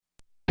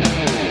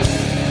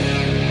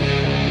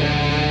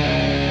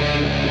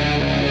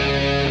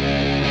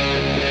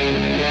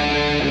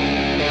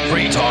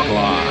Talk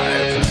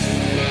Live.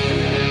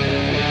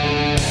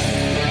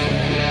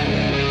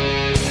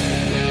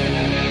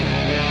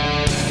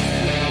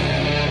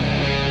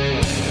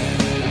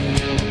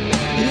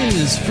 It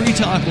is Free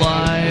Talk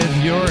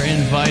Live. You're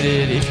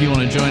invited if you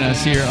want to join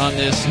us here on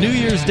this New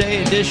Year's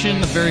Day edition,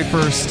 the very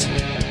first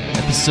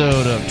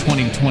episode of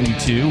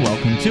 2022.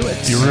 Welcome to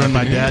it. You ruined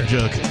my dad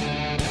joke.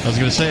 I was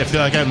going to say, I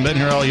feel like I haven't been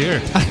here all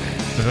year.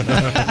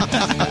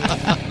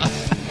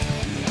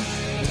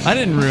 I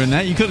didn't ruin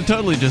that. You could have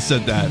totally just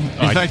said that.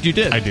 In fact, you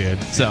did. I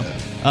did. So,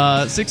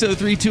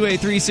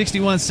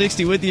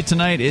 603-283-6160 with you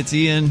tonight. It's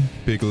Ian.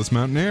 Peakless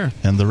Mountaineer.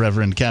 And the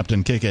Reverend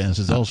Captain Kickass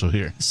is also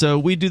here. So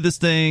we do this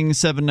thing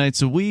 7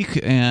 nights a week,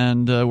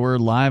 and we're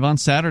live on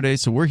Saturday.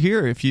 So we're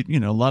here. If a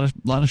lot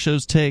of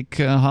shows take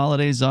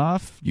holidays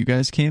off. You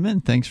guys came in.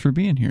 Thanks for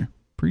being here.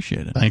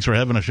 Appreciate it. Thanks for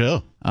having a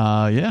show.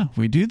 Yeah,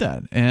 we do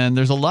that, and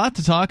there's a lot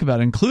to talk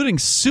about, including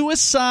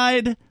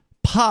suicide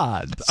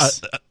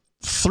pods.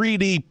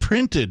 3D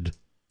printed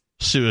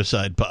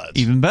suicide pods.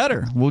 Even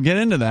better. We'll get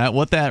into that.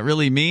 What that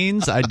really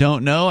means, I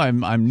don't know.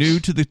 I'm new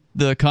to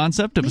the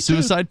concept of a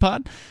suicide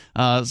pod.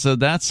 So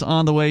that's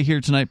on the way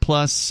here tonight.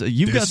 Plus,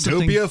 you've got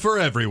something. Dystopia for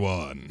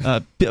everyone.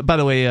 By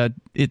the way,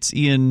 it's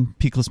Ian,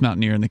 Peakless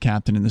Mountaineer, and the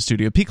captain in the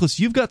studio. Peakless,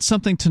 you've got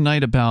something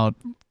tonight about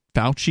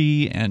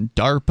Fauci and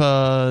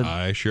DARPA.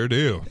 I sure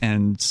do.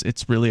 And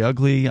it's really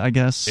ugly, I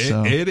guess.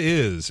 It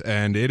is,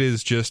 and it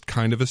is just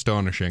kind of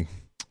astonishing.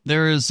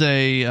 There is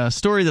a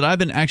story that I've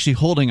been actually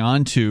holding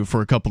on to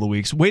for a couple of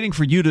weeks, waiting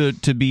for you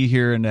to be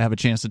here and to have a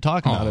chance to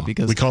talk about it.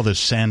 Because we call this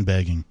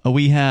sandbagging.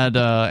 We had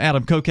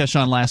Adam Kokesh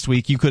on last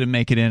week. You couldn't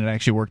make it in. It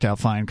actually worked out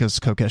fine because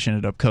Kokesh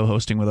ended up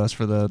co-hosting with us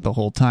for the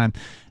whole time.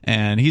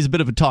 And he's a bit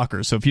of a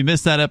talker. So if you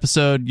missed that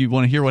episode, you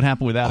want to hear what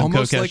happened with Adam Kokesh.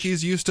 Almost like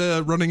he's used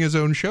to running his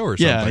own show or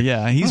something.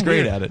 Yeah, he's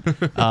great at it.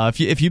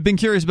 If you've been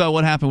curious about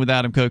what happened with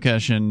Adam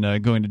Kokesh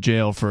and going to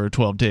jail for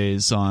 12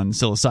 days on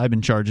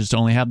psilocybin charges to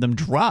only have them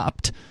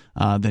dropped,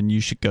 then you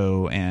should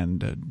go and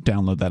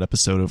download that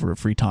episode over at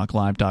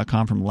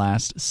freetalklive.com from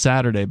last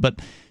Saturday. But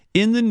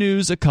in the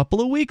news a couple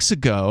of weeks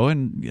ago,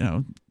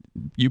 and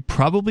you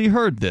probably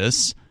heard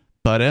this,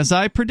 but as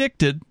I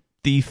predicted,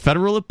 the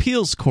Federal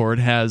Appeals Court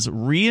has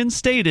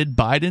reinstated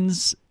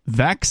Biden's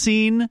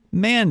vaccine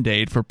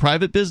mandate for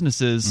private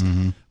businesses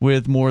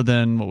with more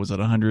than,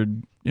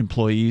 100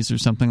 employees or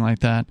something like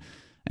that.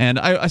 And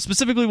I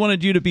specifically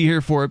wanted you to be here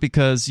for it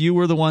because you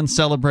were the one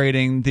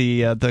celebrating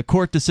the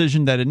court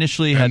decision that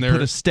initially had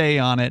put a stay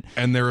on it.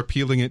 And they're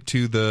appealing it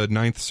to the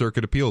Ninth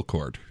Circuit Appeal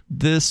Court.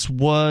 This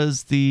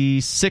was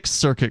the Sixth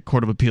Circuit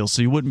Court of Appeals,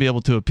 so you wouldn't be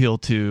able to appeal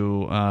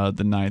to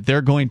the Ninth.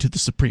 They're going to the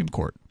Supreme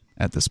Court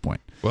at this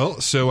point.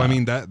 Well, so I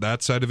mean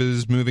that side of it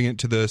is moving it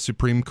to the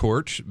Supreme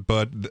Court,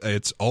 but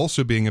it's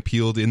also being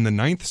appealed in the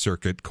Ninth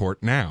Circuit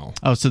Court now.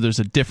 Oh, so there's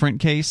a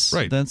different case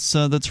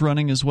that's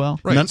running as well.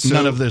 Right.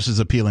 None of this is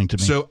appealing to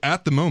me. So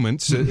at the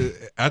moment,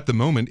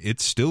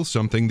 it's still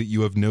something that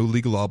you have no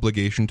legal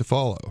obligation to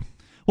follow.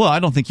 Well, I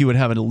don't think you would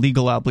have a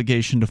legal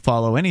obligation to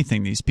follow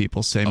anything these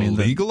people say.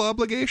 Legal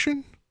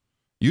obligation?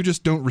 You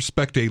just don't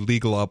respect a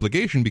legal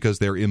obligation because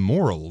they're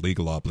immoral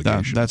legal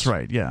obligations. That's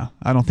right, yeah.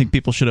 I don't think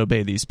people should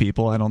obey these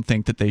people. I don't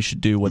think that they should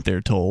do what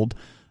they're told.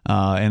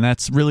 And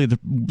that's really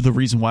the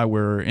reason why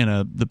we're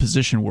in the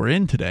position we're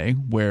in today,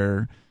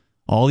 where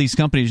all these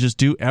companies just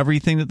do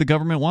everything that the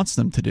government wants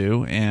them to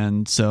do.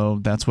 And so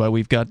that's why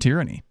we've got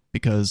tyranny,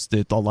 because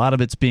a lot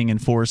of it's being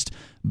enforced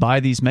by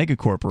these mega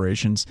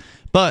corporations.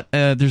 But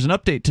there's an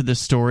update to this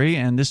story,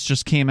 and this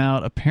just came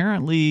out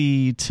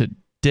apparently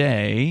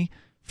today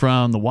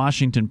from the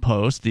Washington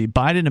Post. The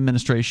Biden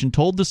administration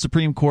told the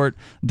Supreme Court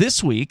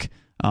this week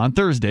on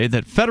Thursday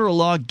that federal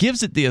law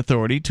gives it the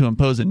authority to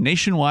impose a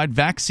nationwide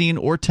vaccine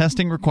or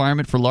testing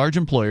requirement for large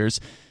employers,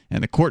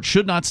 and the court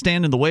should not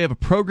stand in the way of a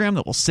program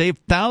that will save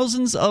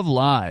thousands of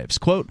lives.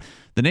 Quote,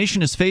 "The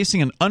nation is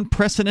facing an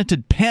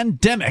unprecedented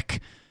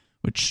pandemic,"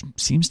 which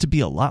seems to be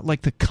a lot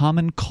like the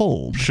common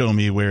cold. Show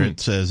me where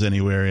it says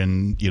anywhere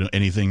in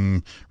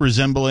anything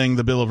resembling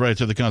the Bill of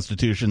Rights or the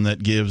Constitution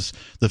that gives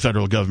the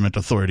federal government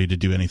authority to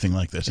do anything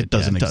like this. It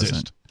doesn't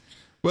exist.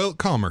 Well,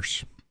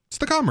 commerce. It's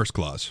the Commerce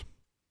Clause.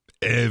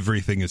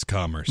 Everything is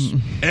commerce.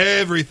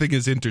 Everything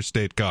is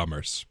interstate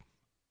commerce.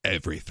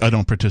 Everything. I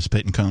don't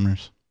participate in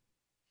commerce.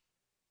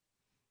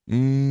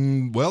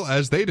 Well,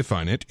 as they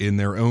define it in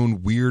their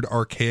own weird,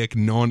 archaic,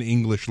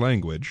 non-English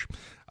language,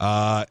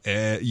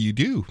 you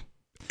do.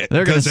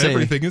 Because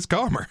everything is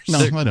commerce. No,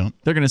 I don't.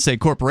 They're going to say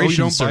corporations.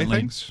 You don't certainly. buy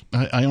things?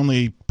 I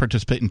only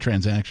participate in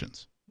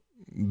transactions.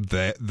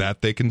 That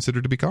they consider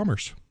to be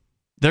commerce.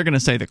 They're going to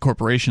say that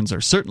corporations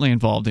are certainly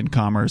involved in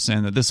commerce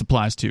and that this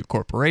applies to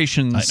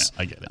corporations.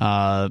 I get it.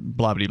 Blah,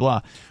 blah,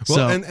 blah.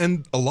 Well,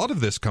 and a lot of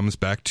this comes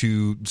back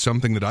to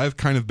something that I've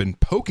kind of been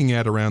poking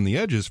at around the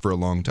edges for a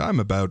long time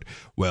about,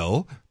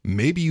 well,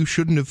 maybe you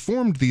shouldn't have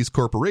formed these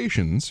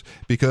corporations,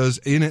 because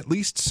in at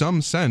least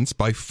some sense,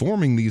 by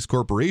forming these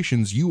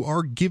corporations, you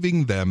are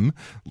giving them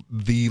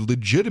the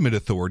legitimate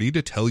authority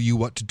to tell you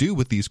what to do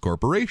with these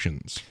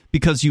corporations.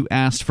 Because you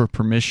asked for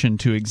permission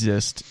to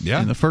exist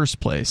in the first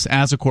place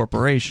as a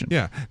corporation.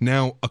 Yeah.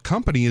 Now, a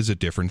company is a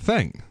different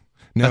thing.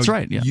 Now, that's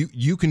right. Yeah.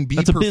 You can be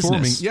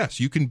performing. Yes,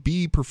 you can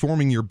be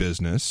performing your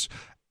business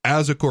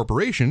as a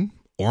corporation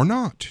or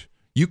not.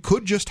 You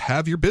could just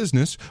have your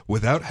business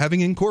without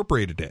having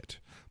incorporated it.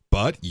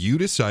 But you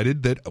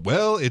decided that,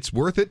 well, it's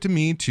worth it to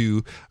me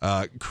to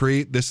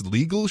create this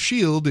legal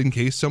shield in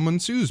case someone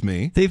sues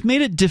me. They've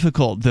made it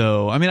difficult,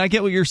 though. I mean, I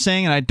get what you're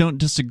saying, and I don't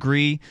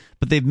disagree,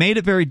 but they've made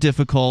it very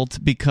difficult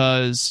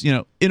because,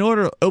 in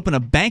order to open a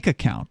bank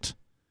account,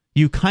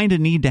 you kind of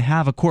need to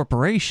have a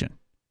corporation.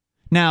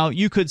 Now,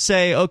 you could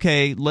say,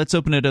 okay, let's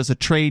open it as a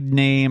trade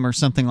name or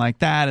something like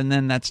that, and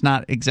then that's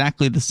not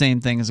exactly the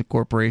same thing as a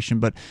corporation.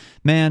 But,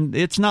 man,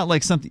 it's not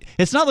like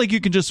you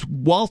can just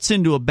waltz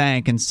into a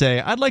bank and say,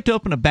 I'd like to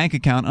open a bank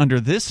account under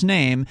this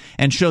name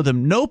and show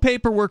them no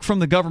paperwork from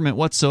the government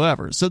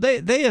whatsoever. So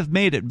they have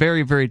made it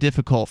very, very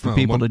difficult for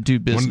people to do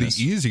business. One of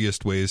the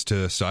easiest ways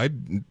to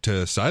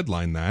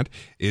sideline that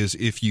is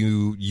if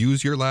you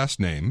use your last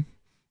name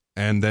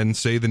and then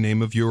say the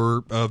name of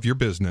your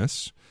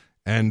business.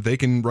 And they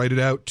can write it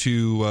out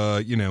to,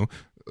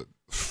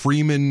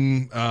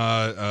 Freeman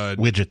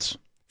Widgets.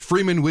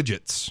 Freeman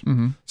Widgets.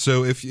 Mm-hmm.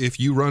 So if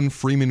you run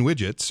Freeman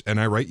Widgets and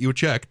I write you a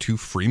check to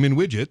Freeman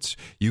Widgets,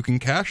 you can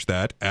cash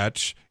that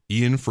at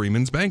Ian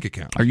Freeman's bank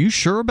account. Are you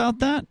sure about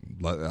that?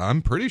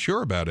 I'm pretty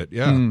sure about it,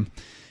 yeah.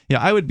 Yeah,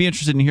 I would be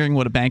interested in hearing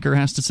what a banker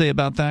has to say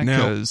about that,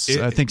 because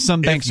I think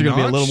some banks are going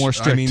to be a little more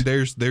strict. I mean,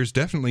 there's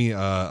definitely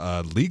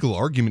a legal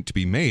argument to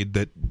be made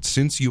that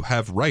since you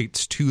have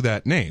rights to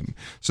that name,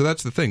 so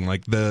that's the thing.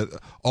 Like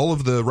all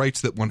of the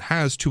rights that one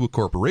has to a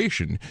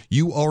corporation,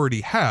 you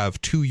already have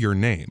to your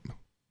name.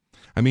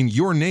 I mean,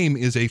 your name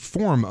is a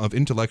form of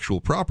intellectual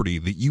property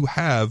that you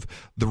have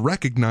the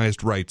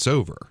recognized rights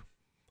over.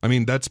 I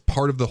mean, that's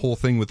part of the whole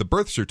thing with the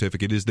birth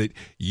certificate is that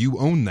you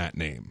own that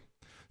name.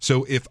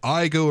 So if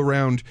I go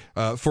around,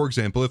 for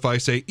example, if I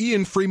say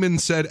Ian Freeman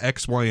said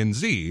X, Y, and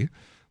Z,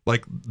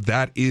 like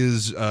that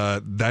is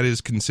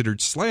considered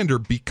slander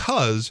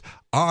because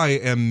I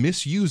am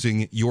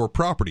misusing your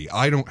property.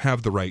 I don't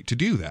have the right to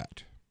do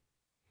that.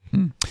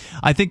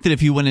 I think that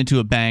if you went into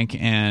a bank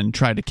and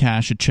tried to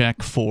cash a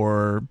check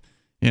for,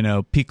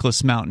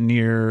 Peakless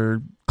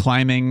Mountaineer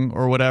climbing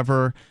or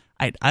whatever,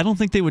 I don't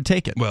think they would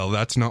take it. Well,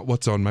 that's not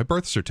what's on my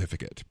birth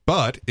certificate.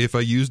 But if I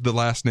used the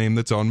last name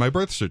that's on my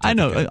birth certificate... I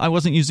know, I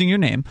wasn't using your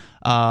name.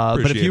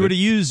 But if you were to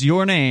use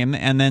your name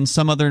and then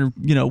some other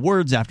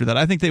words after that,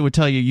 I think they would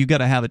tell you got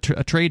to have a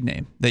trade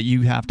name, that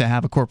you have to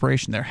have a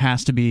corporation. There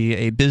has to be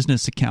a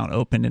business account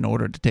open in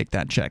order to take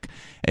that check.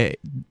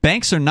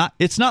 Banks are not...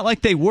 It's not like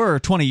they were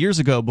 20 years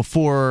ago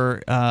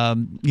before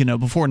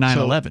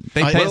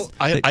 9/11.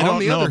 I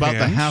don't know about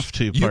the have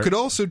to part. You could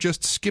also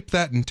just skip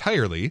that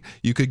entirely.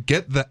 You could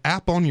get the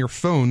app on your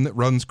phone that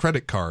runs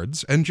credit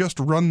cards and just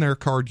run their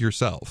card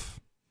yourself.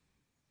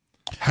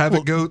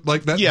 It go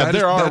like that. Yeah,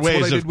 there are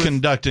ways of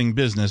conducting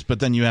business, but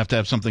then you have to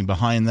have something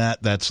behind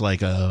that. That's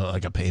like a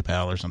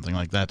PayPal or something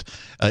like that.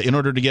 In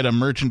order to get a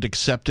merchant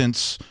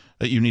acceptance,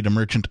 you need a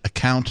merchant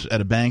account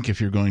at a bank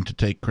if you're going to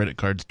take credit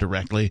cards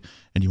directly,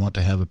 and you want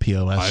to have a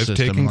POS system. I've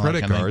taken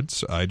credit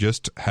cards. I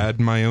just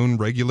had my own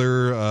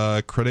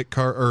regular credit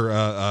card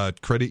or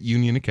credit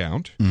union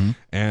account,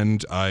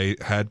 and I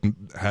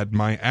had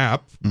my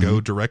app go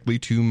directly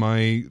to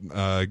my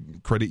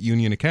credit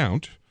union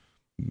account.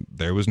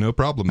 There was no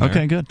problem there.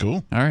 Okay, good.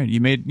 Cool. All right, you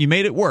made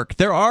it work.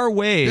 There are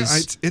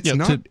ways. It's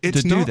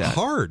not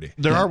hard.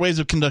 There are ways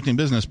of conducting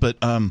business, but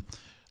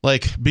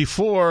like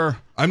before,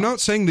 I'm not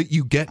saying that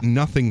you get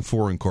nothing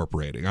for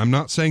incorporating. I'm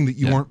not saying that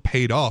you aren't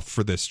paid off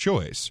for this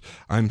choice.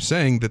 I'm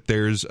saying that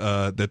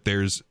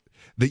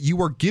that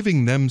you are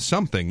giving them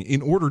something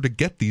in order to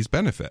get these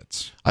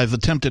benefits. I've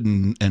attempted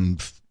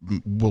and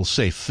will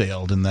say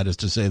failed, and that is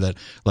to say that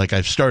like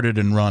I've started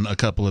and run a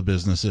couple of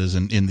businesses,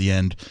 and in the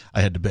end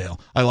I had to bail.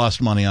 I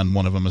lost money on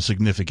one of them, a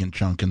significant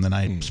chunk, and then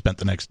I spent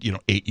the next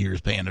 8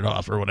 years paying it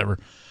off or whatever.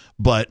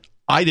 But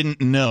I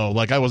didn't know,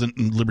 like I wasn't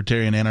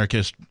libertarian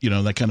anarchist,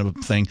 that kind of a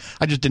thing.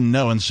 I just didn't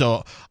know. And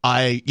so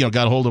I,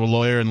 got a hold of a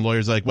lawyer, and the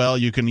lawyer's like, well,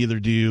 you can either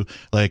do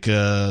like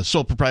a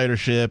sole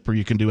proprietorship or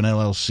you can do an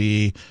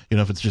LLC,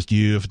 if it's just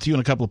you. If it's you and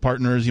a couple of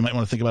partners, you might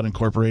want to think about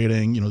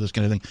incorporating, this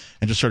kind of thing.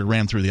 And just sort of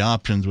ran through the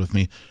options with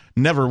me.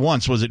 Never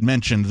once was it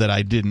mentioned that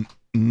I didn't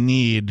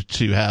need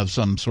to have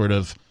some sort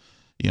of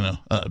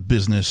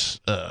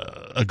business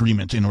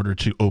agreement in order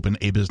to open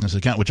a business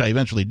account, which I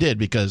eventually did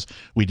because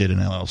we did an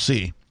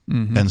LLC.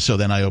 Mm-hmm. And so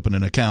then I opened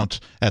an account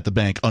at the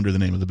bank under the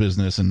name of the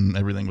business, and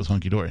everything was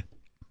hunky-dory.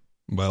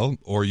 Well,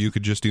 or you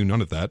could just do none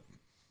of that.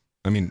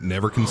 I mean,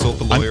 never consult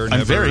the lawyer.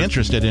 I'm very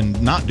interested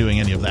in not doing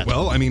any of that.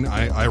 Well, I mean,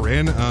 I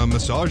ran a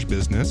massage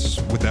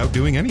business without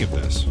doing any of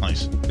this.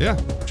 Nice.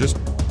 Yeah,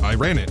 I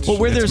ran it. Well,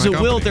 where there's a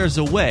will, there's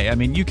a way. I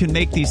mean, you can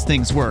make these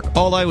things work.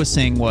 All I was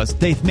saying was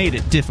they've made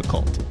it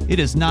difficult. it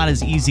is not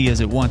as easy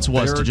as it once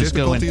was There to are just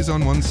go in. difficulties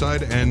on one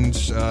side and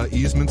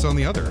easements on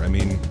the other. I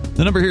mean,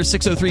 The number here is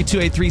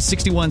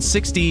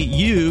 603-283-6160.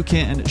 You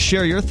can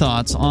share your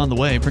thoughts on the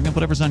way. Bring up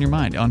whatever's on your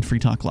mind on Free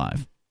Talk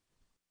Live.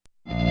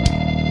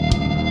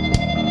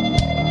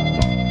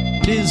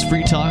 It is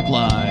Free Talk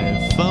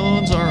Live.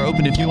 Phones are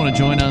open if you want to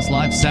join us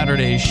live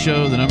Saturday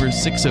show. The number is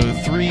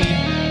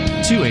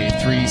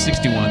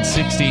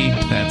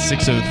 603-283-6160. That's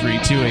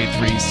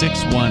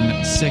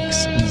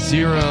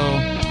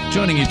 603-283-6160.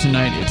 Joining you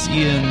tonight, it's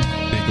Ian.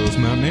 Pico's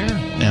Mountaineer.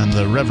 And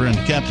the Reverend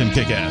Captain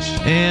Kickass.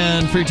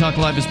 And Free Talk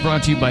Live is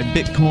brought to you by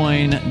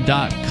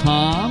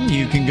Bitcoin.com.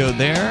 You can go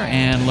there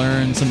and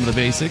learn some of the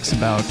basics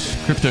about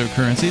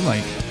cryptocurrency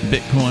like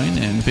Bitcoin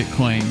and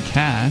Bitcoin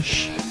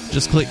Cash.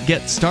 Just click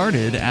Get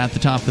Started at the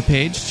top of the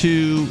page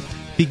to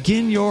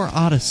begin your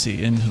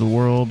odyssey into the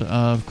world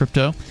of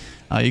crypto.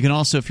 You can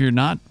also, if you're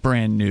not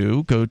brand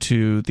new, go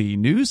to the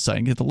news site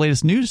and get the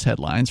latest news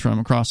headlines from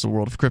across the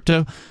world of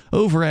crypto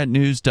over at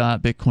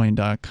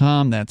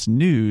news.bitcoin.com. That's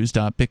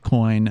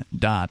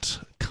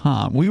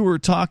news.bitcoin.com. We were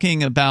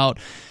talking about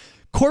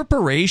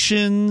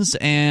corporations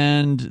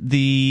and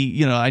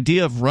the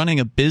idea of running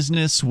a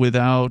business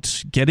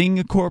without getting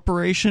a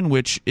corporation,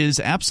 which is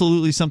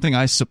absolutely something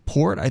I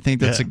support. I think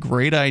that's a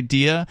great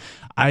idea.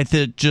 I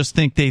just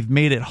think they've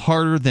made it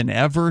harder than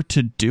ever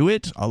to do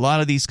it. A lot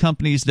of these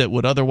companies that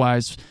would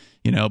otherwise,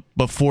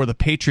 before the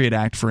Patriot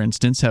Act, for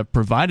instance, have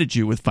provided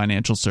you with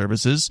financial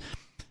services,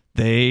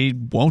 they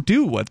won't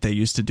do what they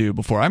used to do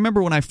before. I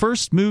remember when I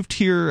first moved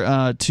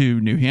here to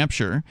New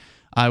Hampshire,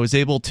 I was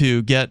able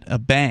to get a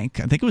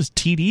bank. I think it was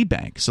TD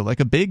Bank, so like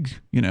a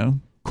big,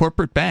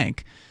 corporate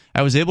bank.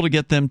 I was able to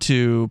get them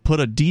to put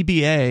a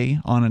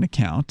DBA on an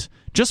account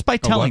just by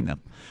telling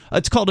them.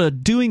 It's called a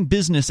doing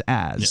business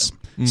as.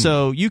 Yeah.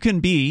 So you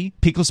can be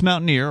Peakless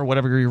Mountaineer, or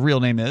whatever your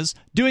real name is,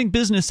 doing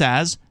business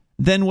as,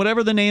 then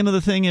whatever the name of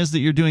the thing is that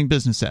you're doing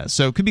business as.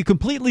 So it could be a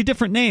completely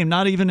different name,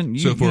 not even...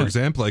 So, for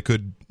example, I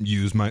could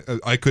use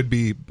I could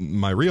be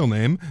my real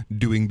name,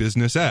 doing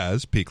business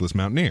as Peakless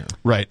Mountaineer.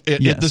 Right.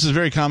 This is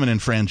very common in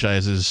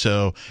franchises.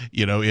 So,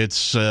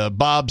 it's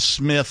Bob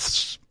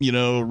Smith's,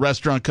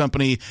 restaurant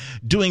company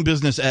doing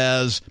business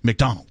as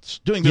McDonald's,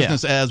 doing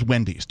business as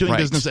Wendy's, doing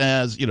business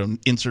as,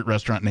 insert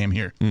restaurant name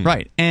here.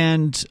 Right.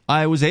 And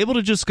I was able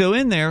to just go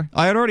in there.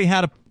 I had already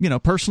had a,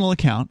 personal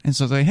account. And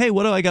so I was like, hey,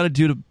 what do I got to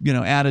do to,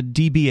 add a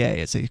DBA,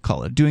 as they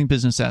call it, doing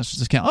business as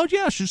account? Oh,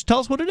 yeah, just tell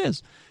us what it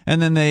is. And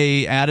then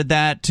they added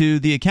that to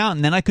the account,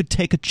 and then I could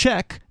take a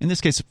check. In this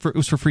case, it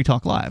was for Free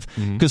Talk Live,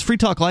 because Free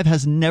Talk Live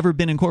has never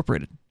been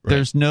incorporated. Right.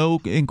 There's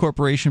no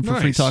incorporation for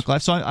Free Talk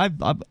Live, so I'm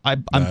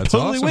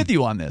totally awesome. with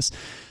you on this.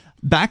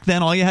 Back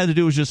then, all you had to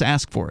do was just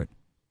ask for it.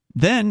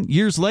 Then,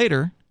 years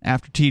later,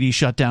 after TD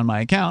shut down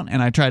my account,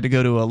 and I tried to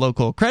go to a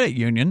local credit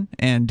union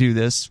and do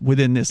this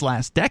within this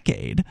last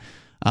decade,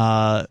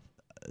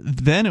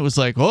 then it was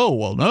like, oh,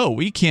 well, no,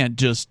 we can't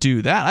just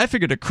do that. I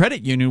figured a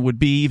credit union would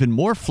be even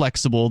more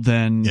flexible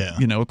than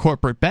a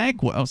corporate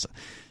bank was.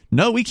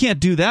 No, we can't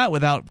do that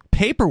without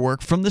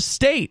paperwork from the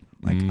state.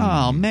 Like,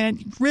 oh, man,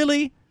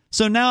 really?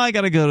 So now I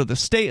got to go to the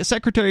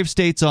Secretary of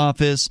State's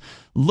office,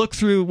 look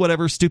through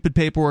whatever stupid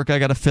paperwork I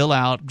got to fill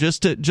out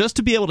just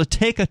to be able to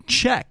take a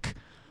check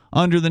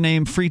under the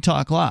name Free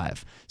Talk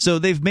Live. So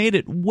they've made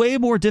it way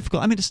more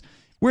difficult. I mean,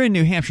 we're in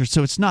New Hampshire,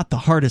 so it's not the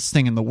hardest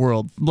thing in the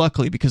world,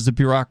 luckily, because the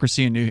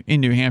bureaucracy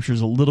in New Hampshire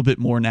is a little bit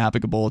more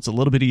navigable. It's a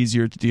little bit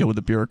easier to deal with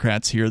the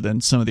bureaucrats here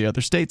than some of the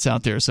other states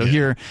out there. So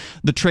here,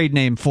 the trade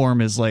name form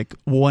is like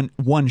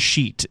one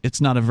sheet. It's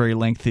not a very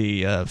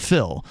lengthy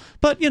fill.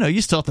 But,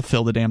 you still have to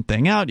fill the damn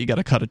thing out. You got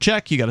to cut a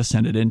check. You got to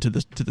send it into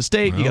the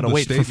state. You got to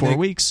wait for 4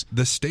 weeks.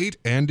 The state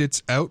and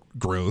its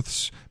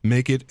outgrowths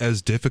make it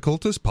as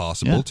difficult as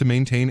possible to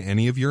maintain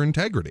any of your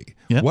integrity.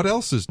 Yeah. What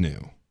else is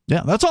new?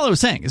 Yeah, that's all I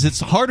was saying. Is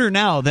it's harder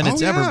now than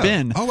it's ever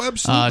been. Oh,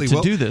 absolutely.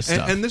 To do this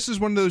stuff. And this is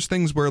one of those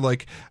things where,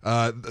 like,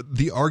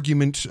 the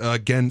argument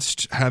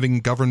against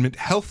having government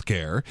health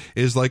care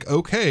is like,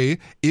 okay,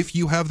 if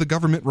you have the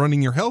government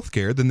running your health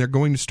care, then they're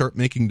going to start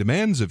making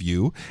demands of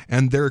you,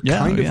 and they're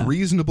kind of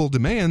reasonable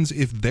demands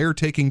if they're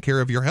taking care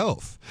of your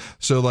health.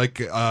 So,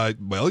 like,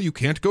 well, you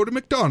can't go to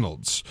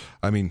McDonald's.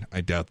 I mean,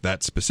 I doubt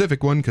that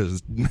specific one,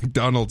 because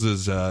McDonald's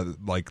is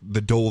like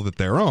the dole that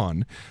they're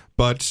on.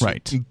 But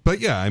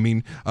yeah, I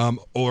mean,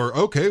 or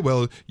okay,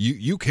 well,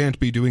 you can't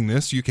be doing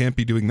this, you can't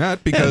be doing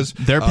that, because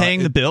they're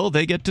paying the bill,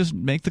 they get to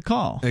make the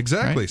call.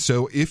 Exactly. Right?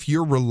 So if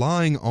you're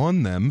relying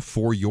on them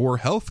for your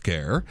health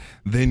care,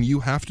 then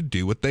you have to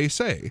do what they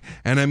say.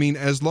 And I mean,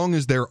 as long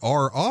as there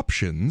are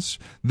options,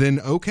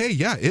 then okay,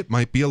 yeah, it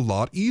might be a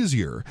lot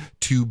easier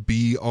to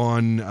be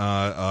on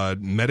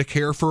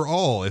Medicare for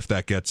all if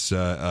that gets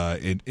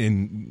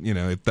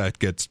if that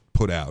gets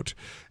put out.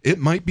 It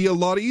might be a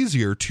lot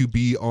easier to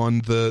be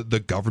on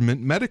the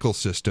government medical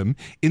system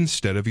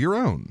instead of your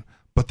own,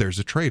 but there's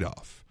a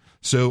trade-off.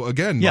 So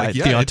again,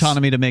 the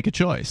autonomy to make a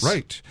choice.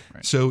 Right.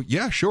 So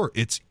yeah, sure,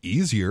 it's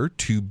easier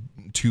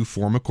to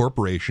form a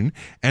corporation,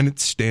 and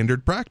it's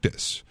standard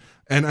practice.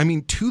 And I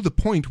mean, to the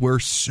point where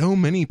so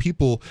many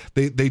people,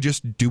 they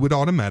just do it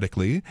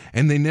automatically,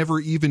 and they never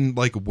even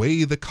like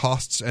weigh the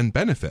costs and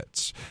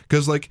benefits.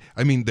 Because like,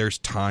 I mean, there's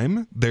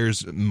time,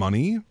 there's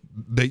money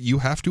that you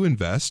have to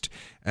invest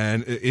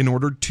and in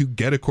order to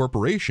get a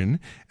corporation,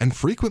 and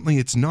frequently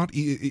it's not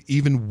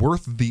even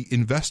worth the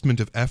investment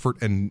of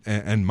effort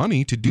and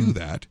money to do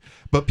that,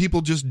 but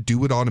people just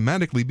do it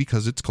automatically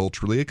because it's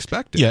culturally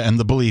expected. Yeah, and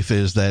the belief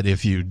is that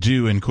if you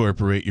do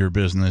incorporate your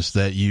business,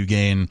 that you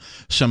gain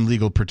some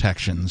legal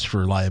protections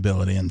for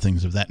liability and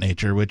things of that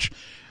nature, which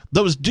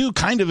those do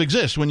kind of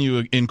exist when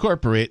you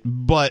incorporate,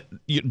 but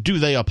do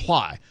they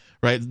apply?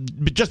 Right,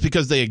 but just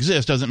because they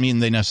exist doesn't mean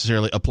they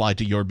necessarily apply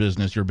to your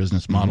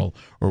business model,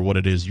 or what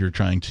it is you're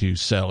trying to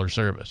sell or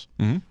service.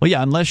 Well,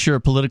 yeah, unless you're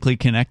a politically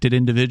connected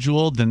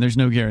individual, then there's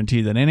no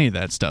guarantee that any of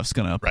that stuff's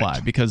going to apply,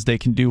 because they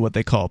can do what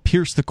they call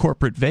pierce the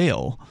corporate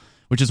veil,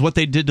 which is what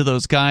they did to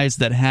those guys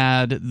that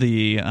had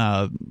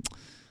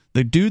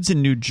the dudes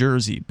in New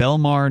Jersey,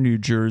 Belmar, New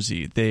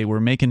Jersey. They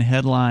were making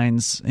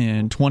headlines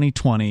in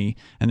 2020,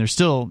 and they're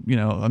still,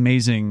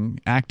 amazing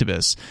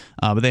activists.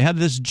 But they had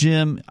this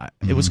gym.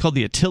 It was called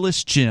the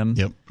Attilis Gym.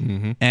 Yep.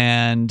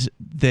 And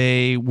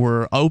they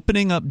were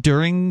opening up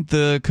during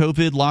the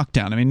COVID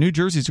lockdown. I mean, New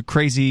Jersey's a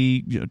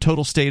crazy,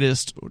 total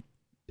statist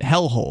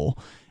hellhole.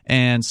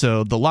 And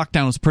so the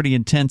lockdown was pretty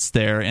intense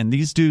there, and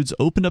these dudes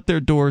opened up their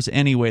doors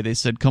anyway. They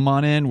said, come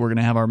on in, we're going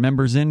to have our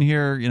members in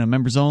here,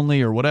 members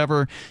only or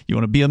whatever. You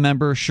want to be a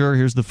member? Sure,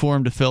 here's the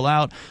form to fill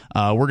out.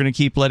 We're going to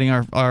keep letting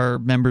our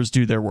members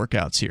do their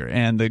workouts here.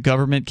 And the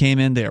government came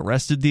in, they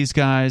arrested these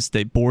guys,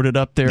 they boarded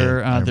up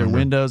their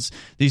windows.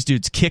 These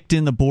dudes kicked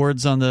in the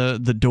boards on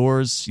the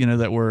doors,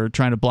 that were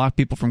trying to block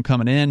people from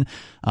coming in.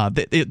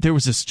 There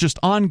was this just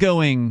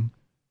ongoing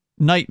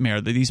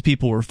nightmare that these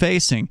people were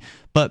facing,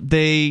 but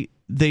they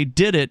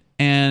did it,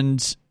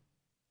 and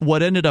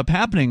what ended up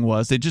happening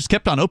was they just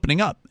kept on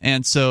opening up.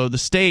 And so the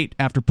state,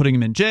 after putting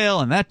them in jail,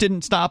 and that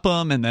didn't stop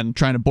them, and then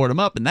trying to board them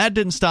up, and that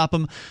didn't stop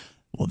them,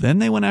 well, then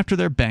they went after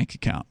their bank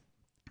account.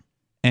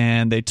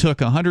 And they took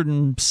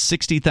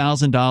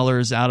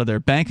 $160,000 out of their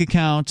bank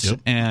account,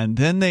 and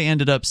then they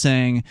ended up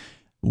saying,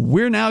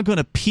 we're now going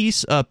to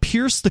pierce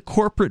the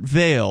corporate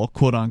veil,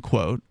 quote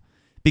unquote,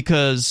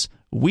 because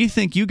we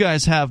think you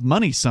guys have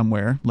money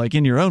somewhere, like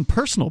in your own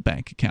personal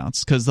bank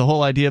accounts, because the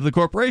whole idea of the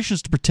corporation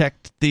is to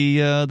protect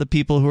the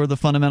people who are the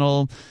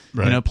fundamental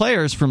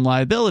players from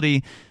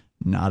liability,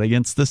 not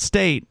against the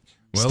state.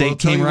 Well, state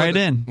came right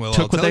in,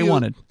 took what they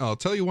wanted. I'll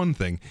tell you one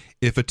thing.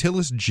 If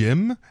Attilis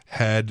Gym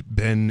had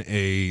been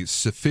a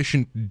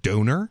sufficient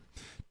donor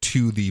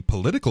to the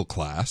political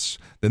class,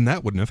 then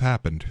that wouldn't have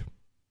happened.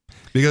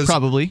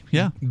 Probably,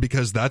 yeah.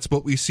 Because that's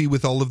what we see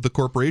with all of the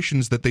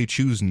corporations that they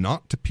choose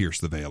not to pierce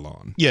the veil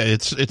on. Yeah,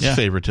 it's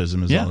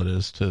favoritism is all it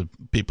is to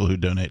people who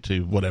donate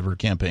to whatever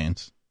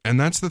campaigns. And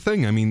that's the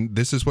thing. I mean,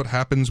 this is what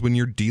happens when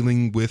you're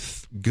dealing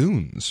with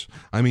goons.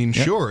 I mean,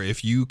 sure,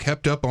 if you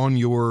kept up on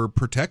your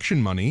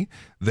protection money,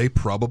 they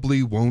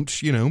probably won't,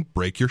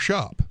 break your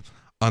shop.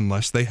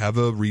 Unless they have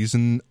a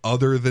reason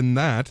other than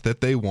that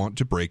they want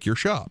to break your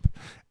shop.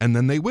 And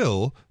then they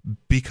will,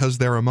 because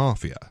they're a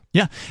mafia.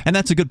 Yeah, and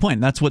that's a good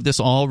point. That's what this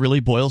all really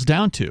boils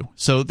down to.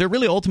 So there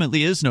really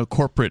ultimately is no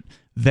corporate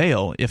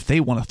veil if they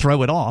want to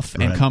throw it off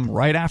and come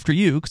right after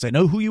you, because they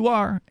know who you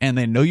are, and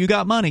they know you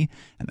got money,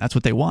 and that's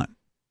what they want.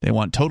 They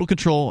want total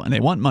control, and they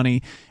want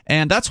money.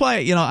 And that's why,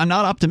 I'm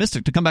not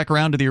optimistic to come back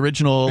around to the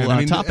original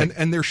topic.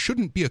 And there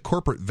shouldn't be a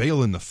corporate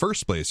veil in the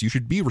first place. You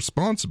should be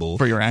responsible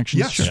for your actions.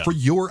 Yes, for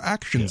your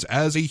actions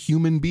as a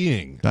human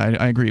being.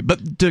 I agree.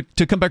 But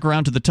to come back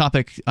around to the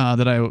topic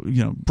that I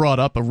brought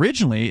up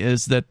originally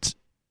is that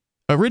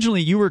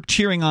originally you were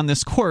cheering on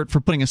this court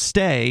for putting a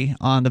stay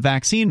on the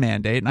vaccine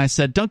mandate, and I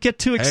said, don't get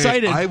too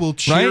excited. Hey, I will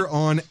cheer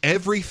on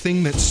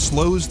everything that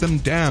slows them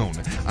down.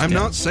 I'm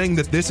not saying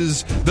that this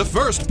is the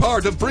first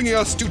part of bringing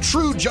us to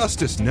true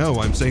justice. No,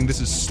 I'm saying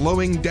this is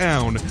slowing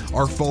down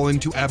our fall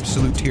into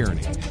absolute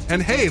tyranny.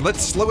 And hey,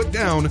 let's slow it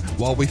down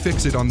while we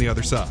fix it on the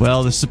other side.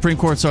 Well, the Supreme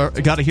Court's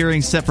got a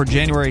hearing set for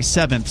January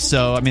 7th,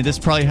 so, this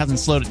probably hasn't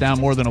slowed it down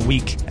more than a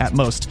week at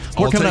most.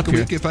 I'll take a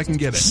week if I can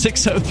get it.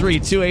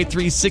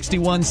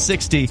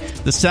 603-283-6160.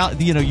 The South,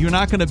 you're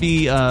not going to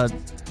be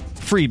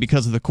free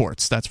because of the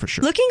courts, that's for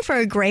sure. Looking for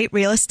a great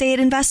real estate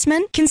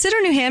investment? Consider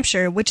New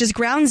Hampshire, which is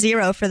ground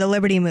zero for the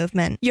Liberty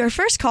Movement. Your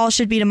first call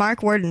should be to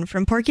Mark Worden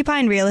from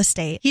Porcupine Real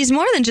Estate. He's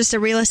more than just a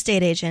real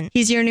estate agent.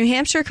 He's your New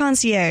Hampshire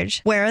concierge.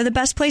 Where are the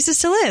best places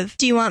to live?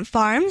 Do you want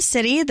farm,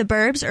 city, the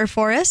burbs, or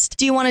forest?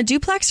 Do you want a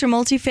duplex or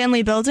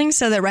multifamily building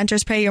so that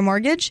renters pay your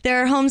mortgage?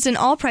 There are homes in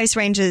all price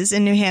ranges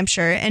in New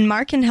Hampshire, and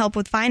Mark can help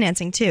with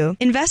financing too.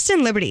 Invest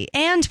in liberty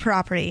and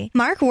property.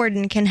 Mark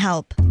Worden can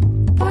help.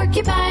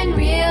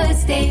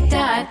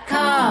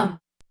 PorcupineRealEstate.com.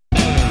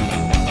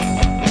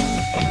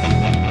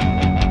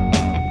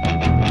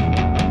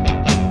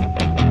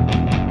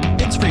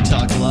 It's Free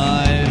Talk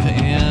Live,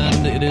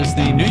 and it is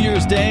the New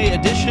Year's Day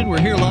edition. We're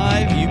here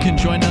live. You can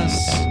join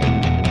us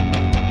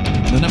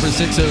in the number is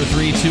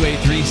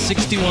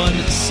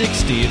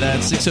 603-283-6160.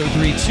 That's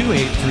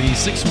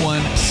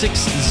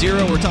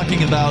 603-283-6160. We're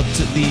talking about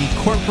the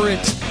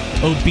corporate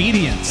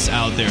obedience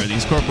out there.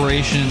 These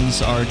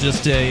corporations are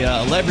just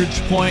a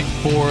leverage point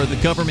for the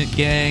government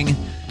gang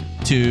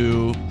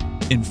to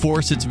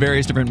enforce its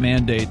various different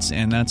mandates,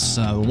 and that's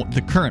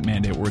the current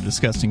mandate we're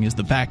discussing is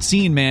the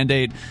vaccine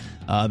mandate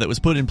that was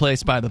put in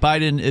place by the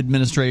Biden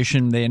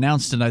administration. They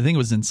announced it, I think it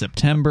was in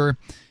September,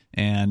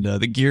 and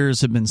the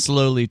gears have been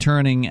slowly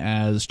turning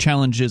as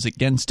challenges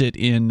against it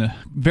in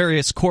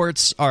various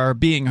courts are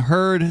being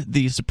heard.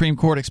 The Supreme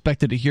Court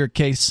expected to hear a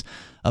case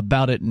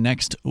about it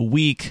next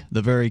week,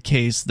 the very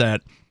case that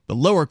the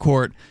lower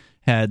court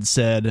had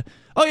said,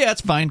 oh yeah,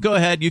 it's fine, go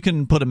ahead, you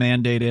can put a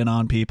mandate in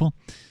on people.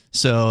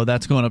 So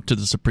that's going up to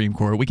the Supreme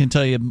Court. We can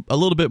tell you a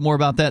little bit more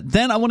about that.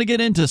 Then I want to get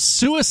into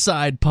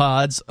suicide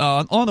pods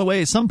on the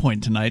way at some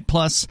point tonight.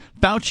 Plus,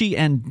 Fauci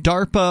and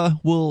DARPA.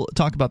 We'll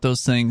talk about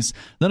those things.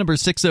 The number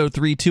is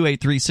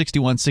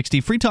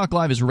 603-283-6160. Free Talk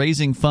Live is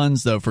raising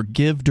funds, though, for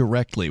Give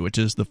Directly, which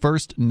is the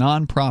first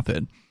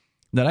nonprofit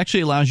that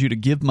actually allows you to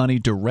give money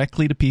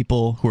directly to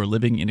people who are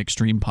living in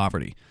extreme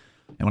poverty.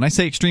 And when I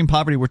say extreme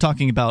poverty, we're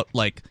talking about,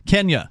 like,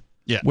 Kenya,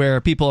 where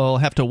people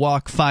have to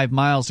walk 5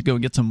 miles to go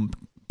and get some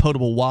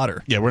potable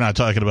water. Yeah, we're not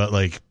talking about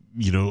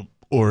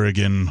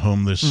Oregon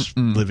homeless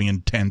living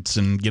in tents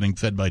and getting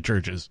fed by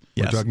churches.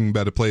 Yes. We're talking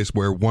about a place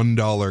where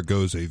 $1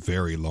 goes a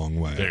very long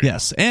way.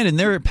 Yes, and in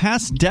their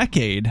past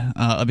decade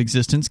of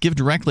existence, Give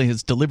Directly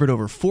has delivered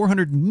over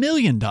 $400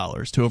 million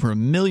to over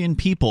 1 million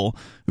people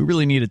who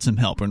really needed some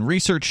help. And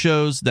research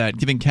shows that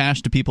giving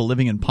cash to people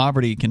living in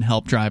poverty can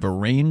help drive a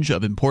range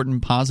of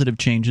important positive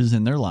changes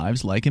in their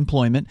lives, like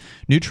employment,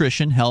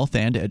 nutrition, health,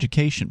 and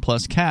education.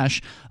 Plus,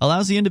 cash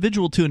allows the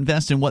individual to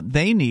invest in what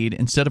they need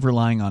instead of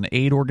relying on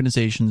aid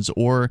organizations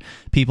or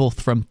people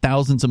from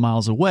thousands of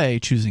miles away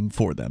choosing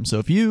for them. So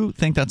if you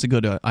think that's a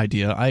good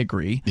idea, I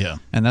agree. Yeah.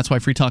 And that's why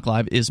Free Talk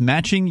Live is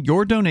matching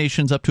your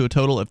donations up to a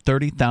total of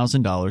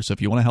 $30,000. So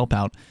if you want to help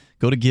out,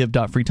 go to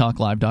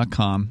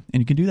give.freetalklive.com,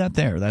 and you can do that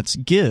there. That's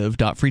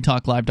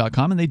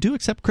give.freetalklive.com, and they do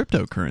accept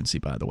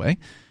cryptocurrency, by the way,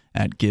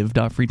 at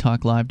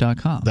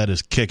give.freetalklive.com. That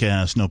is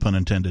kick-ass, no pun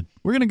intended.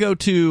 We're going to go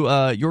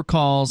to your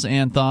calls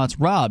and thoughts.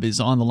 Rob is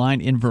on the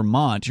line in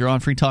Vermont. You're on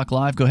Free Talk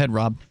Live. Go ahead,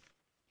 Rob.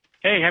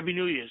 Hey, Happy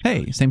New Year's.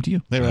 Hey, same to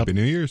you. Hey, Happy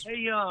New Year's.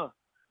 Hey,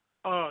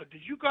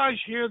 did you guys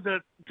hear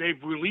that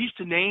they've released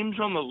the names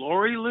on the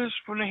Lori list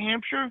for New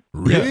Hampshire?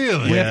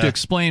 Really? We have to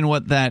explain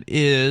what that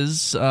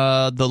is.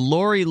 The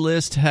Lori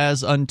list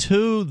has,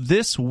 until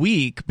this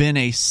week, been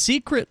a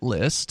secret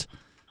list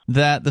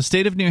that the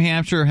state of New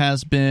Hampshire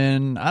has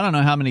been, I don't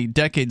know how many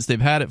decades they've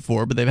had it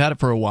for, but they've had it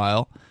for a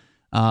while,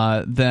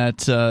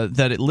 that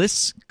it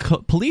lists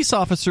police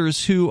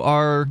officers who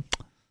are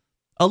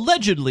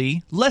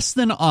allegedly less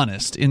than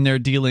honest in their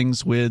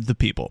dealings with the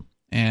people.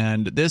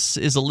 And this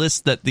is a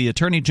list that the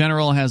Attorney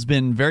General has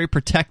been very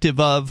protective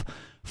of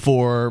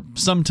for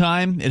some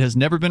time. It has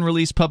never been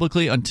released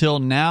publicly until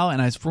now,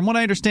 and from what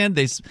I understand,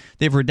 they've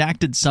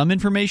redacted some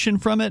information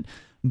from it,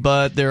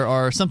 but there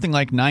are something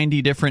like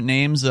 90 different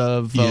names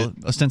of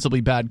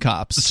ostensibly bad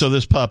cops. So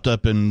this popped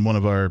up in one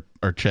of our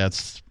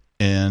chats,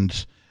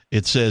 and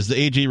it says the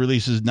AG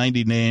releases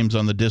 90 names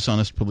on the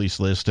dishonest police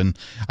list, and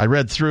I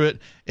read through it,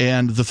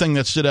 and the thing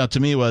that stood out to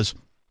me was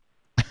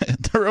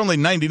there were only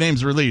 90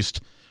 names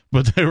released,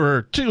 but there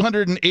were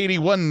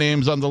 281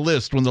 names on the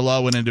list when the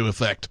law went into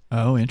effect.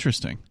 Oh,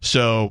 interesting.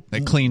 So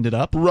they cleaned it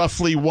up.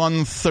 Roughly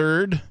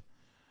 1/3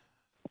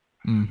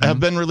 have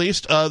been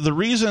released. The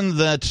reason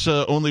that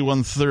only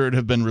 1/3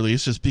 have been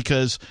released is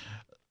because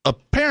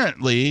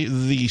apparently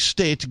the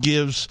state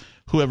gives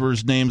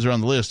whoever's names are on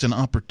the list an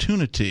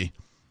opportunity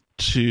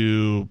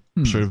to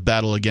sort of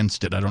battle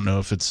against it. I don't know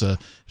if it's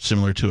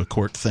similar to a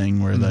court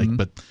thing where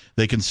but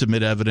they can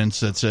submit evidence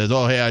that says,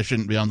 "Oh, hey, I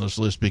shouldn't be on this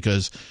list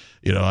because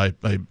I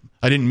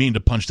didn't mean to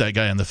punch that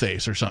guy in the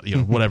face," or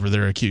something. Whatever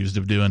they're accused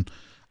of doing.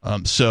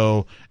 And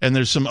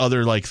there's some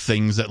other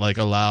things that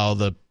allow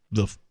the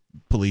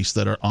police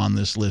that are on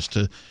this list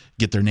to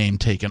get their name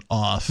taken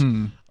off.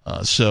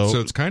 So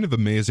it's kind of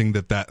amazing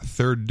that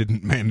third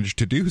didn't manage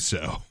to do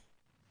so.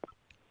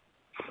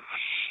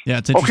 Yeah,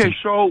 it's interesting. Okay,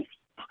 so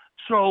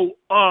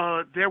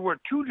there were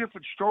two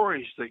different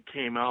stories that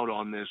came out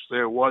on this.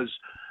 There was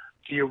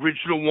the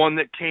original one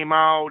that came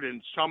out,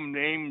 and some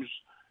names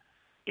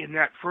in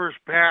that first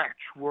batch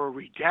were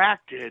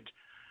redacted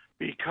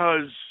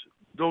because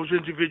those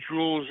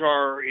individuals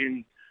are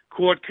in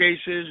court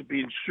cases,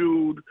 being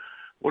sued,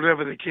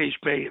 whatever the case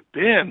may have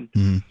been.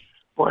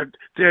 But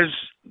there's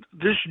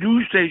this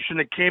news station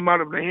that came out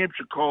of New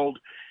Hampshire called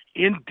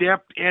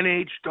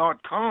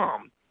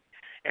InDepthNH.com,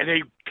 and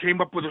they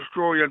came up with a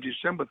story on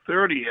December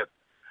 30th.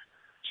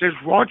 Says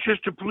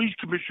Rochester Police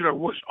Commissioner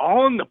was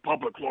on the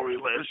public Lori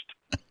list,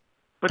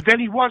 but then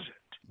he wasn't.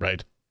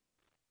 Right.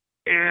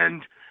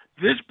 And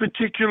this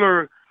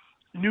particular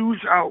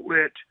news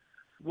outlet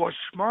was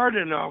smart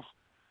enough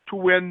to,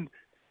 when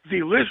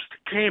the list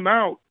came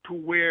out, to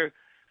where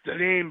the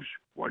names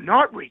were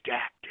not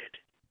redacted.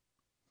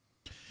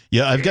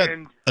 Yeah,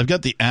 I've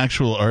got the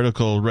actual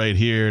article right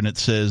here, and it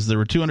says there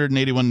were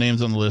 281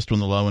 names on the list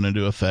when the law went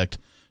into effect.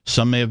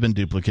 Some may have been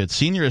duplicates.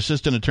 Senior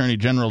Assistant Attorney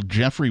General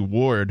Jeffrey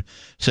Ward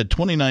said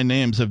 29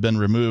 names have been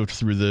removed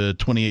through the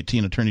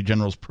 2018 Attorney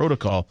General's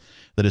protocol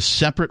that is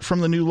separate from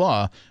the new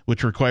law,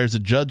 which requires a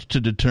judge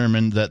to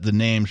determine that the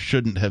name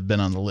shouldn't have been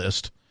on the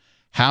list.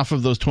 Half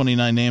of those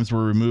 29 names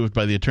were removed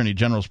by the Attorney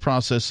General's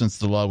process since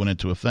the law went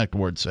into effect,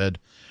 Ward said.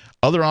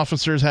 Other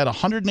officers had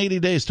 180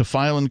 days to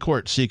file in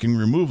court seeking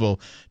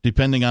removal,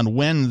 depending on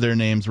when their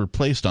names were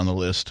placed on the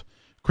list.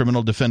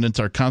 Criminal defendants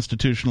are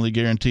constitutionally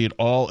guaranteed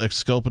all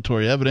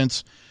exculpatory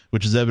evidence,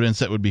 which is evidence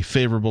that would be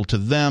favorable to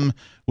them,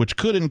 which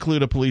could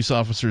include a police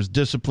officer's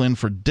discipline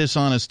for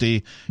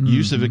dishonesty,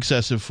 use of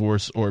excessive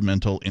force, or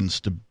mental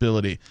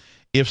instability.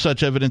 If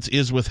such evidence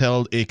is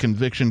withheld, a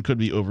conviction could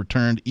be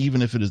overturned,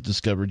 even if it is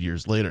discovered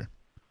years later.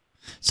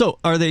 So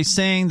are they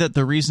saying that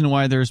the reason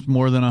why there's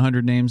more than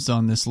 100 names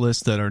on this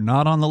list that are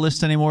not on the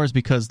list anymore is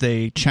because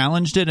they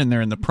challenged it and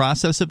they're in the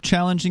process of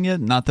challenging it?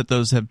 Not that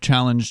those have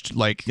challenged,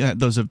 like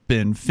those have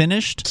been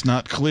finished? It's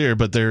not clear,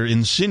 but they're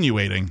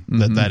insinuating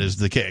that that is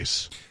the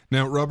case.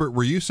 Now, Robert,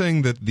 were you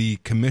saying that the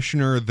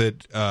commissioner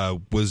that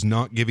was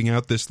not giving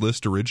out this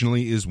list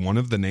originally is one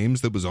of the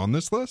names that was on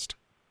this list?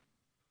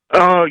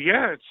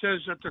 Yeah, it says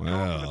at the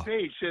top of the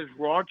page, it says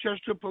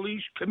Rochester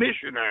Police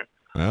Commissioner.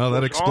 Well,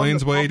 that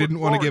explains why he didn't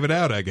want to give it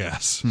out, I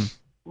guess.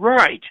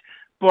 Right.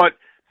 But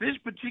this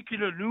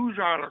particular news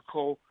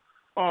article,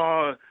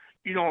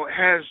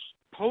 has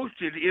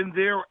posted in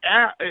their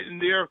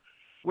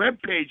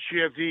webpage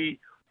here the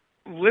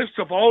list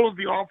of all of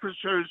the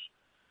officers,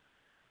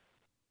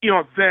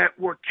 that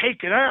were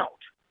taken out.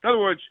 In other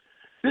words,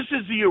 this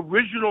is the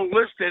original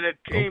list that had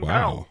came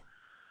out.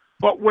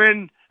 But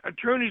when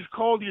attorneys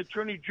called the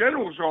Attorney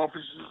General's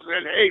office and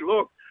said, hey,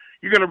 look,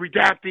 you're going to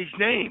redact these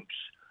names.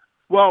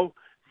 Well,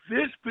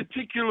 this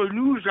particular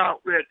news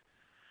outlet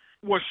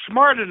was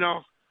smart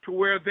enough to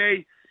where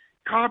they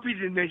copied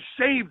and they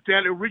saved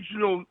that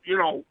original,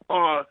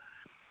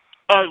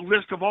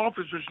 list of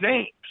officers'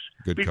 names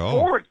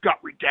before it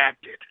got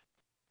redacted.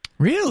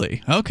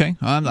 Really? Okay.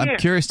 I'm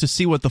curious to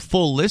see what the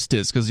full list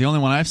is, because the only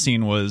one I've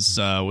seen was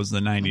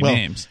the 90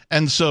 names.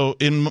 And so,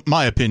 in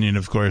my opinion,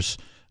 of course,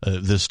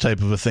 this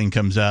type of a thing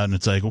comes out and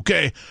it's like,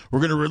 okay, we're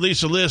going to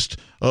release a list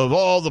of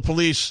all the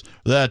police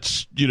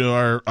that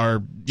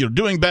are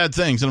doing bad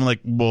things, and I'm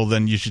like, well,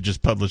 then you should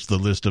just publish the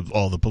list of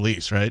all the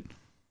police, right?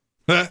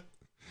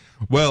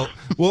 Well,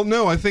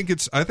 no, I think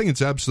it's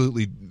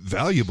absolutely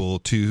valuable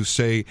to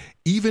say,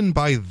 even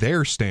by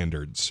their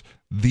standards,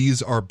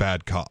 these are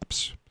bad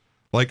cops.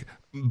 Like,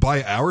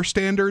 by our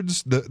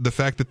standards, the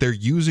fact that they're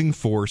using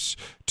force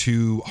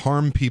to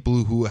harm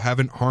people who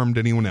haven't harmed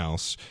anyone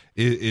else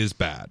is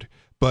bad.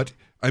 But,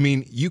 I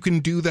mean, you can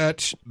do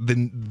that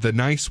the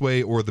nice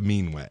way or the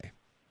mean way.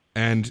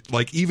 And,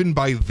 even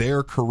by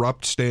their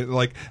corrupt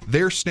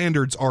their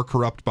standards are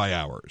corrupt by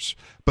ours.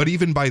 But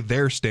even by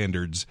their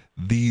standards,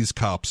 these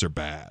cops are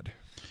bad.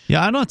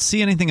 Yeah, I don't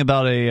see anything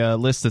about a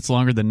list that's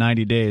longer than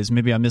 90 days.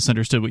 Maybe I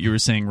misunderstood what you were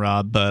saying,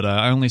 Rob, but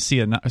I only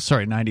see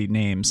 90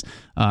 names.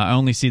 I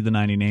only see the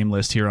 90 name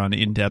list here on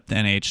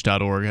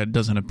indepthnh.org. It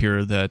doesn't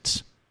appear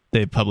that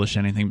they publish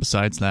anything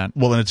besides that.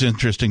 Well, and it's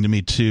interesting to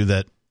me, too,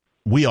 that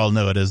we all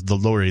know it as the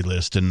Lori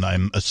list, and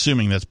I'm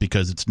assuming that's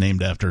because it's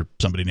named after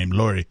somebody named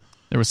Lori.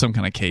 There was some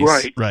kind of case.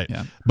 Right.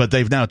 Yeah. But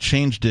they've now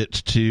changed it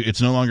to, it's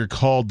no longer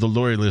called the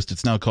Lori list.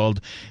 It's now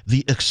called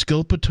the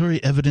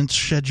Exculpatory Evidence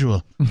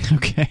Schedule.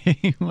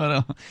 Okay.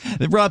 Well,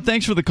 Rob,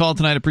 thanks for the call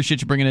tonight. I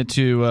appreciate you bringing it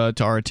to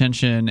our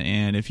attention.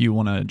 And if you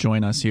want to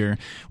join us here,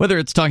 whether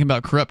it's talking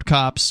about corrupt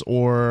cops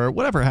or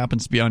whatever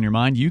happens to be on your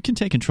mind, you can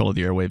take control of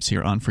the airwaves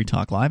here on Free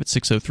Talk Live at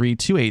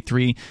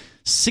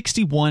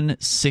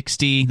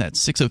 603-283-6160.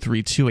 That's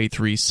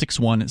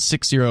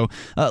 603-283-6160.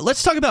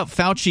 Let's talk about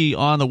Fauci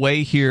on the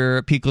way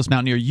here, Peakless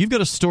Mountaineer. You've got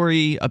a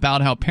story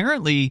about how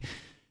apparently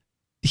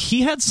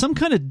he had some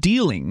kind of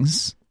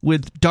dealings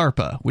with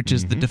DARPA, which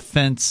is the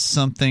Defense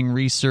Something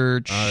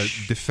Research...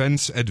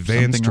 Defense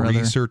Advanced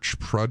Research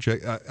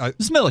Project.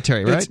 It's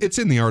military, right? It's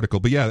in the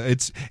article, but yeah,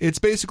 it's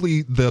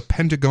basically the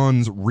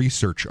Pentagon's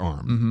research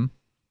arm. Mm-hmm.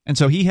 And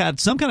so he had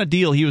some kind of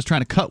deal he was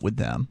trying to cut with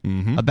them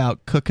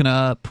about cooking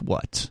up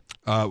what?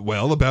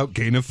 About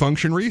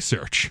gain-of-function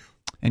research.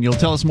 And you'll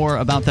tell us more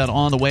about that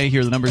on the way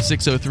here. The number is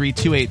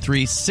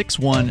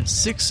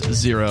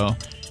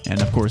 603-283-6160. And,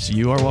 of course,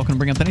 you are welcome to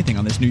bring up anything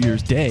on this New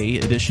Year's Day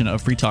edition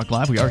of Free Talk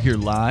Live. We are here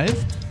live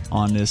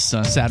on this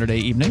Saturday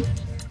evening.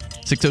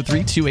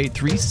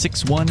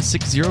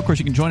 603-283-6160. Of course,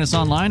 you can join us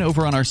online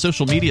over on our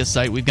social media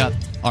site. We've got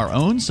our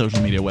own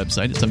social media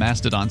website. It's a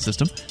Mastodon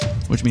system,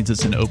 which means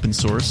it's an open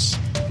source,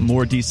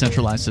 more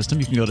decentralized system.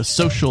 You can go to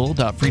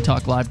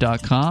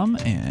social.freetalklive.com,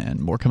 and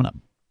more coming up.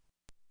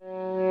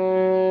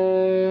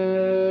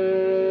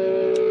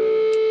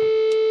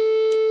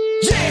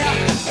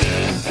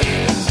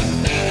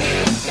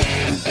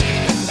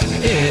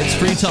 It's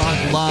Free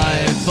Talk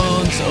Live.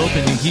 Phones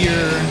open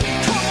here.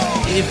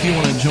 If you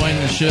want to join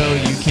the show,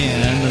 you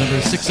can. The number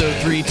is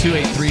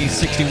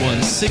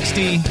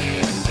 603-283-6160.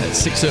 at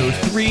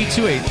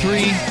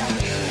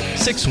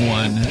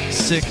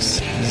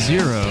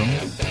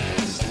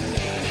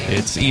 603-283-6160.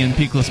 It's Ian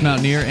Peakless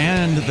Mountaineer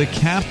and the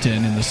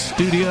Captain in the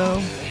studio.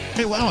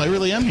 Hey, wow, I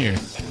really am here.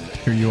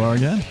 Here you are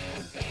again.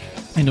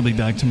 And you'll be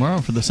back tomorrow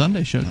for the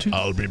Sunday show, too.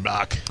 I'll be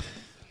back.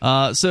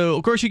 So,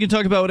 of course, you can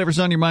talk about whatever's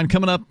on your mind.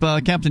 Coming up,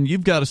 Captain,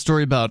 you've got a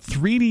story about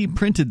 3D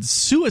printed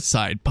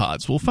suicide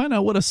pods. We'll find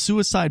out what a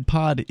suicide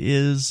pod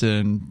is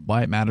and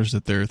why it matters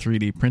that they're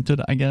 3D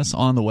printed, I guess,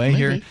 on the way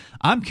here.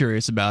 I'm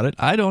curious about it.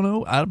 I don't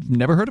know. I've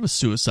never heard of a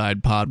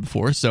suicide pod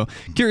before, so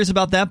curious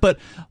about that. But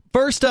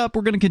first up,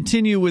 we're going to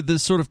continue with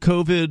this sort of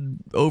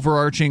COVID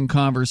overarching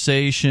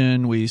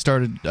conversation. We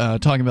started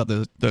talking about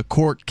the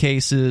court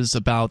cases,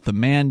 about the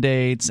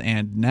mandates,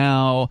 and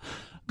now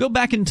go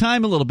back in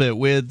time a little bit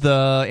with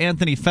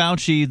Anthony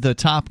Fauci, the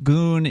top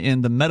goon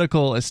in the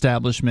medical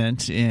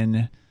establishment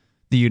in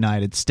the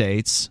United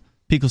States.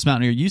 Peakless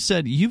Mountaineer, you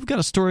said you've got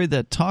a story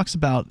that talks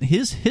about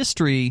his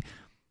history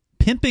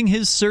pimping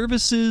his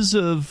services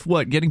of,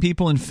 getting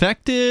people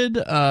infected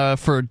for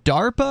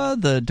DARPA,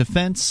 the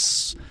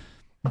defense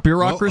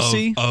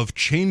bureaucracy? Well, of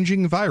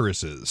changing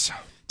viruses.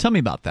 Tell me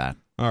about that.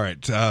 All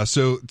right,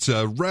 so it's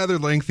a rather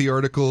lengthy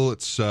article.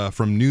 It's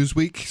from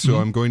Newsweek, so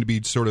I'm going to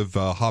be sort of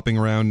hopping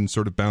around and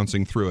sort of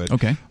bouncing through it.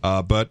 Okay.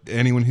 But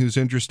anyone who's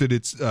interested,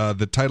 it's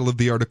the title of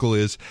the article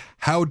is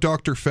How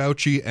Dr.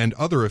 Fauci and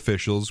Other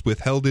Officials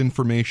Withheld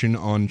Information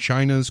on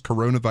China's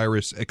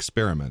Coronavirus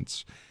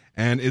Experiments.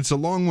 And it's a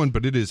long one,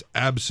 but it is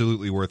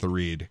absolutely worth a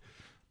read.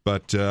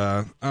 But,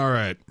 all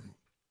right.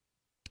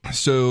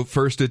 So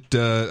first it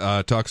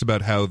talks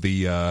about how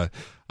the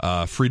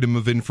Freedom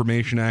of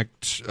Information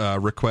Act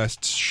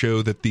requests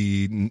show that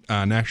the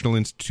National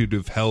Institute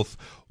of Health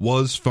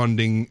was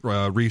funding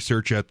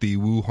research at the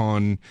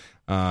Wuhan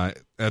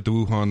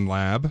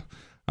lab,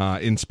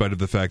 in spite of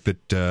the fact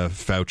that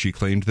Fauci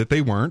claimed that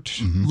they weren't.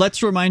 Mm-hmm.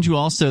 Let's remind you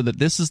also that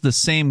this is the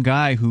same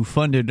guy who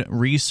funded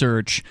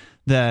research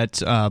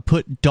that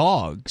put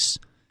dogs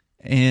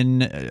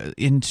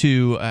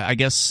into, I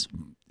guess,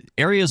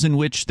 areas in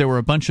which there were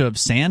a bunch of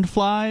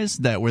sandflies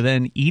that were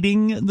then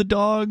eating the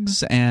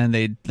dogs, and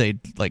they'd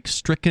like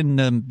stricken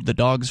the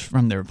dogs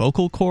from their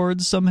vocal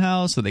cords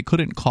somehow, so they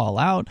couldn't call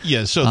out.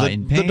 Yeah, so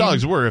the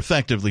dogs were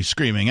effectively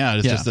screaming out.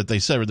 It's just that they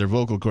severed their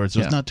vocal cords, so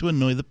it's not to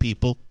annoy the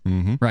people.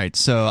 Mm-hmm. Right.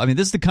 So, I mean,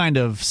 this is the kind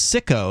of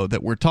sicko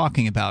that we're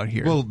talking about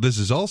here. Well, this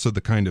is also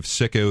the kind of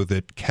sicko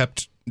that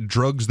kept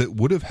drugs that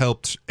would have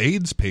helped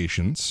AIDS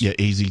patients. Yeah,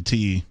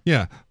 AZT.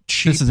 Yeah.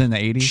 Cheap, this is in the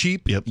 80s?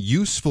 Cheap,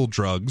 useful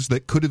drugs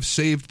that could have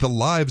saved the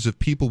lives of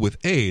people with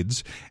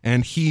AIDS,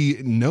 and he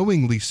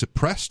knowingly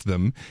suppressed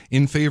them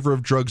in favor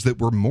of drugs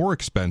that were more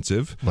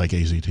expensive. Like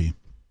AZT.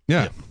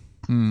 Yeah. Yep.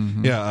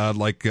 Mm-hmm.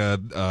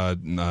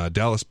 Yeah,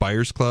 Dallas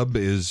Buyers Club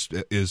is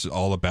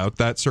all about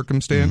that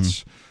circumstance.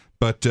 Mm-hmm.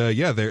 But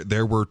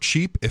there were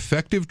cheap,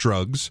 effective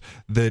drugs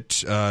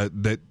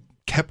that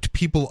kept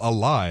people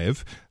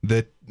alive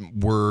that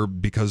were,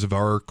 because of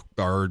our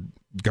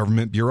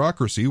government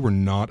bureaucracy, were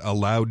not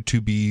allowed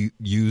to be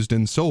used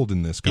and sold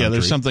in this country. Yeah,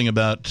 there's something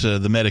about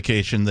the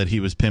medication that he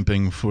was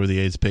pimping for the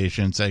AIDS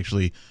patients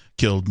actually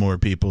killed more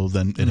people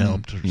than it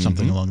helped, or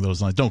something along those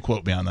lines. Don't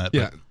quote me on that.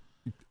 Yeah.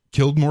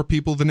 Killed more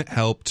people than it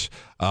helped.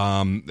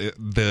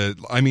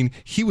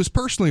 He was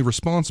personally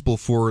responsible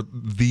for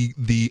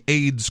the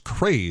AIDS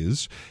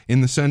craze, in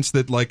the sense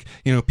that,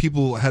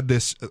 people had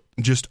this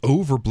just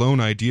overblown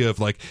idea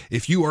of,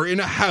 if you are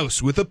in a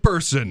house with a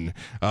person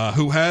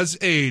who has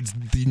AIDS,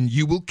 then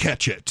you will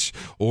catch it,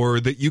 or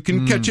that you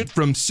can catch it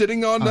from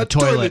sitting on a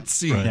toilet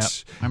seat. Right. Yep.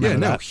 I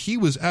remember that. He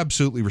was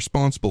absolutely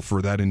responsible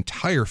for that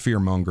entire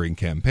fear-mongering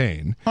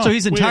campaign. So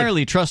he's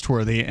entirely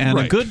trustworthy and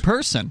a good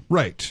person.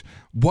 Right.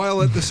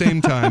 While at the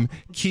same time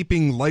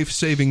keeping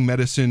life-saving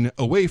medicine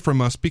away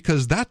from us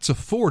because that's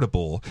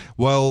affordable,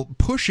 while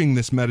pushing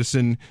this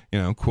medicine,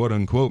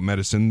 quote-unquote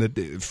medicine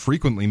that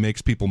frequently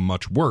makes people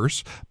much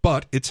worse,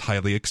 but it's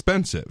highly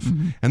expensive.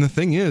 Mm-hmm. And the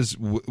thing is,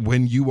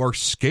 when you are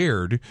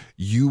scared,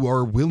 you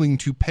are willing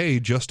to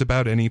pay just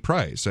about any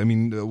price. I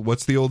mean,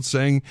 what's the old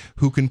saying?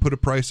 Who can put a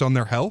price on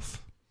their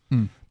health?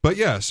 But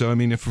yeah, so I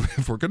mean, if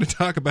we're going to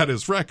talk about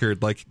his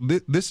record,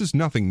 this is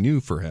nothing new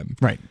for him.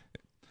 Right.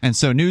 And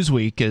so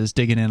Newsweek is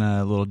digging in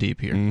a little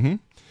deep here. Mm-hmm.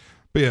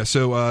 But yeah,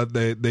 so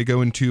they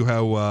go into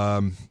how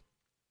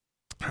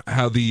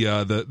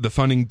the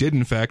funding did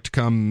in fact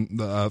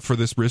come for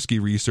this risky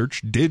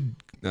research did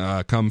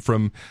come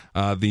from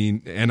the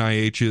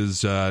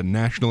NIH's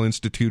National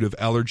Institute of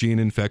Allergy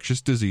and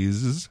Infectious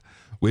Diseases,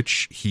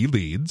 which he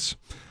leads.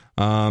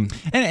 And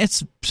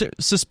it's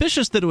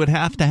suspicious that it would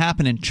have to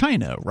happen in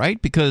China, right?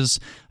 Because,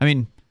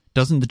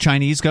 doesn't the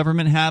Chinese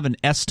government have an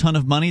S-ton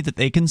of money that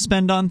they can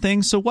spend on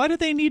things? So why do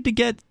they need to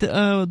get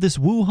this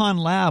Wuhan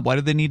lab? Why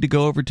do they need to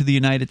go over to the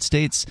United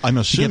States I'm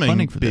to assuming get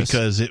funding for this?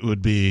 Because it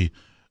would be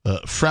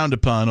frowned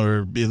upon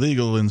or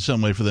illegal in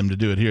some way for them to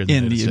do it here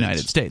in the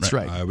United States.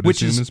 Right. I would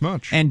assume as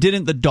much. And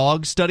didn't the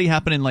dog study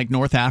happen in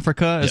North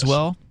Africa as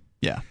well?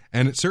 Yeah.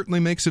 And it certainly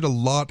makes it a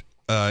lot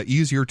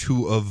easier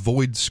to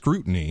avoid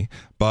scrutiny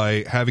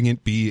by having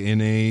it be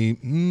in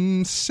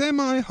a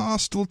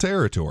semi-hostile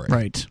territory.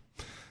 Right.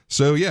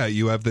 So yeah,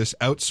 you have this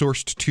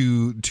outsourced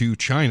to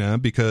China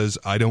because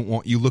I don't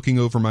want you looking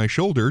over my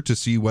shoulder to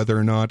see whether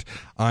or not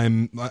I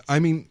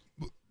mean,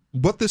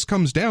 what this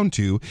comes down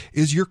to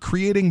is you're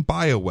creating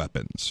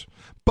bioweapons,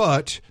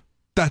 but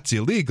that's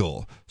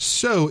illegal.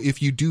 So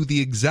if you do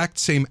the exact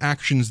same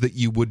actions that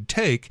you would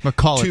take to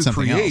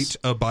create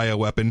a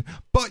bioweapon,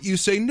 but you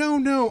say,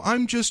 no,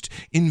 I'm just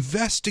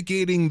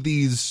investigating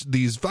these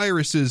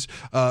viruses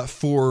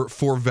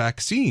for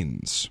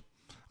vaccines.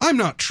 I'm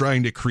not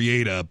trying to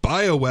create a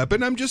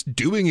bioweapon. I'm just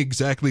doing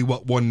exactly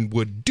what one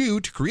would do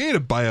to create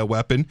a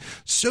bioweapon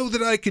so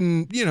that I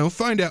can,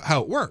 find out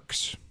how it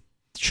works.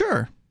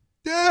 Sure.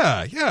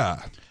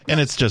 Yeah. And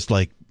it's just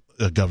like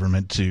a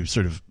government to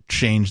sort of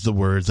change the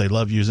words. They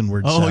love using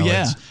word salads.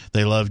 Yeah.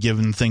 They love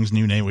giving things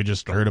new name. We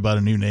just heard about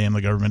a new name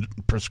the government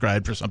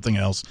prescribed for something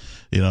else,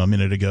 a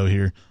minute ago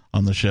here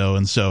on the show.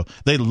 And so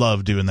they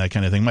love doing that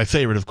kind of thing. My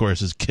favorite, of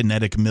course, is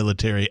kinetic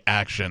military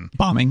action.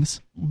 Bombing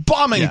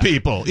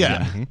people.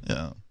 Yeah.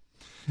 Mm-hmm.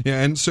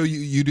 Yeah, and so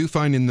you do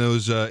find in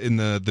those in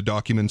the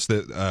documents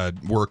that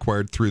were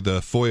acquired through the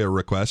FOIA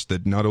request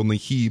that not only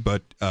he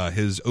but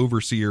his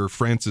overseer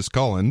Francis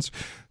Collins,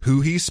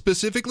 who he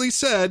specifically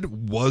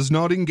said was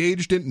not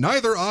engaged in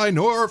neither I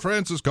nor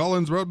Francis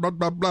Collins blah blah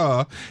blah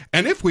blah.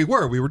 And if we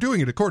were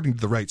doing it according to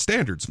the right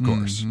standards, of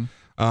course.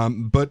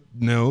 But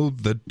no,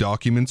 the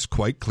documents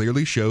quite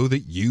clearly show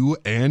that you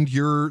and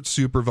your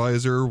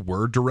supervisor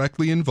were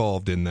directly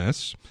involved in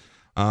this.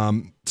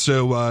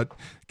 The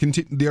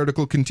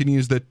article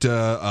continues that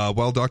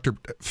while Dr.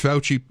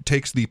 Fauci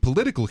takes the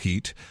political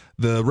heat,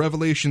 the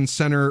revelations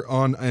center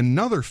on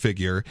another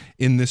figure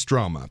in this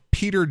drama,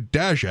 Peter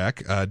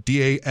Daszak,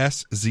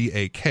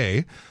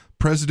 Daszak,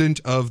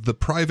 president of the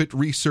private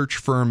research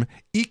firm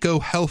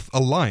EcoHealth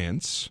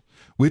Alliance,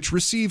 which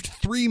received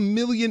the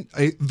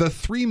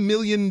 $3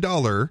 million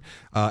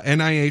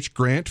NIH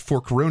grant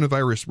for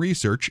coronavirus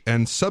research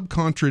and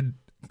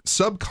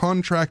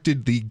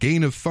subcontracted the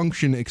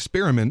gain-of-function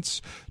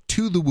experiments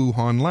to the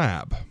Wuhan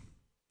lab.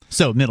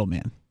 So,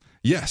 middleman.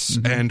 Yes,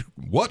 and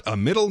what a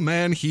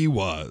middleman he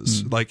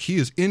was. Like, he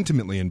is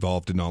intimately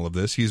involved in all of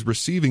this. He's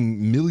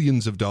receiving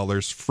millions of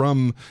dollars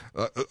from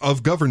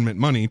of government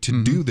money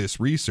to do this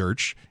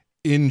research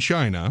in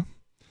China.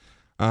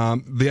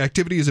 The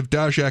activities of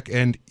Daszak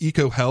and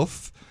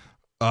EcoHealth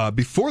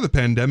before the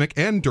pandemic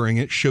and during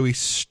it show a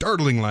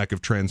startling lack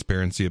of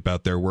transparency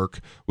about their work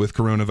with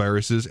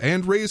coronaviruses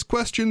and raise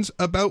questions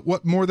about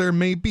what more there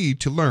may be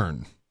to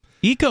learn.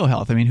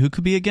 EcoHealth, I mean, who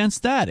could be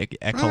against that?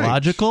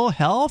 Ecological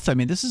health, I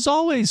mean, this is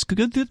always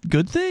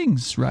good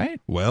things,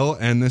 right? Well,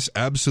 and this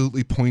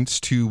absolutely points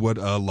to what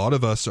a lot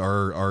of us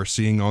are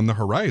seeing on the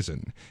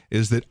horizon,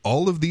 is that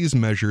all of these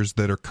measures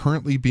that are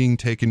currently being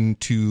taken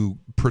to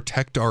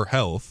protect our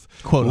health,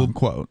 quote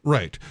unquote,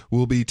 right,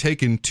 will be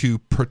taken to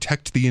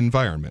protect the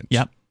environment.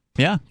 Yep.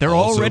 Yeah, they're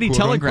Also, already quote,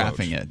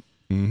 telegraphing unquote. it.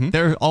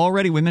 They're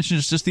already, we mentioned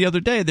this just the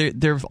other day,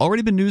 there have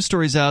already been news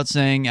stories out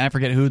saying, I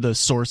forget who the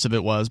source of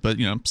it was, but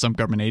some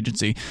government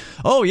agency,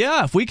 oh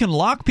yeah, if we can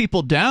lock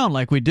people down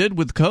like we did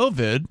with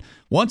COVID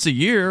once a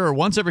year or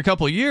once every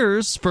couple of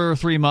years for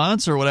 3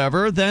 months or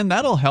whatever, then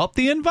that'll help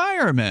the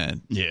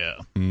environment. Yeah.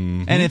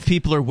 And if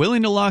people are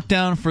willing to lock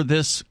down for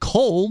this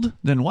cold,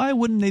 then why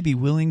wouldn't they be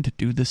willing to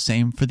do the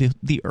same for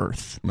the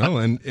Earth? Well,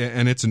 and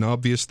it's an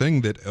obvious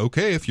thing that,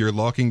 okay, if you're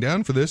locking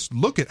down for this,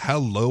 look at how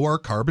low our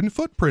carbon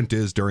footprint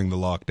is during the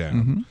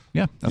lockdown.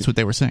 Yeah, that's what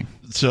they were saying.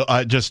 So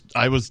I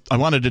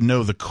wanted to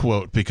know the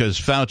quote because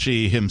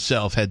Fauci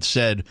himself had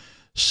said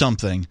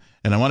something,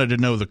 and I wanted to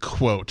know the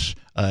quote.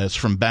 It's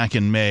from back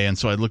in May, and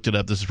so I looked it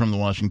up. This is from the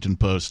Washington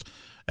Post.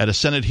 At a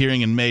Senate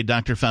hearing in May,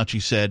 Dr. Fauci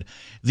said,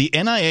 the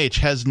NIH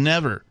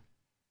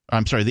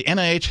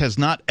has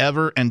not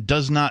ever and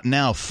does not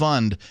now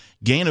fund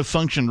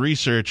gain-of-function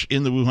research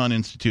in the Wuhan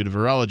Institute of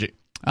Virology.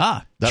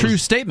 True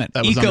statement.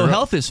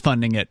 EcoHealth is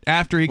funding it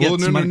after he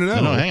gets money.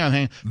 No, hang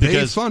on.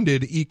 They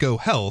funded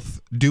EcoHealth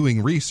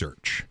doing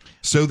research.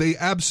 So they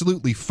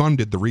absolutely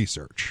funded the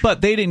research. But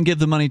they didn't give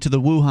the money to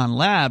the Wuhan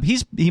lab.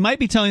 He might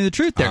be telling the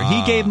truth there.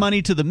 He gave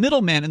money to the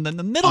middleman, and then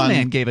the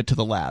middleman gave it to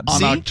the lab.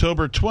 On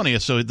October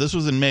 20th, so this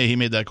was in May, he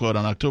made that quote.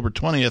 On October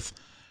 20th,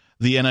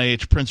 the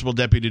NIH principal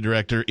deputy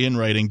director, in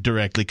writing,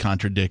 directly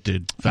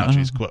contradicted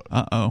Fauci's quote.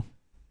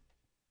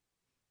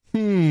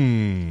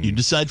 You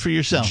decide for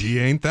yourself. Gee,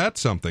 ain't that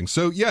something?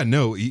 So, yeah,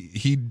 no,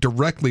 he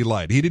directly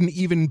lied. He didn't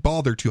even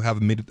bother to have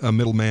a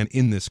middleman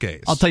in this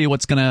case. I'll tell you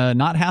what's going to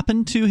not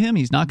happen to him.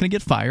 He's not going to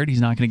get fired.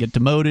 He's not going to get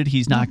demoted.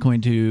 He's not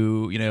going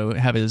to,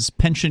 have his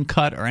pension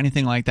cut or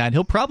anything like that.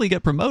 He'll probably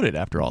get promoted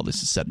after all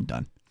this is said and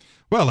done.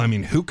 Well, I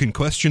mean, who can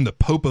question the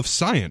Pope of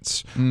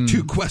Science?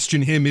 To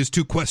question him is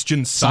to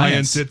question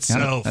science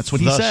itself. Yeah, that's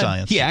what he said.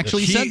 Science. He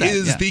actually said that. He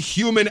is the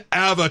human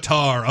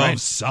avatar of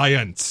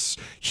science.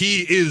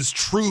 He is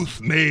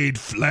truth made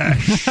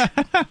flesh.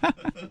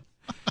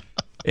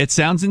 It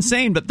sounds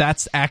insane, but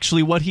that's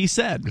actually what he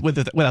said,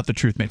 without the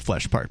truth made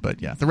flesh part.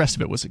 But yeah, the rest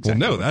of it was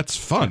exactly. Well, no, that's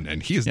fun,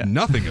 and he is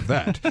nothing of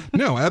that.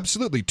 No,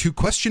 absolutely. To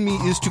question me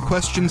is to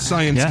question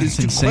science, is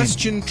to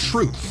question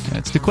truth. Yeah,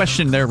 it's to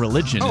question their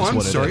religion. Oh, is I'm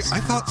what sorry. It is.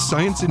 I thought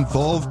science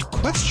involved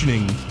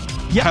questioning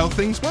how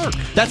things work.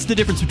 That's the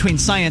difference between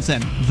science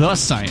and the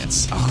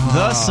science.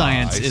 The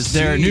science is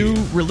their new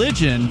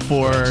religion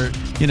for,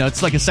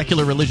 it's like a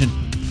secular religion.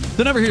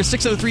 The number here is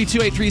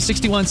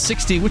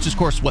 603-283-6160, which is, of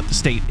course, what the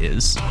state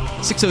is.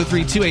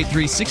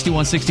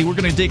 603-283-6160. We're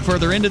going to dig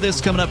further into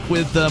this, coming up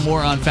with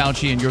more on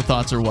Fauci, and your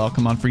thoughts are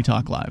welcome on Free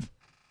Talk Live.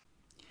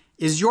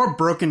 Is your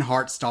broken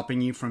heart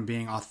stopping you from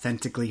being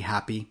authentically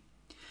happy?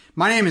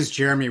 My name is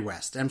Jeremy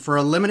West, and for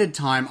a limited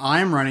time, I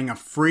am running a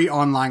free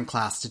online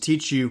class to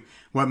teach you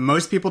what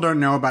most people don't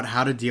know about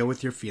how to deal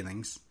with your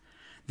feelings.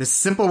 The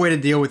simple way to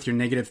deal with your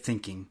negative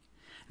thinking.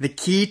 The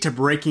key to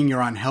breaking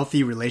your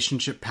unhealthy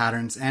relationship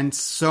patterns, and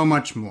so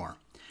much more.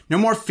 No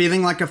more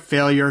feeling like a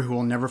failure who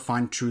will never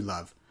find true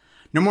love.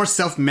 No more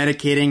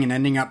self-medicating and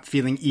ending up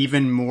feeling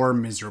even more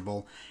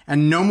miserable.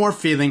 And no more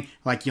feeling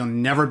like you'll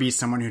never be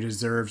someone who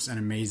deserves an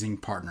amazing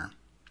partner.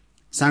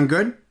 Sound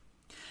good?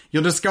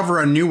 You'll discover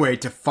a new way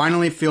to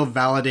finally feel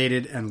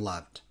validated and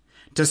loved.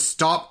 To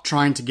stop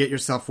trying to get your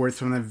self-worth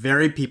from the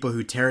very people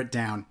who tear it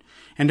down.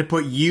 And to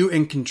put you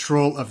in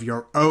control of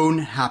your own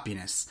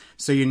happiness,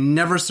 so you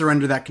never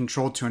surrender that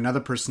control to another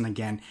person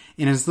again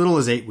in as little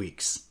as 8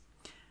 weeks.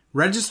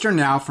 Register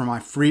now for my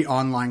free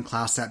online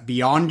class at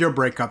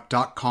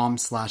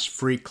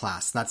beyondyourbreakup.com/free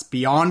class. That's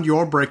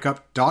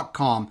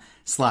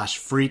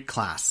beyondyourbreakup.com/free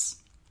class.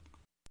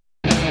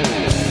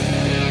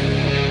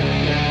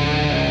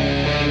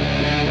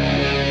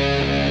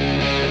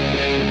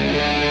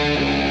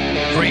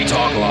 Free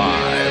Talk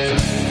Live.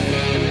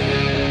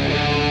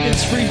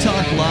 It's Free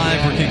Talk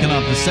Live. We're kicking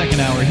off the second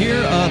hour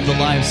here of the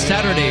live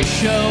Saturday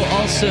show.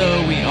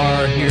 Also, we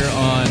are here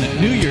on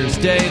New Year's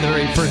Day, the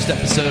very first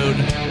episode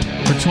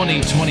for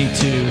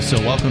 2022. So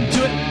welcome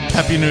to it.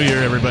 Happy New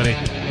Year, everybody.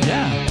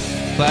 Yeah,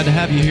 glad to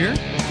have you here.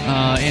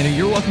 And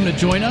you're welcome to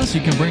join us.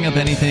 You can bring up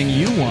anything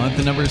you want.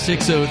 The number is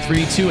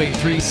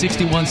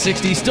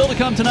 603-283-6160. Still to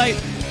come tonight,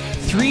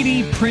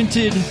 3D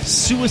printed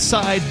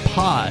suicide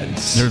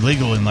pods. They're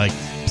legal in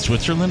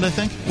Switzerland, I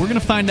think. We're going to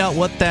find out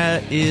what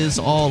that is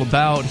all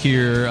about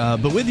here.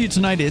 But with you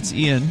tonight, it's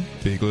Ian.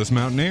 Peakless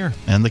Mountaineer.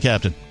 And the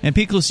captain. And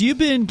Peakless, you've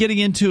been getting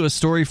into a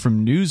story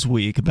from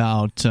Newsweek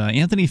about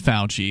Anthony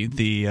Fauci,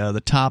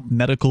 the top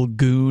medical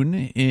goon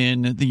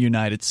in the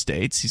United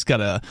States. He's got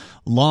a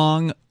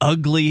long,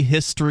 ugly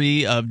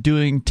history of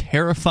doing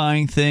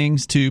terrifying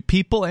things to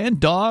people and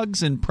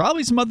dogs and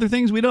probably some other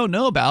things we don't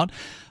know about.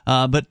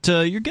 But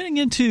you're getting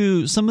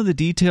into some of the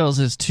details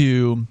as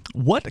to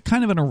what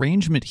kind of an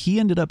arrangement he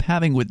ended up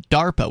having with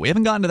DARPA. We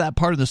haven't gotten to that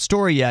part of the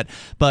story yet,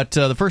 but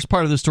the first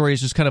part of the story is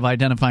just kind of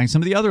identifying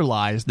some of the other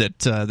lies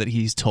that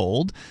he's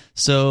told.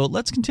 So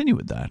let's continue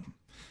with that.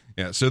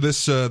 Yeah, so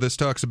this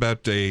talks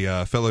about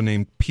a fellow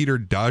named Peter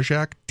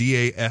Daszak,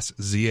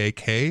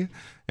 Daszak,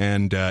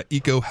 and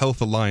Eco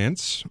Health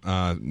Alliance.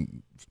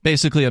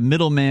 Basically a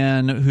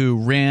middleman who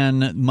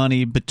ran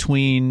money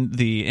between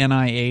the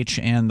NIH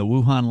and the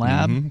Wuhan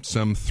lab. Mm-hmm.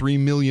 Some $3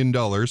 million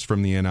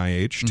from the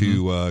NIH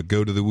to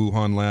go to the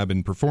Wuhan lab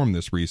and perform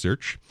this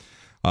research.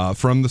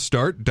 From the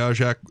start,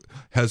 Daszak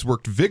has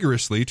worked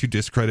vigorously to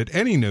discredit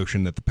any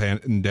notion that the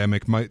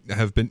pandemic might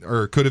have been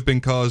or could have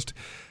been caused.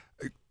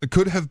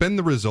 Could have been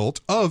the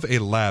result of a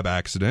lab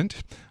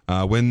accident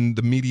when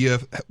the media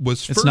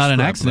was first. It's not an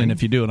accident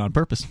if you do it on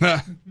purpose.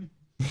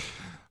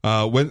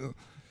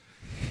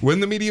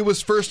 When the media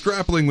was first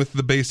grappling with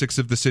the basics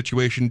of the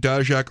situation,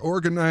 Daszak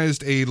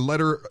organized a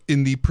letter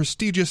in the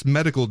prestigious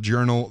medical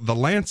journal The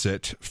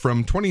Lancet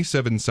from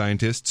 27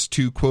 scientists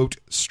to, quote,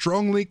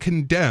 strongly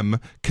condemn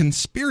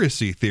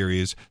conspiracy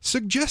theories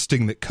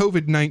suggesting that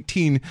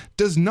COVID-19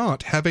 does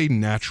not have a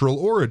natural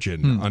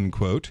origin,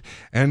 unquote,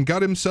 and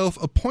got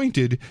himself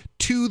appointed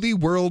to the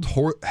World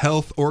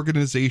Health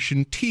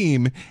Organization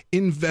team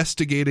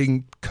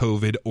investigating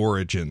COVID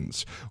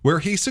origins, where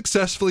he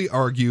successfully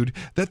argued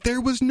that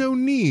there was no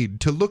need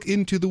to look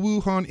into the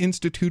Wuhan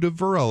Institute of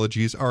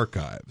Virology's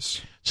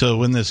archives. So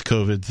when this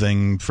COVID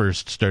thing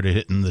first started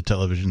hitting the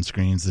television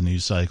screens, the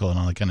news cycle and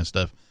all that kind of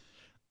stuff,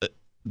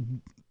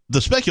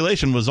 the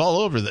speculation was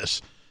all over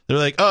this. They're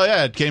like, oh,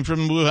 yeah, it came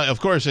from Wuhan.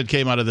 Of course it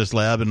came out of this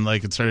lab and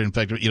it started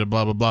infecting,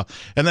 blah, blah, blah.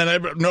 And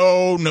then,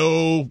 no,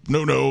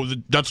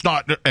 that's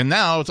not. And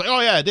now it's like, oh,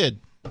 yeah, it did.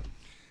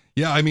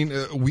 Yeah, I mean,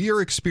 we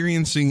are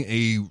experiencing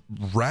a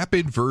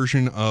rapid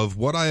version of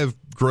what I have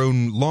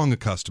grown long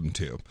accustomed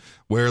to,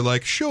 where,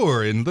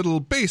 sure, in little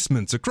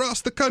basements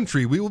across the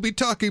country, we will be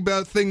talking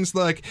about things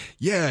like,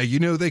 yeah,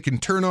 they can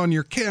turn on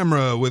your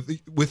camera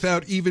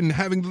without even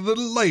having the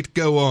little light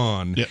go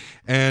on. Yep.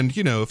 And,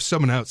 if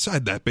someone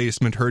outside that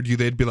basement heard you,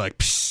 they'd be like,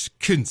 psst,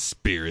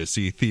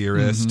 conspiracy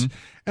theorist.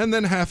 Mm-hmm. And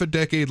then half a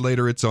decade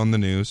later, it's on the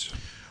news.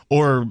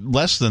 or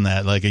less than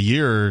that, like a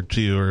year or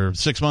two or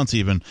 6 months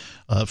even.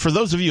 For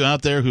those of you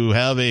out there who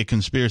have a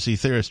conspiracy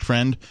theorist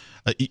friend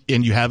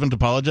and you haven't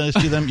apologized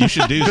to them, you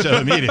should do so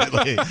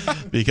immediately,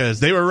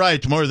 because they were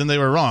right more than they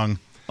were wrong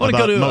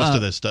about most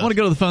of this stuff. I want to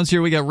go to the phones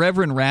here. We got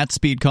Reverend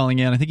Ratspeed calling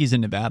in. I think he's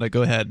in Nevada.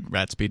 Go ahead,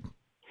 Ratspeed.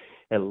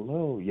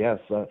 Hello, yes.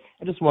 I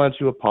just wanted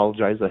to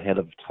apologize ahead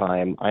of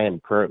time. I am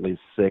currently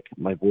sick.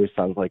 My voice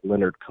sounds like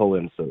Leonard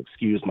Cohen, so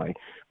excuse my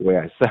way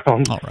I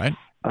sound. All right.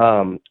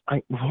 I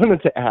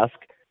wanted to ask,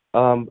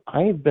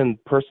 I've been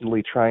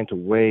personally trying to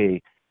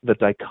weigh the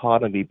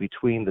dichotomy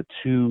between the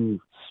two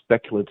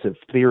speculative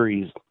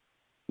theories,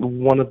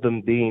 one of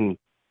them being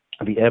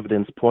the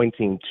evidence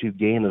pointing to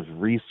gain of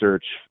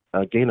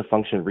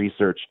function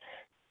research,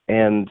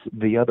 and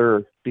the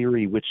other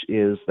theory, which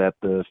is that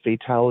the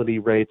fatality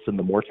rates and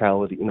the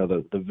mortality,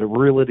 the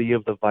virility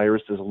of the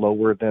virus is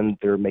lower than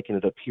they're making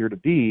it appear to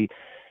be.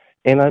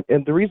 And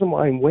the reason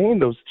why I'm weighing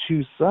those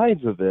two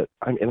sides of it,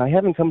 and I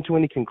haven't come to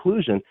any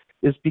conclusion,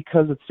 is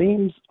because it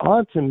seems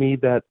odd to me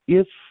that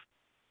if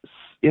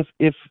the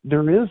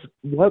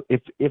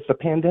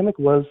pandemic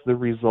was the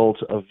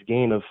result of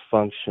gain of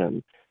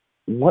function,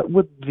 what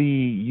would the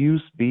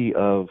use be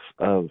of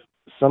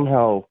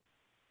somehow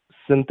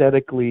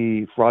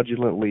synthetically,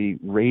 fraudulently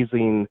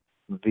raising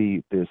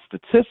the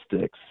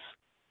statistics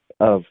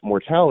of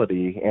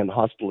mortality and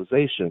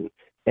hospitalization?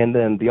 And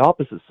then the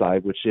opposite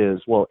side, which is,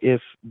 well,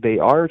 if they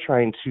are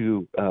trying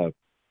to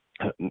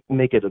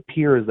make it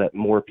appear as that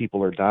more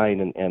people are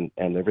dying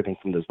and everything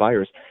from this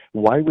virus,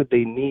 why would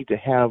they need to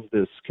have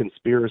this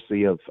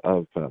conspiracy of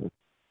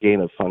gain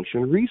of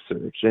function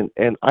research?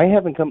 And I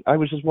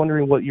was just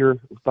wondering what your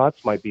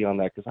thoughts might be on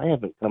that, because I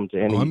haven't come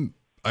to any.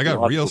 I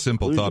got a real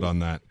simple thought on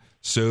that.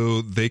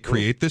 So they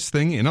create this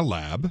thing in a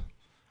lab.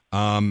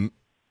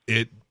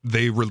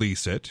 They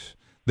release it.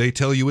 They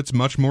tell you it's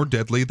much more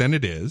deadly than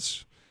it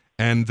is.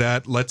 And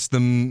that lets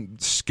them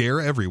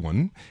scare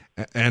everyone.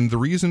 And the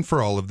reason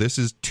for all of this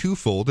is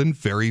twofold and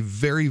very,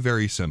 very,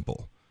 very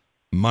simple.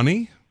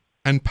 Money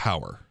and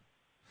power.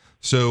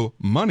 So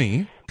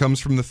money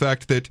comes from the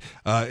fact that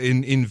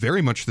in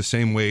very much the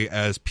same way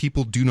as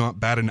people do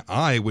not bat an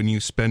eye when you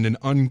spend an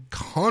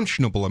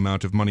unconscionable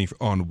amount of money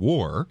on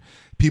war,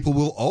 people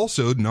will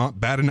also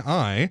not bat an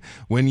eye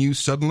when you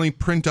suddenly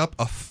print up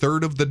a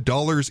third of the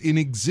dollars in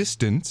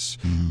existence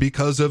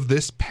because of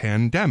this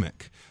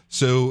pandemic.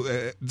 So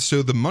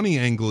the money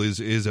angle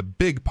is a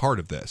big part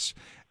of this.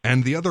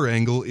 And the other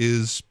angle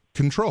is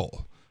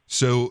control.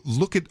 So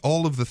look at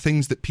all of the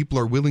things that people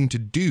are willing to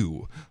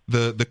do,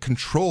 the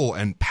control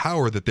and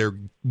power that they're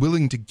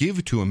willing to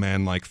give to a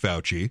man like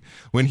Fauci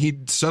when he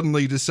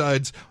suddenly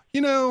decides,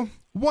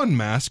 one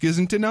mask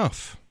isn't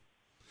enough.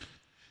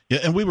 Yeah,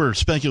 and we were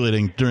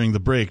speculating during the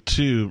break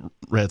too,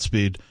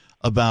 Ratspeed,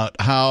 about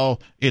how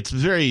it's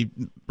very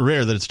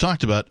rare that it's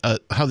talked about,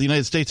 how the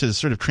United States has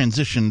sort of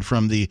transitioned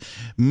from the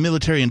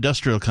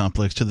military-industrial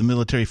complex to the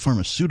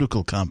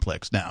military-pharmaceutical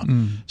complex now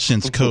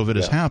since COVID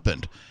has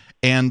happened.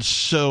 And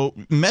so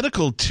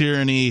medical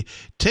tyranny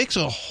takes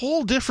a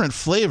whole different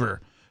flavor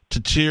to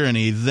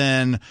tyranny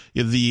than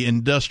the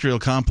industrial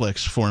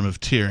complex form of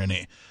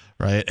tyranny.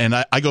 Right. And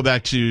I go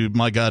back to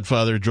my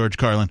godfather, George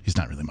Carlin. He's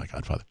not really my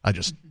godfather. I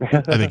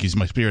think he's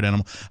my spirit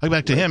animal. I go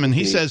back to him, and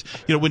he says,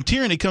 when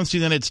tyranny comes to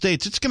the United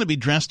States, it's going to be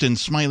dressed in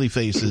smiley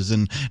faces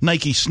and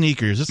Nike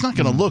sneakers. It's not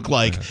going to look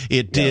like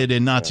it did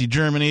in Nazi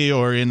Germany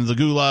or in the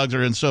gulags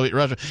or in Soviet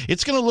Russia.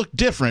 It's going to look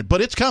different,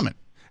 but it's coming.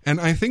 And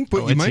I think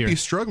what you might be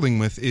struggling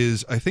with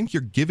is I think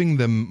you're giving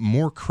them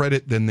more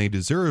credit than they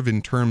deserve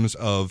in terms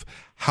of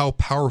how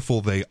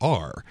powerful they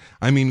are.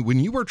 I mean,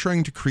 when you are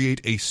trying to create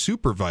a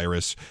super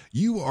virus,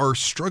 you are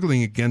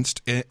struggling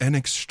against an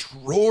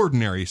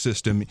extraordinary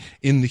system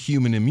in the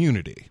human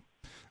immunity.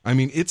 I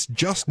mean, it's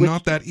just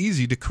not that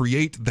easy to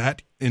create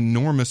that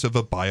enormous of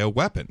a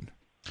bioweapon.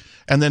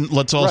 And then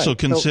let's also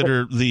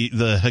consider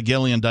the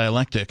Hegelian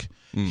dialectic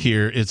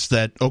here. It's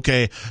that,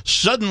 okay,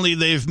 suddenly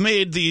they've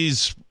made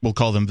these, we'll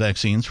call them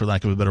vaccines for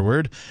lack of a better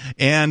word,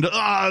 and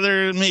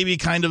they're maybe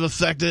kind of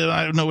effective.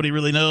 Nobody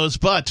really knows,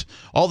 but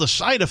all the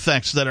side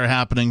effects that are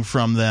happening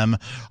from them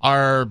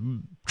are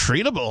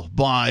treatable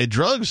by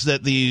drugs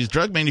that these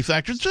drug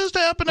manufacturers just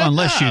happen to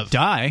Unless have. You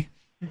die.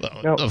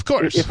 Now, of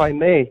course. If I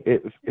may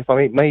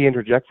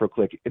interject for a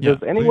quick, does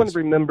anyone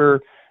remember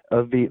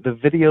the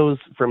videos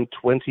from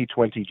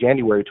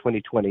January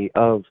 2020,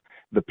 of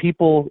the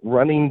people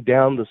running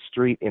down the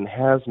street in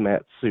hazmat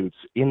suits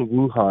in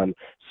Wuhan,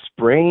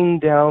 spraying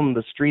down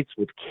the streets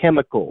with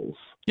chemicals?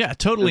 Yeah,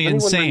 totally Does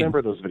insane. Anyone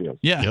remember those videos?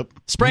 Yeah,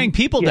 spraying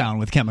people down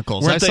with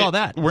chemicals. I saw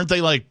that. Weren't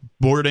they like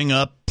boarding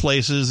up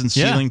places and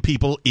sealing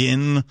people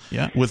in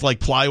with like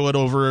plywood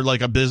over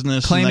like a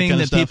business, claiming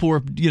and that people were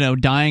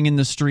dying in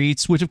the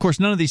streets? Which, of course,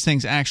 none of these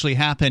things actually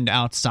happened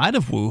outside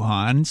of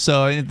Wuhan.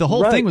 So the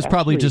whole thing was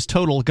probably just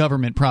total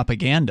government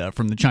propaganda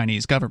from the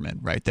Chinese government,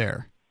 right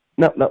there.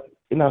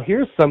 Now,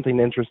 here's something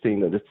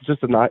interesting. That it's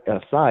just an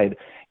aside.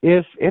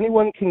 If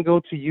anyone can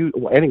go to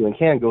anyone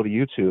can go to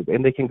YouTube,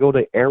 and they can go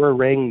to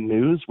Arirang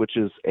News, which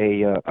is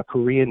a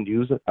Korean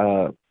news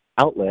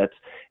outlets.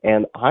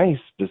 And I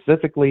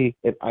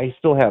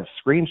still have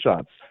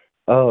screenshots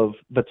of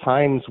the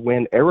times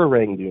when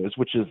Arirang News,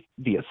 which is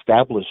the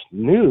established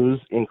news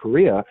in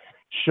Korea,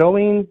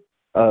 showing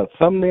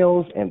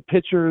thumbnails and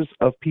pictures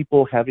of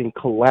people having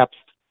collapsed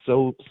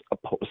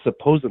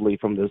supposedly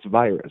from this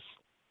virus.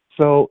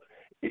 So,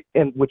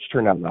 and which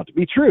turned out not to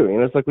be true.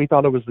 And it's like we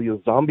thought it was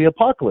the zombie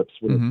apocalypse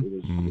when it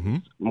was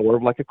more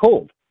of like a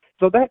cold.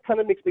 So that kind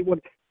of makes me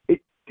wonder, do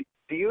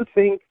you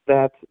think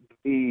that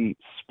the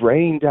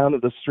spraying down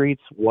of the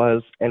streets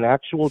was an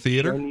actual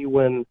theater?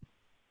 Genuine,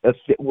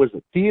 was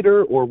it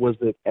theater, or was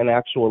it an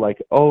actual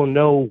like, oh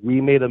no,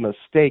 we made a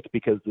mistake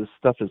because this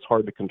stuff is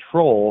hard to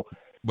control?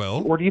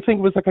 Well, or do you think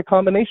it was like a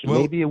combination?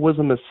 Well, maybe it was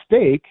a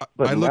mistake,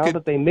 but now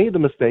that they made the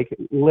mistake,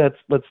 let's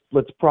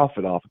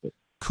profit off of it.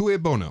 Cui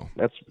bono?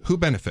 Who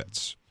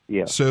benefits?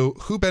 Yeah. So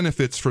who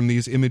benefits from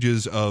these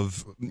images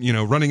of,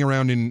 running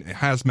around in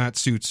hazmat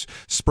suits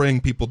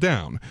spraying people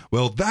down?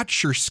 Well, that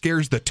sure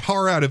scares the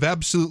tar out of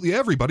absolutely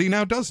everybody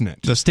now, doesn't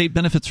it? The state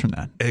benefits from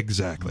that.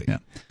 Exactly. Yeah.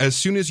 As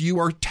soon as you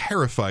are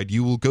terrified,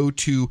 you will go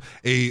to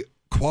a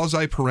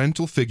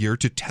quasi-parental figure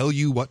to tell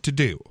you what to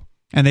do.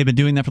 And they've been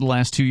doing that for the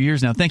last 2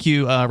 years now. Thank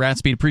you,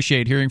 Ratspeed.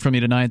 Appreciate hearing from you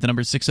tonight. The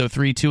number is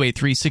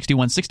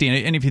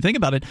 603-283-6160. And if you think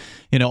about it,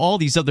 all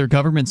these other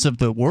governments of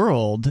the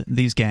world,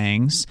 these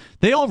gangs,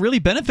 they all really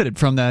benefited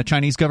from the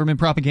Chinese government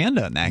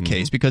propaganda in that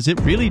case, because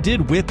it really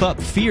did whip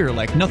up fear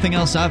like nothing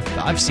else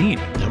I've seen.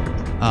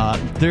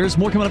 There's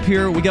more coming up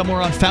here. We got more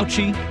on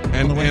Fauci.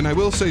 And I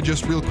will say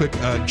just real quick,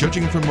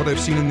 judging from what I've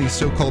seen in these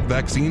so-called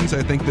vaccines,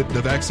 I think that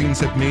the vaccines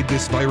have made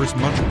this virus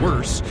much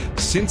worse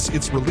since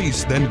its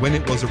release than when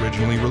it was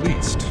originally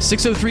released.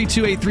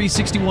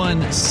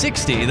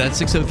 603-283-6160. That's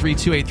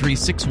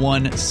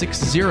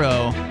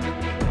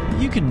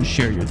 603-283-6160. You can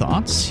share your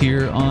thoughts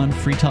here on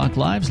Free Talk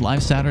Live's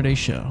Live Saturday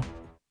show.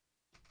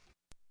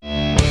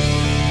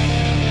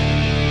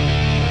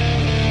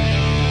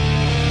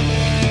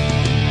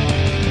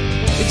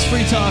 It's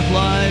Free Talk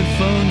Live.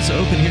 Phones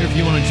open here if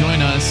you want to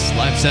join us.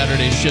 Live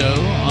Saturday show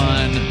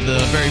on the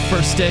very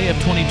first day of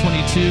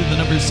 2022. The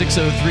number is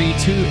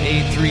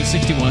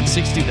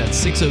 603-283-6160.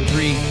 That's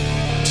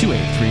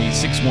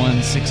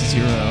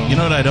 603-283-6160. You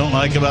know what I don't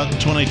like about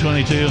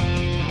 2022?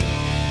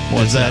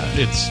 Was that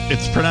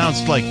it's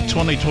pronounced like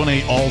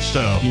 2020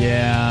 also.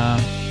 Yeah,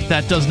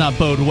 that does not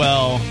bode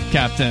well,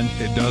 Captain.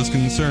 It does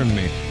concern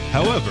me.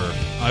 However,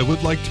 I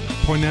would like to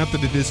point out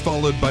that it is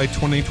followed by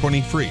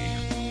 2023.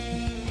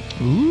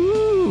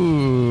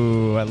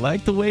 Ooh, I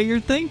like the way you're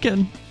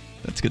thinking.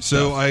 That's good stuff.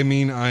 So, I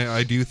mean,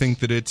 I do think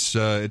that it's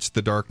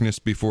the darkness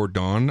before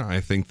dawn.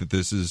 I think that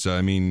this is,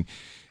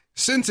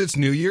 since it's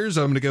New Year's,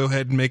 I'm going to go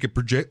ahead and make a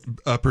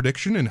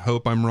prediction and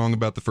hope I'm wrong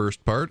about the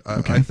first part.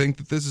 Okay. I think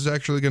that this is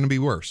actually going to be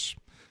worse.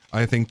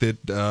 I think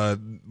that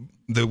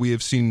we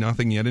have seen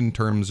nothing yet in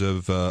terms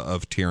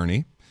of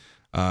tyranny.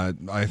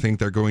 I think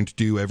they're going to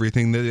do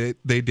everything that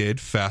they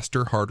did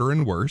faster, harder,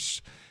 and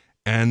worse.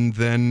 And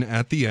then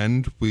at the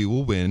end, we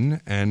will win,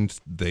 and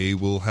they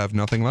will have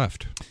nothing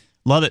left.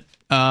 Love it.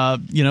 We're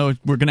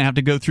going to have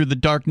to go through the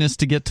darkness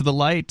to get to the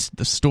light.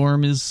 The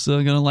storm is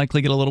going to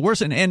likely get a little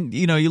worse. And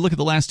you look at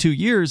the last 2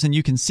 years, and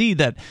you can see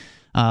that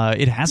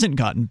it hasn't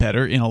gotten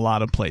better in a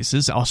lot of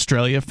places.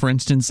 Australia, for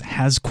instance,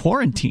 has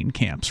quarantine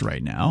camps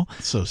right now.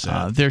 So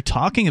sad. They're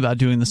talking about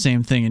doing the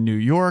same thing in New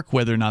York.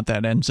 Whether or not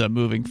that ends up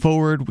moving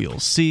forward, we'll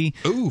see.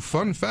 Ooh,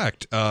 fun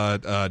fact.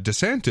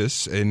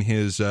 DeSantis, in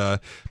his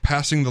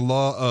passing the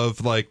law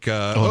of in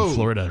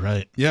Florida,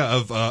 right?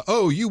 Yeah,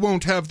 of, you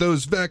won't have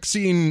those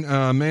vaccine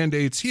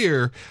mandates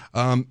here.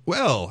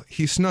 Well,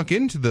 he snuck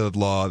into the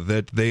law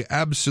that they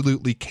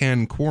absolutely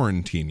can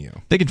quarantine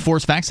you. They can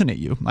force vaccinate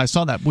you. I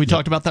saw that. We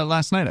talked about that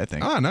last night, I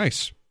think. Ah,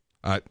 nice.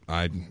 I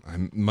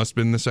must have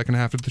been the second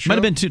half of the show. Might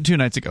have been two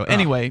nights ago.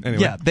 Anyway,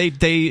 yeah, they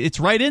it's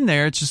right in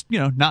there. It's just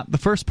not the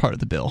first part of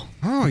the bill.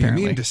 Oh,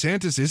 apparently. You mean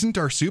DeSantis isn't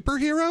our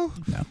superhero?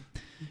 No.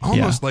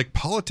 Almost like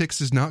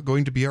politics is not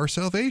going to be our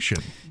salvation.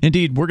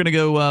 Indeed. We're going to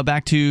go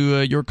back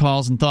to your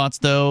calls and thoughts,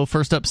 though.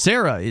 First up,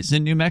 Sarah is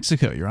in New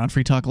Mexico. You're on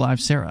Free Talk Live,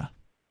 Sarah.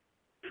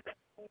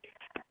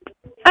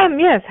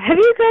 Yes. Have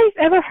you guys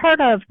ever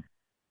heard of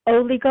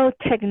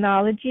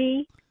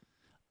oligotechnology?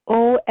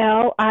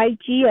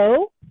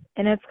 OLIGO,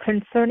 and it's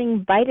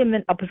concerning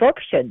vitamin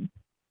absorption.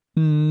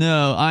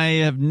 No, I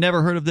have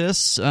never heard of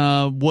this.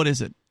 What is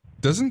it?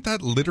 Doesn't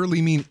that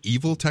literally mean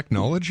evil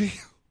technology?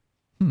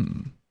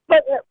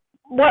 But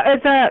what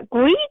is that,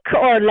 Greek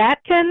or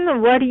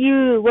Latin? What do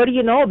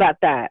you know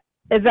about that?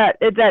 Is that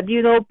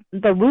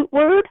the root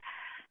word?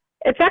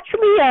 It's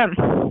actually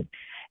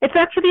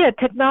a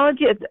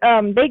technology.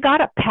 They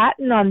got a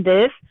patent on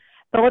this.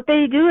 But what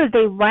they do is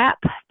they wrap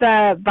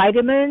the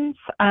vitamins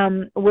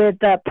with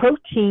the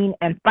protein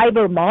and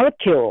fiber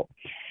molecule,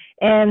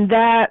 and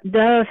that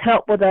does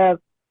help with the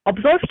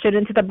absorption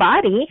into the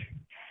body.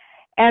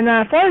 And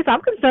as far as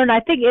I'm concerned, I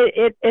think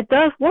it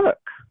does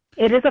work.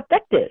 it is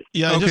effective.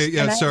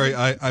 Yeah. Sorry,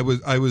 I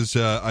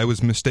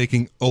was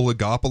mistaking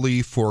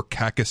oligopoly for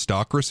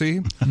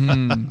kakistocracy.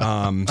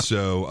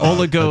 So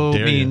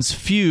oligo means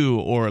few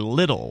or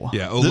little.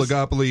 Yeah,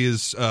 oligopoly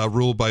is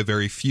ruled by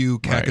very few.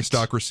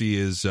 Kakistocracy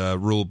is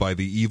ruled by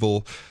the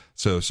evil.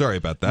 So sorry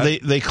about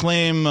that. They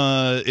claim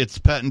it's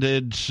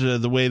patented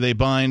the way they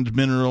bind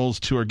minerals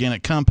to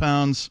organic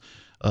compounds.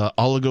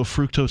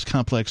 Oligo-fructose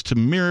complex to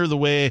mirror the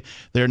way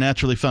they are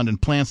naturally found in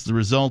plants. The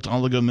result,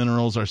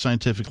 oligominerals are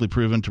scientifically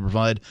proven to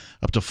provide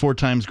up to 4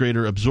 times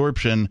greater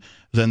absorption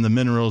than the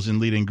minerals in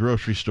leading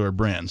grocery store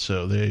brands.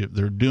 So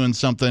they're doing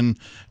something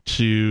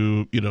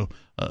to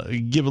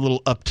give a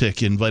little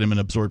uptick in vitamin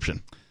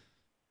absorption.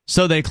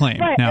 So they claim.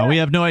 Now, we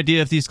have no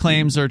idea if these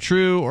claims are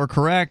true or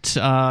correct.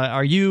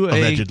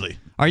 Allegedly.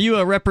 Are you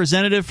a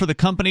representative for the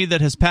company that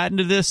has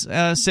patented this,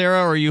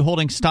 Sarah, or are you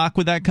holding stock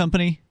with that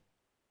company?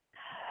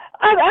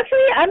 Actually,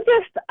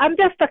 I'm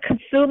just a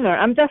consumer.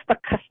 I'm just a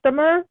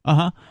customer.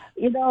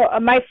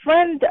 My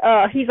friend,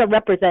 he's a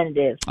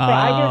representative.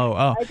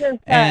 So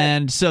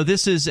and so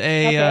this is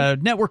a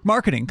network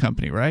marketing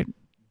company, right?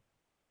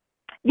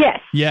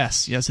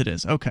 Yes, it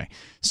is. Okay,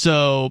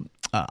 so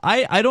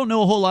I don't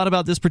know a whole lot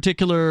about this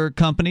particular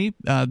company.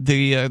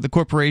 The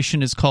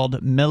corporation is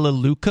called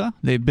Melaleuca.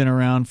 They've been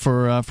around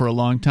for a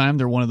long time.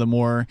 They're one of the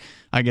more,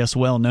 I guess,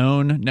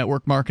 well-known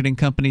network marketing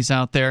companies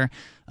out there.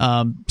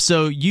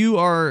 So you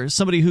are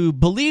somebody who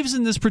believes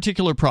in this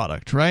particular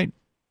product, right?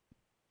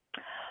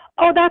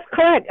 Oh, that's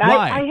correct.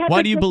 Why?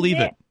 Why do you believe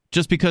it?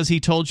 Just because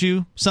he told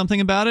you something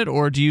about it,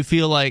 or do you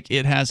feel like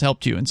it has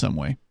helped you in some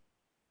way?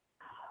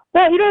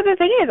 Well, the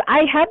thing is,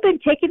 I have been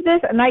taking this,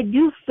 and I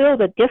do feel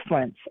the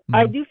difference.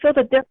 I do feel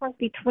the difference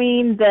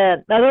between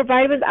the other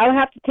vitamins. I would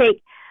have to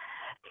take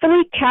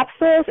 3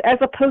 capsules as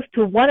opposed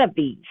to 1 of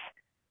these.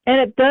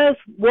 And it does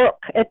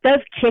work. It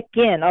does kick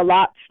in a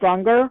lot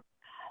stronger.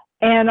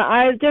 And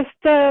I've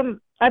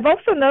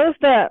also noticed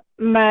that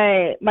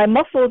my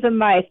muscles in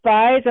my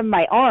thighs and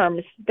my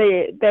arms,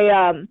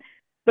 they're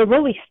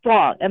really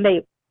strong, and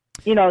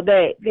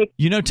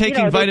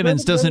taking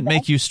vitamins doesn't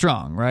make you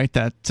strong, right?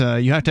 That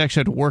you have to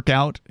actually work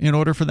out in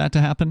order for that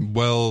to happen.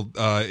 Well,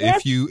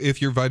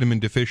 if you're vitamin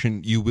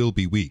deficient, you will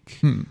be weak.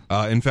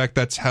 In fact,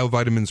 that's how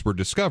vitamins were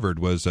discovered.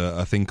 Was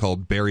a thing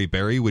called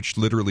beriberi, which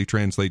literally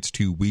translates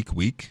to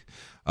weak.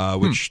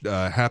 Which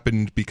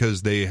happened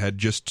because they had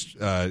just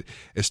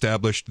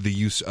established the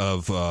use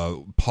of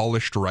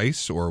polished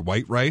rice or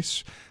white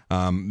rice,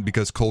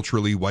 because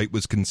culturally white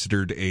was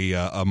considered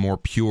a more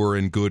pure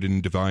and good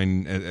and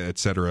divine,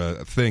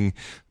 etc. thing.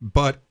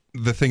 But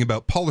the thing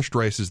about polished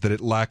rice is that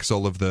it lacks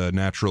all of the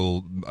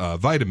natural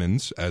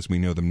vitamins, as we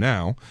know them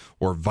now,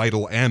 or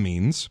vital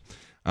amines,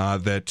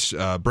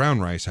 that brown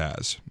rice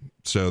has.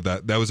 So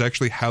that was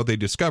actually how they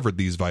discovered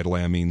these vital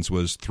amines,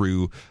 was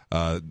through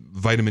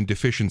vitamin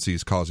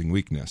deficiencies causing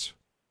weakness.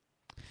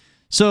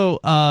 So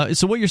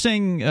what you're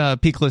saying,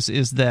 Peakless,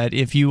 is that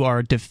if you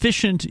are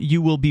deficient,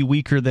 you will be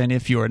weaker than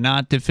if you are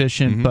not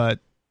deficient, but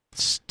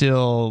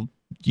still,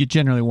 you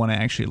generally want to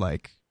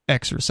actually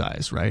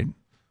exercise, right?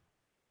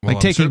 Well,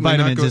 taking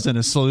vitamins isn't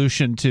a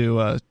solution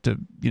to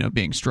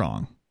being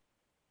strong.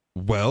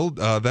 Well,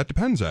 that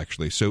depends,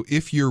 actually. So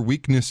if your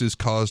weakness is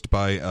caused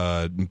by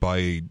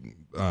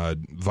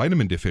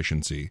vitamin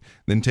deficiency,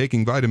 then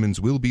taking vitamins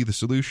will be the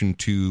solution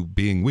to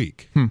being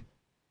weak.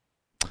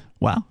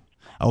 Wow.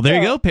 Oh,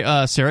 there you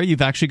go, Sarah.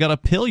 You've actually got a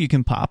pill you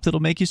can pop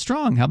that'll make you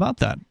strong. How about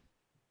that?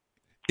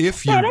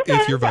 If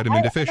you're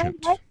vitamin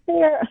deficient.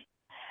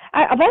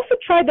 I've also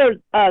tried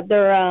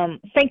their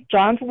St.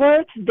 John's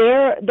Wort.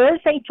 Their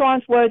St.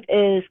 John's Wort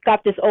is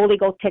got this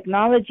oligo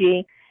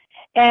technology,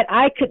 and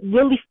I could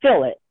really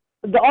feel it.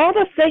 All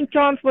the St.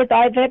 John's Wort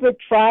I've ever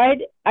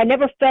tried, I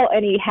never felt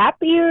any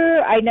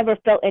happier. I never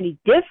felt any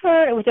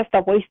different. It was just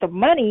a waste of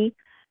money.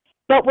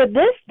 But with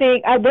this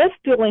thing, I was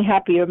feeling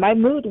happier. My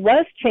mood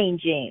was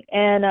changing,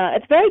 and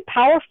it's very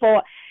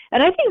powerful.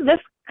 And I think this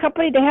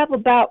company, they have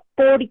about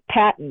 40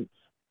 patents,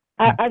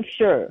 I'm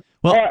sure.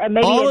 Well,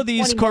 all of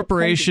these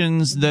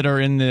corporations that are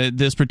in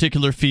this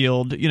particular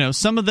field,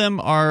 some of them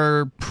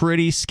are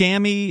pretty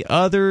scammy.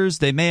 Others,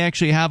 they may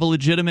actually have a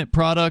legitimate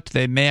product.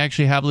 They may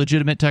actually have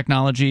legitimate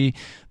technology.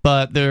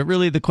 But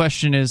the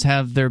question is,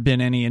 have there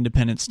been any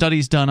independent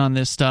studies done on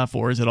this stuff,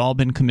 or has it all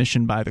been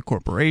commissioned by the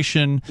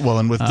corporation? Well,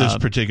 and with this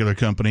particular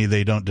company,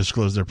 they don't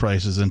disclose their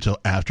prices until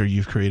after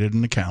you've created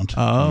an account.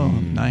 Oh,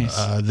 nice.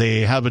 They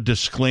have a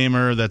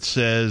disclaimer that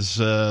says,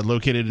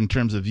 located in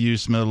terms of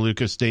use,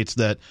 Melaleuca states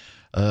that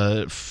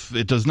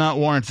it does not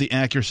warrant the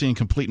accuracy and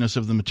completeness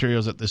of the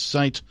materials at this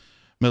site.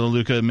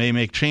 Melaleuca may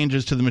make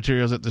changes to the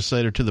materials at this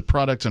site or to the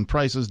products and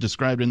prices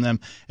described in them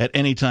at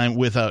any time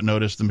without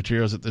notice. The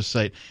materials at this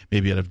site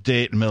may be out of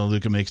date, and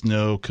Melaleuca makes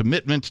no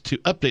commitment to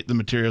update the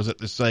materials at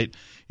this site.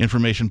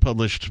 Information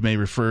published may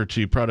refer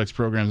to products,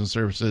 programs, and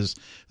services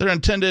that are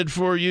intended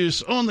for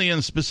use only in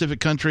a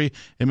specific country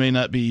and may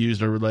not be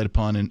used or relied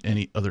upon in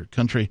any other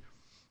country.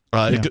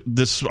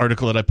 This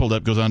article that I pulled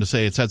up goes on to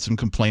say it's had some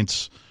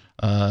complaints.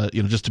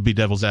 Just to be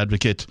devil's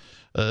advocate,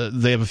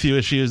 they have a few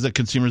issues that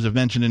consumers have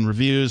mentioned in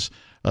reviews.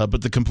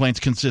 but the complaints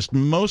consist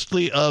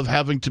mostly of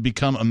having to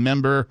become a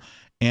member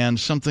and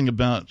something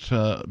about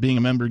being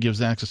a member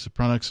gives access to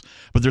products.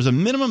 But there's a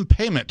minimum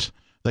payment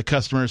that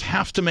customers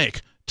have to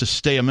make to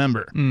stay a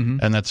member.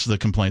 And that's the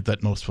complaint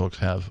that most folks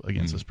have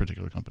against this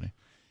particular company.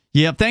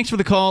 Yeah, thanks for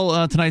the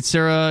call tonight,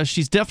 Sarah.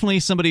 She's definitely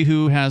somebody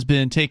who has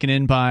been taken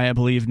in by, I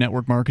believe,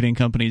 network marketing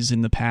companies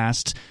in the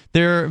past.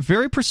 They're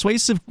very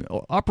persuasive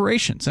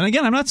operations. And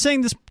again, I'm not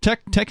saying this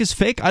tech is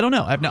fake. I don't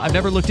know. I've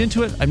never looked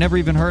into it. I've never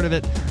even heard of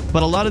it.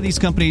 But a lot of these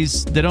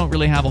companies, they don't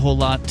really have a whole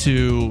lot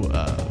to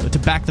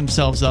back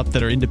themselves up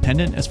that are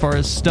independent as far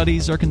as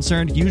studies are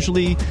concerned.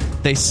 Usually,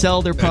 they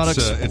sell their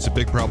products. It's a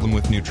big problem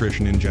with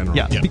nutrition in general.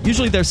 Yeah.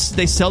 Usually, they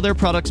sell their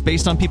products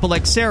based on people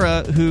like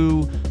Sarah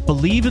who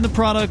believe in the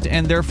product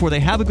and therefore they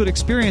have a good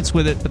experience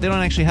with it, but they don't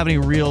actually have any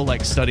real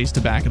studies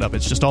to back it up.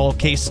 It's just all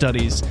case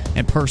studies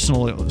and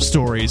personal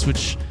stories,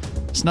 which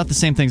is not the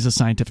same thing as a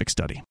scientific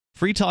study.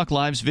 Free Talk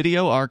Live's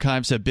video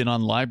archives have been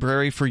on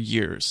LBRY for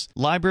years.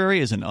 LBRY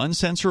is an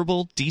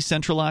uncensorable,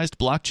 decentralized,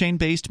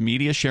 blockchain-based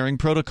media sharing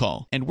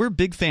protocol, and we're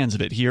big fans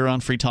of it here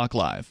on Free Talk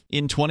Live.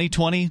 In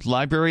 2020,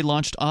 LBRY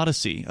launched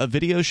Odysee, a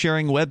video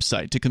sharing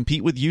website to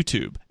compete with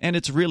YouTube, and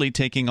it's really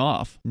taking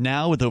off.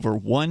 Now with over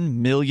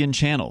 1 million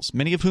channels,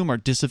 many of whom are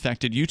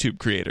disaffected YouTube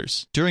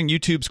creators. During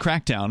YouTube's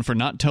crackdown for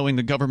not towing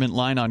the government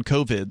line on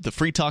COVID, the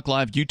Free Talk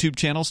Live YouTube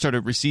channel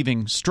started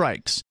receiving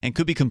strikes and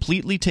could be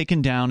completely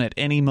taken down at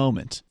any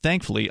moment.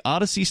 Thankfully,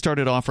 Odysee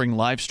started offering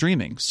live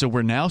streaming, so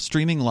we're now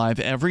streaming live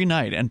every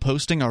night and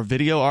posting our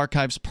video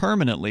archives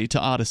permanently to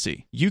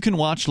Odysee. You can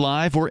watch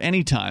live or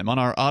anytime on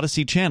our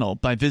Odysee channel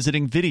by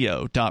visiting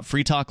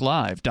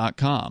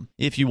video.freetalklive.com.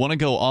 If you want to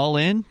go all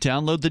in,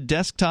 download the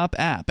desktop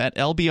app at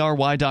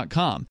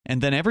lbry.com,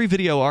 and then every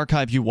video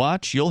archive you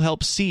watch, you'll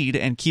help seed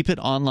and keep it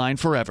online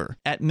forever.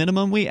 At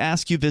minimum, we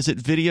ask you visit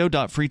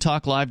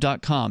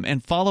video.freetalklive.com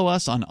and follow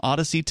us on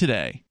Odysee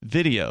today.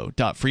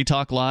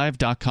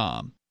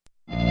 video.freetalklive.com.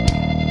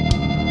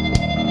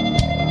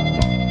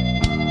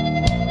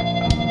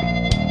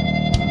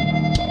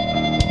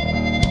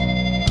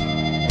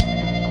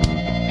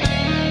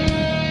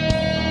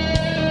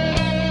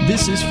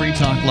 This is Free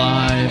Talk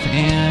Live,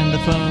 and the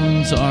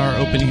phones are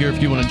open here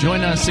if you want to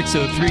join us.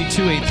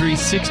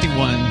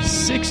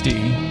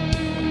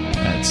 603-283-6160.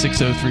 That's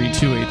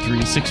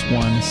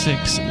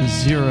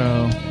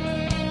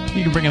 603-283-6160.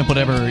 You can bring up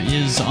whatever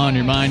is on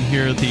your mind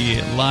here at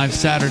the live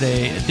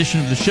Saturday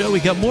edition of the show.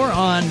 We got more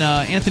on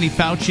Anthony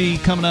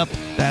Fauci coming up.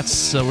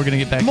 That's we're going to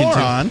get back into. More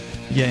on?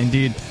 Yeah,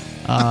 indeed.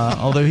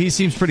 Although he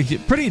seems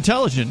pretty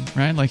intelligent,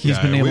 right? Like he's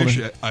been able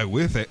to. I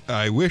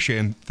wish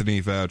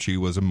Anthony Fauci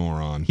was a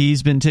moron.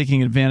 He's been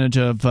taking advantage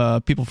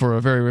of people for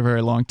a very,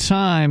 very long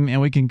time,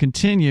 and we can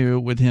continue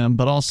with him.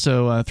 But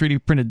also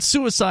 3D printed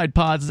suicide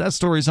pods. That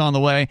story's on the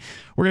way.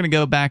 We're going to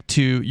go back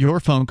to your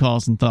phone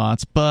calls and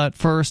thoughts. But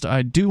first,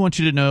 I do want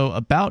you to know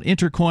about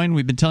Intercoin.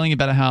 We've been telling you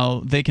about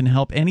how they can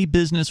help any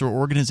business or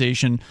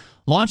organization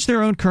launch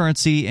their own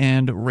currency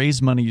and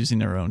raise money using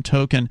their own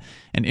token.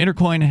 And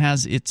Intercoin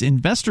has its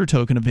investor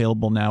token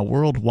available now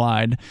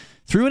worldwide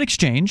through an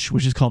exchange,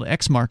 which is called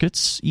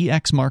XMarkets,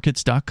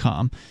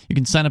 exmarkets.com. You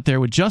can sign up there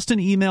with just an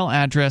email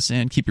address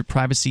and keep your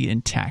privacy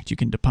intact. You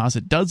can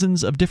deposit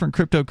dozens of different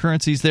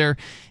cryptocurrencies there,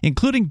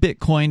 including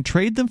Bitcoin,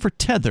 trade them for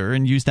Tether,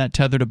 and use that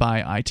Tether to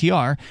buy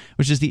ITR,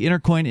 which is the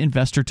Intercoin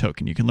investor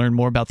token. You can learn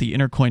more about the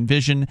Intercoin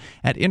vision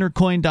at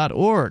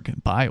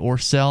intercoin.org. Buy or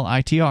sell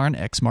ITR on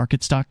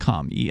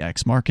xmarkets.com,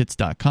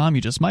 exmarkets.com.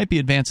 You just might be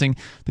advancing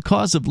the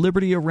cause of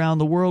liberty around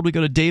the world. We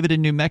go to David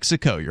in New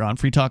Mexico. You're on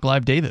Free Talk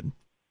Live, David.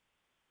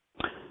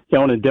 Yeah,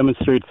 I want to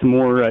demonstrate some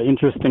more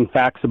interesting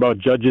facts about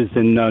judges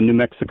in New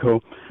Mexico.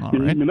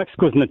 Right. New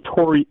Mexico is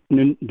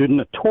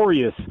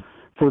notorious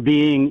for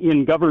being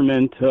in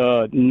government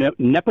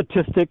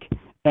nepotistic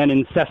and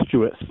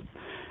incestuous.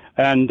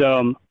 And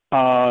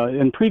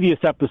in previous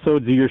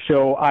episodes of your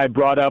show, I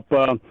brought up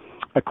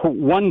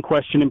one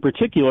question in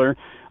particular.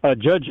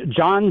 Judge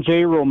John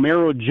J.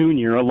 Romero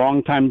Jr., a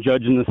longtime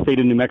judge in the state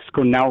of New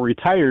Mexico, now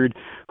retired,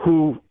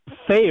 who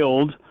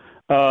failed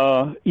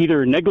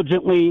either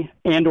negligently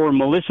and or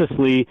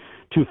maliciously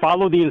to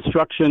follow the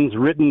instructions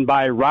written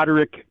by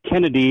Roderick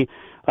Kennedy,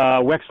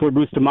 Wexler,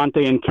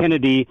 Bustamante, and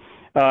Kennedy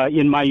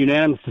in my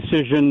unanimous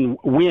decision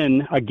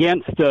win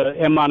against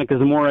M. Monica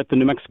Zamora at the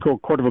New Mexico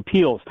Court of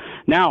Appeals.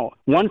 Now,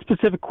 one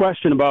specific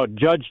question about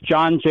Judge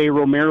John J.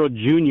 Romero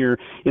Jr.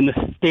 in the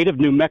state of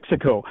New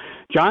Mexico.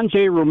 John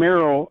J.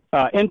 Romero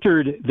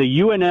entered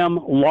the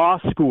UNM Law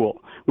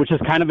School, which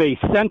is kind of a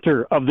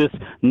center of this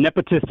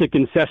nepotistic,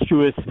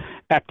 incestuous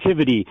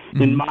activity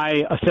in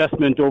my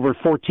assessment over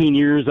 14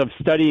 years of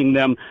studying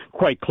them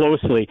quite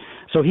closely.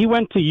 So he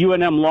went to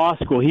UNM Law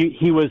School.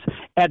 He was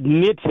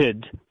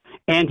admitted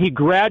and he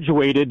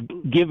graduated,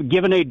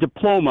 given a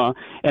diploma,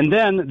 and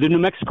then the New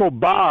Mexico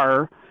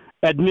Bar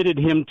admitted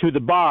him to the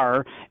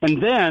bar,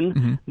 and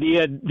then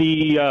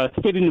the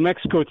state of New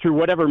Mexico, through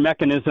whatever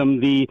mechanism,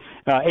 the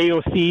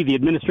AOC, the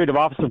Administrative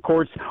Office of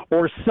Courts,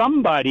 or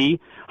somebody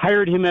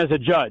hired him as a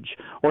judge,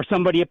 or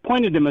somebody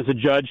appointed him as a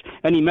judge,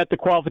 and he met the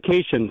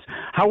qualifications.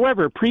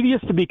 However, previous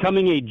to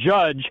becoming a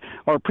judge,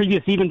 or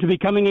previous even to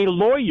becoming a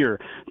lawyer,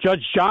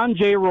 Judge John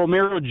J.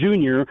 Romero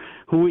Jr.,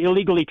 who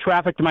illegally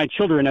trafficked my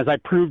children, as I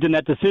proved in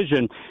that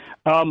decision,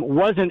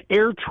 was an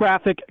air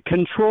traffic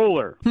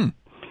controller.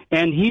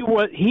 And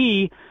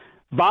he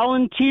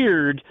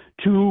volunteered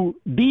to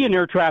be an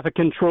air traffic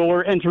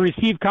controller and to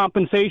receive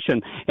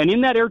compensation. And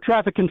in that air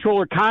traffic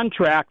controller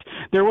contract,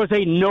 there was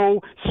a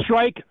no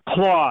strike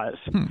clause.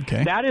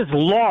 That is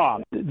law.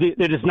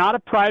 It is not a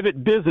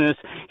private business.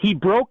 He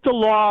broke the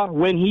law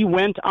when he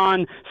went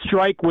on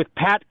strike with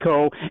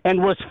Patco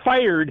and was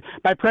fired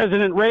by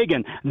President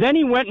Reagan. Then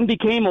he went and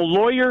became a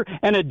lawyer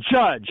and a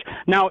judge.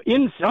 Now,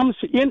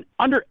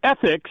 under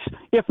ethics,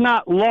 if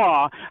not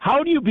law,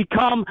 how do you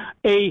become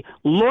a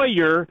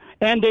lawyer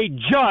and a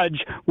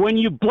judge when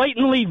you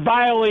blatantly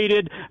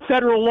violated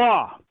federal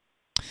law?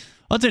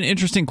 Well, that's an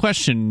interesting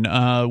question.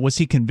 Was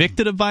he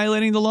convicted of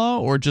violating the law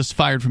or just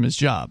fired from his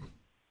job?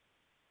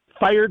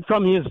 Fired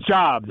from his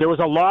job. There was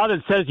a law that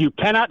says you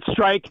cannot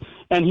strike,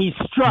 and he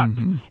struck,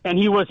 and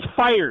he was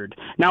fired.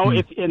 Now,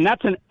 and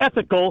that's an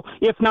ethical,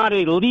 if not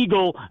a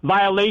legal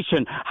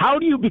violation. How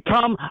do you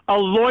become a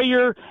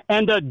lawyer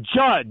and a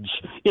judge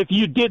if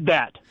you did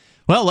that?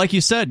 Well, like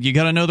you said, you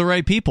got to know the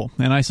right people.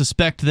 And I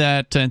suspect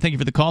that, and thank you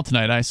for the call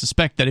tonight, I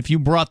suspect that if you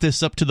brought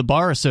this up to the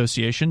Bar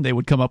Association, they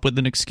would come up with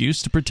an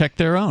excuse to protect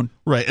their own.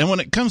 Right. And when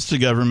it comes to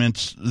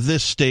governments,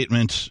 this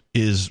statement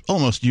is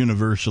almost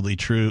universally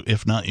true,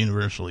 if not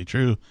universally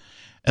true.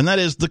 And that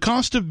is, the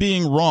cost of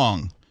being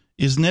wrong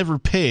is never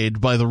paid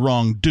by the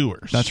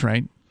wrongdoers. That's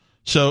right.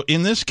 So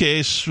in this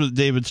case,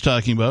 David's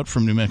talking about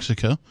from New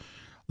Mexico,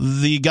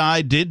 the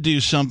guy did do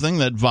something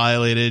that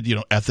violated,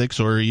 ethics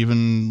or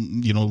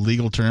even,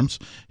 legal terms.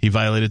 He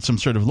violated some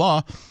sort of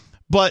law,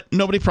 but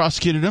nobody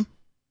prosecuted him.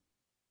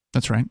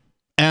 That's right.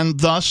 And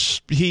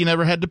thus, he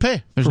never had to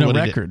pay. There's no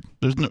record.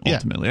 There's no,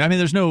 ultimately. I mean,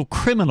 there's no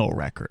criminal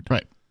record.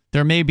 Right.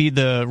 There may be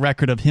the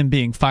record of him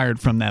being fired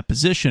from that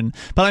position,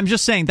 but I'm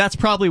just saying that's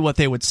probably what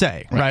they would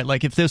say, right?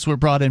 Like if this were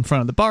brought in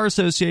front of the Bar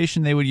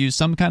Association, they would use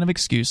some kind of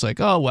excuse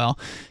like, oh, well,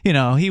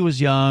 he was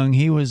young,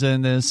 he was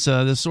in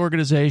this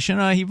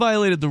organization, he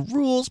violated the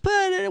rules, but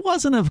it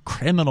wasn't a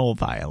criminal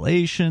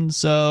violation,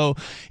 so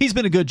he's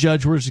been a good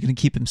judge, we're just going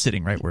to keep him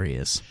sitting right where he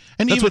is.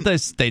 And that's what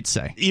they'd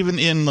say. Even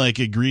in like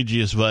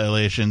egregious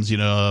violations,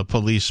 a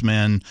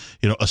policeman,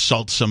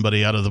 assaults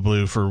somebody out of the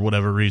blue for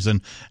whatever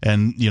reason,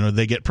 and,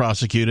 they get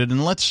prosecuted.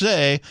 And let's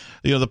say,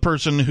 the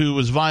person who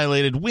was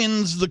violated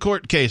wins the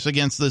court case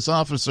against this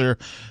officer.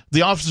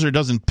 The officer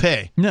doesn't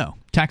pay. No,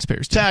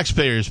 taxpayers do.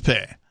 Taxpayers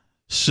pay.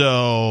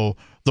 So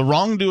the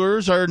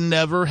wrongdoers are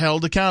never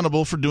held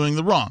accountable for doing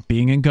the wrong.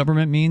 Being in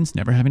government means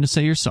never having to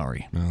say you're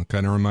sorry. Well, it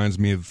kind of reminds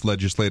me of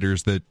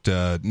legislators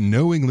that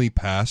knowingly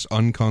pass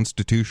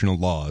unconstitutional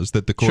laws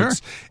that the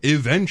courts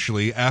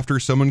eventually, after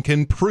someone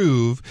can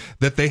prove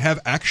that they have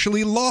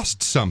actually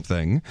lost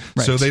something,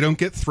 so they don't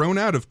get thrown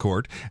out of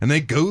court, and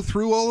they go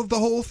through all of the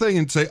whole thing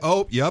and say,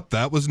 oh, yep,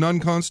 that was an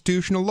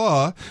unconstitutional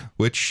law,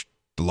 which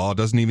the law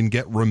doesn't even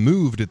get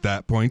removed at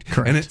that point.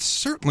 Correct. And it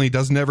certainly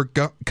doesn't ever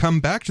come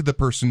back to the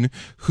person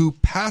who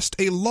passed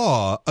a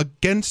law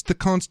against the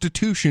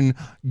Constitution,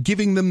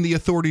 giving them the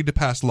authority to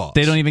pass laws.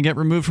 They don't even get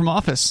removed from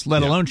office,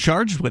 let alone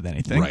charged with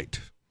anything. Right.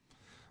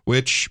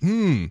 Which,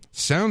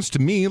 sounds to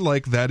me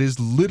like that is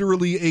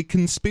literally a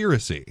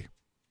conspiracy.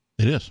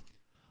 It is.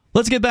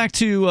 Let's get back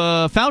to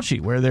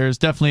Fauci, where there's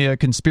definitely a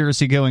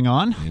conspiracy going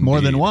on. Indeed. More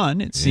than one,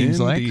 it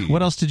seems Indeed. like.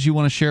 What else did you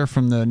want to share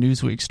from the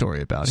Newsweek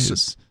story about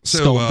his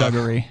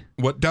skullduggery?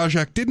 What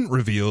Daszak didn't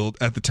reveal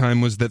at the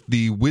time was that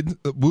the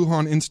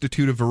Wuhan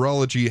Institute of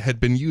Virology had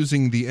been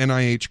using the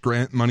NIH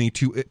grant money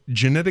to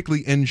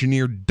genetically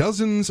engineer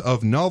dozens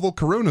of novel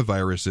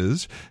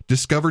coronaviruses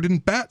discovered in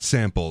bat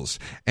samples,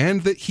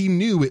 and that he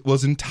knew it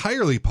was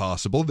entirely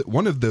possible that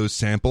one of those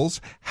samples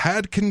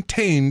had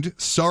contained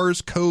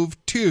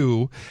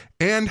SARS-CoV-2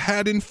 and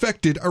had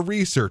infected a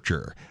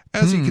researcher,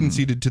 as he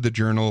conceded to the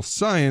journal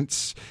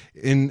Science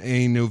in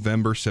a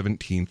November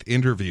 17th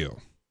interview.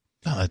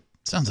 Oh, that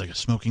sounds like a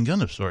smoking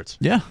gun of sorts.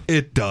 Yeah.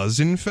 It does,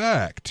 in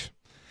fact.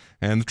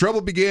 And the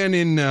trouble began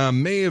in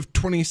May of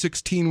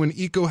 2016 when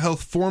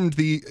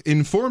EcoHealth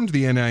informed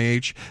the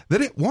NIH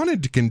that it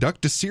wanted to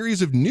conduct a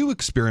series of new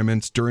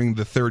experiments during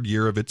the third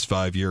year of its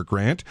 5-year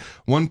grant.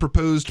 One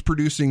proposed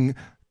producing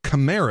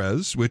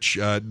chimeras, which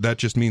that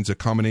just means a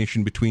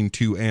combination between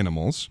two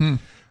animals.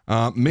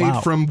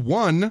 Made from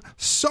one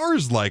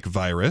SARS-like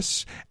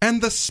virus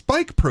and the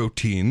spike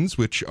proteins,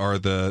 which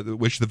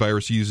the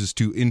virus uses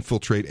to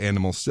infiltrate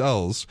animal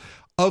cells,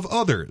 of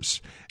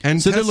others. And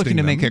so they're looking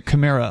to make a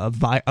chimera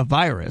a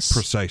virus.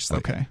 Precisely.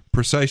 Okay.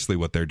 Precisely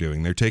what they're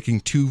doing. They're taking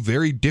two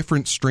very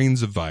different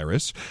strains of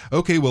virus.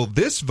 Okay, well,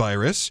 this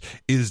virus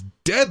is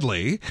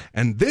deadly,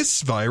 and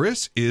this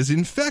virus is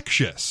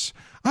infectious.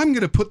 I'm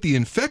going to put the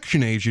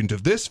infection agent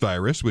of this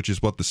virus, which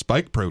is what the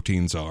spike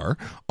proteins are,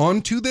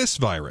 onto this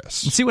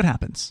virus. Let's see what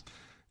happens.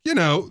 You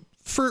know,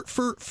 for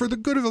the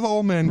good of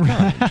all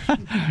mankind.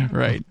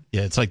 Right.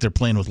 Yeah, it's like they're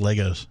playing with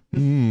Legos.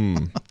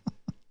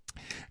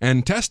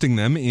 And testing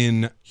them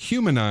in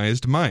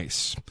humanized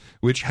mice,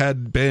 which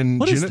had been...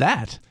 What is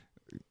that?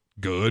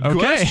 Good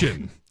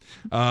question.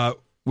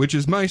 Which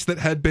is mice that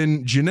had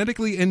been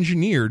genetically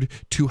engineered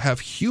to have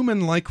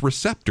human-like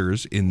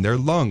receptors in their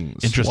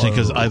lungs. Interesting,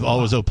 because I've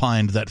always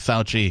opined that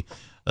Fauci,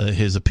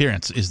 his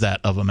appearance is that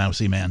of a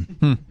mousy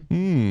man.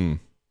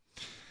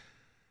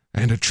 And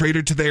a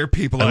traitor to their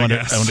people, I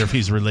guess. I wonder if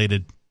he's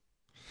related.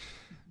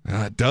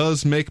 It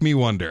does make me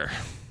wonder.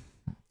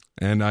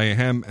 And I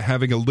am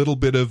having a little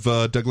bit of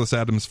Douglas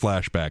Adams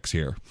flashbacks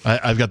here.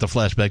 I've got the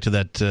flashback to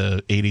that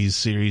 80s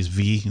series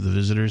V, The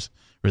Visitors,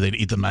 where they'd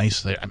eat the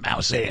mice. They're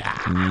mousy.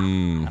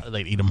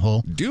 They'd eat them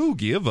whole. Do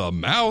give a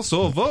mouse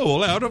a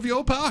vole out of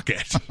your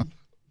pocket.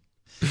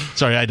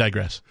 Sorry, I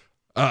digress.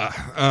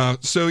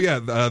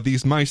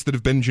 These mice that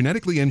have been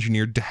genetically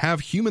engineered to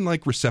have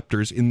human-like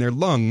receptors in their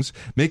lungs,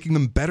 making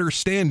them better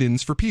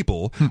stand-ins for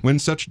people. When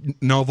such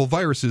novel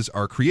viruses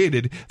are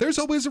created, there's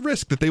always a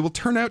risk that they will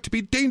turn out to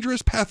be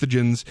dangerous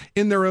pathogens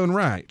in their own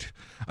right.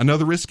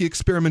 Another risky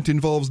experiment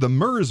involves the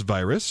MERS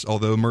virus,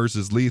 although MERS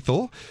is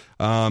lethal.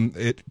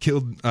 It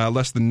killed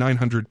less than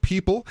 900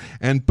 people,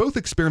 and both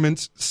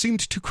experiments seemed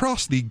to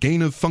cross the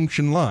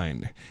gain-of-function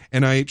line.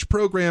 NIH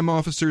program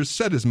officers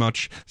said as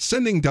much,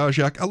 sending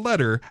Daszak a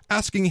letter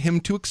asking him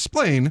to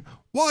explain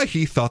why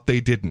he thought they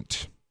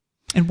didn't.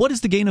 And what is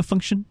the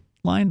gain-of-function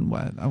line?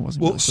 I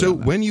wasn't really clear on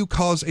that. When you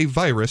cause a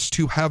virus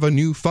to have a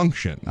new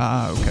function.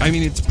 Okay. I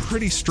mean, it's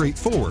pretty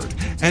straightforward.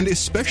 And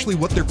especially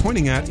what they're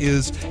pointing at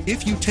is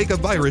if you take a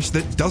virus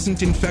that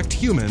doesn't infect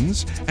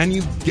humans and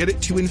you get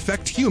it to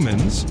infect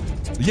humans,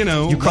 you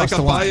know, like a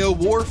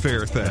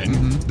biowarfare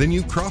thing, then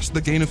you cross the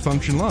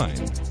gain-of-function line.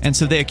 And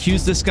so they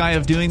accused this guy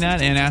of doing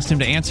that and asked him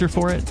to answer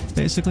for it,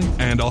 basically?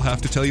 And I'll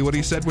have to tell you what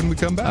he said when we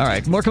come back. All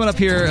right. More coming up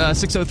here,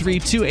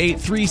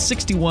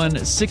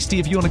 603-283-6160.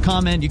 If you want to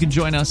comment, you can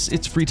join us.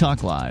 It's Free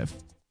Talk Live.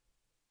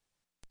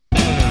 Free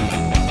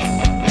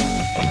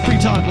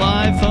Talk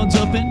Live, phones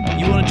open.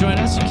 You want to join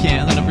us? You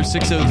can. The number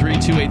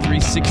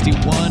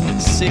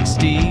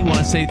 603-283-6160. Want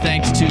to say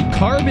thanks to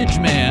Garbage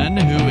Man,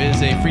 who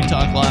is a Free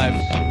Talk Live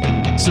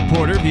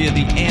supporter via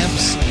the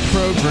AMPS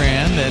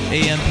program at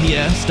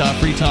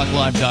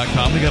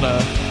amps.freetalklive.com. We got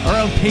our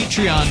own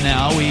Patreon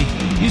now. We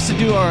used to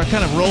do our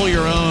kind of roll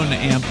your own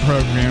AMP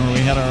program where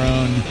we had our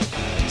own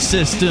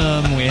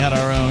system, we had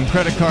our own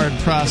credit card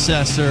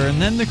processor,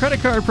 and then the credit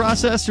card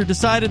processor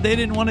decided they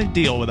didn't want to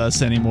deal with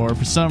us anymore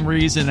for some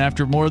reason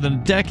after more than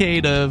a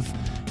decade of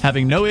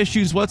having no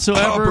issues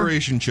whatsoever.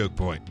 Operation Choke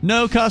Point.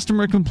 No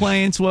customer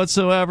complaints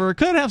whatsoever.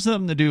 Could have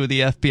something to do with the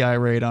FBI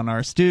raid on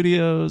our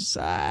studios.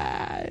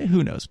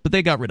 Who knows? But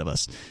they got rid of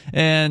us.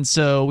 And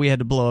so we had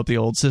to blow up the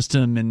old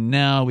system, and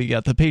now we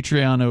got the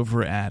Patreon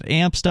over at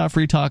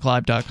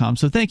amps.freetalklive.com.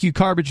 So thank you,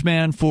 Garbage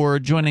Man, for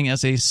joining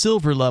as a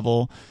silver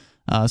level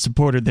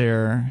supporter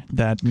there.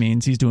 That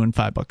means he's doing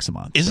 $5 a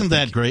month. Isn't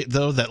that great,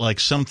 though, that like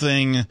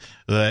something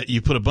that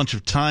you put a bunch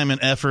of time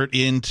and effort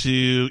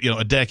into,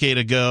 a decade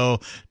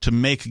ago to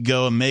make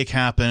go and make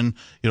happen?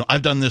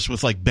 I've done this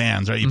with like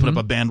bands, right? You put up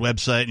a band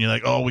website and you're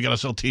like, oh, we got to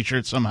sell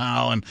t-shirts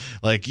somehow, and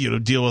like,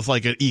 deal with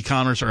like an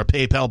e-commerce or a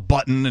PayPal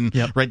button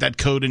and write that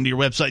code into your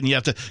website, and you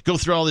have to go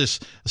through all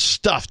this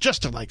stuff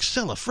just to like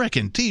sell a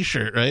frickin'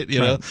 t-shirt, right?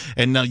 Know?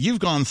 And now you've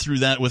gone through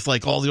that with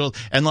like all the old,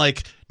 and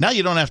like, now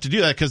you don't have to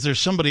do that because there's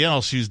somebody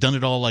else who's done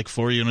it all like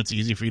for you, and it's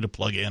easy for you to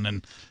plug in,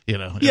 and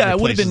Yeah, it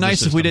would have been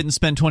nice if we didn't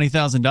spend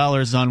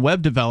 $20,000 on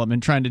web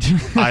development trying to do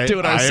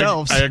it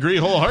ourselves. I agree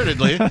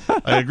wholeheartedly.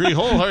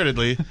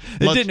 It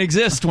didn't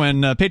exist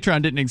when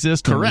Patreon didn't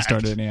exist when we Correct.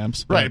 started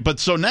AMPS. Right, but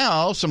so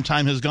now some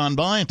time has gone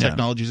by and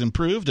technology's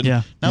improved,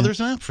 and now there's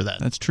an app for that.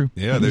 That's true.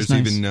 Yeah, there's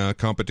even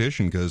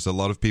competition because a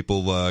lot of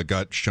people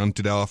got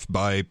shunted off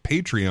by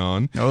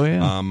Patreon. Oh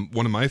yeah.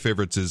 One of my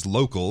favorites is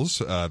Locals.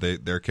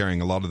 They're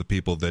carrying a lot of the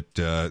people that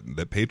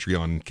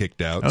Patreon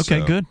kicked out.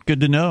 Okay, so.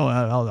 good to know.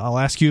 I'll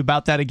ask you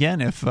about that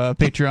again if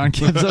Patreon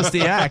gives us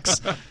the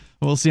axe.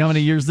 We'll see how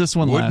many years this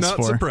one lasts for.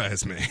 Would not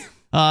surprise me.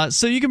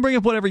 So you can bring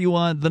up whatever you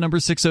want. The number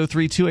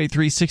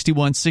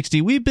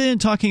 603-283-6160. We've been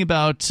talking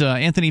about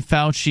Anthony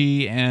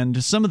Fauci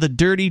and some of the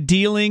dirty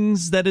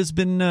dealings that has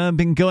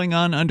been going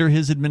on under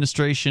his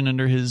administration,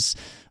 under his,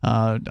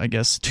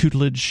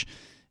 tutelage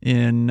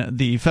in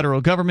the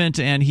federal government,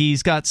 and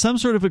he's got some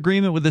sort of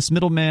agreement with this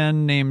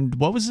middleman named,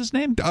 what was his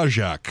name?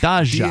 Daszak.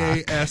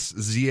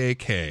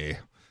 Daszak.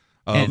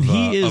 Of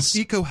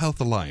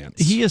EcoHealth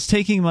Alliance. He is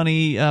taking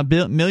money,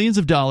 millions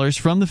of dollars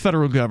from the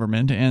federal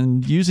government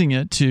and using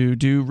it to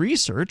do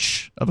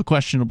research of a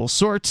questionable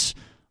sort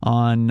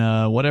on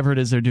whatever it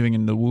is they're doing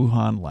in the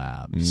Wuhan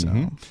lab.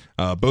 So.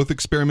 Both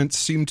experiments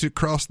seem to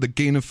cross the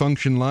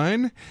gain-of-function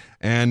line,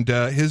 and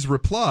his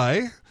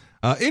reply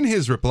In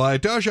his reply,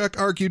 Daszak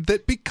argued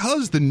that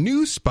because the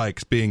new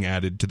spikes being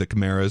added to the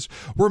chimeras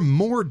were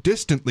more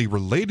distantly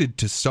related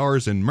to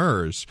SARS and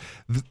MERS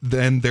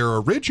than their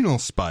original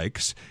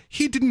spikes,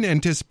 he didn't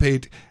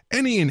anticipate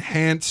any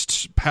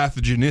enhanced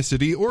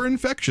pathogenicity or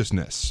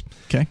infectiousness.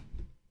 Okay.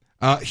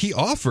 He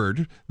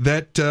offered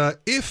that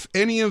if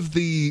any of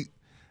the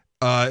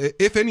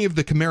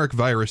chimeric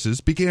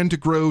viruses began to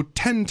grow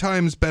 10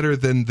 times better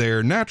than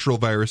their natural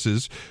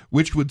viruses,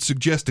 which would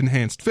suggest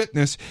enhanced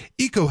fitness,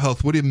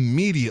 EcoHealth would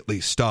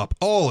immediately stop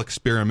all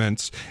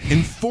experiments,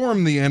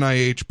 inform the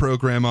NIH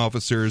program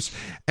officers,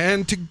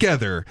 and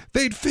together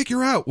they'd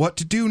figure out what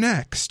to do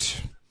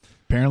next.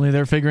 Apparently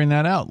they're figuring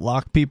that out.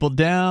 Lock people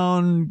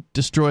down,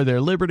 destroy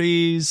their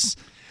liberties.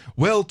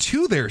 Well,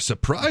 to their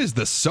surprise,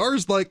 the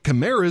SARS-like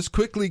chimeras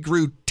quickly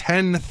grew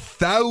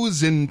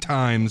 10,000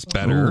 times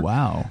better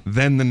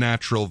than the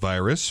natural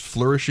virus,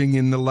 flourishing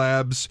in the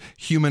lab's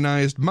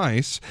humanized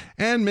mice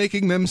and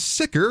making them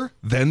sicker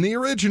than the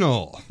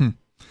original.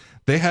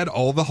 They had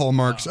all the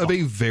hallmarks of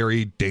a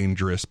very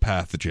dangerous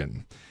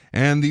pathogen.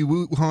 And the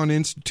Wuhan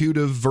Institute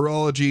of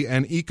Virology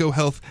and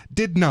EcoHealth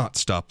did not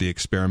stop the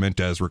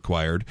experiment as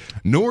required,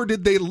 nor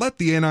did they let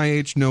the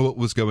NIH know what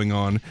was going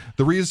on.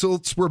 The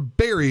results were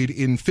buried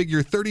in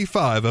Figure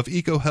 35 of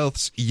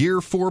EcoHealth's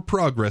Year 4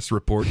 Progress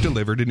Report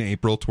delivered in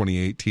April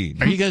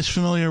 2018. Are you guys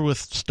familiar with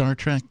Star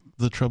Trek?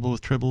 The Trouble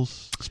with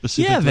Tribbles,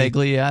 specifically? Yeah,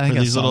 vaguely. Yeah, I think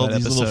these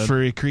little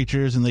furry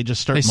creatures, and they just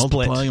start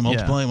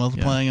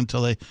multiplying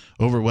until they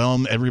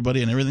overwhelm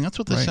everybody and everything. That's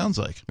what this sounds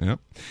like.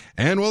 Yep.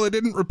 And while it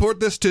didn't report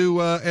this to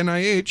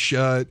NIH,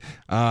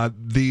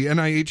 the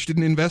NIH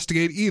didn't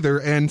investigate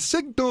either and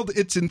signaled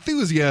its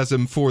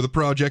enthusiasm for the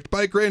project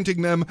by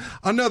granting them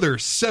another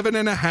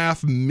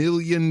 $7.5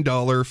 million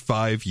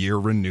 5-year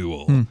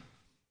renewal.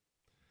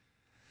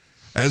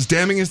 As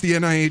damning as the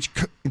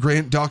NIH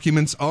grant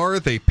documents are,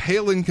 they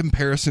pale in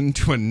comparison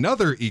to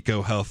another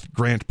EcoHealth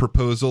grant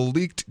proposal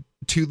leaked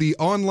to the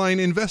online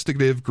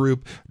investigative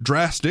group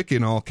Drastic,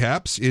 in all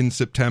caps, in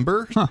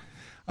September.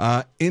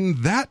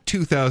 In that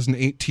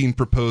 2018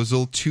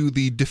 proposal to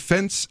the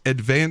Defense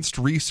Advanced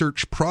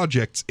Research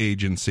Projects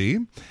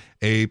Agency,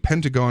 a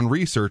Pentagon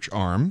research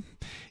arm,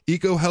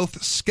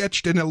 EcoHealth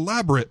sketched an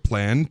elaborate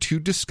plan to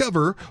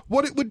discover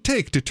what it would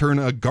take to turn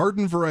a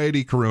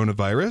garden-variety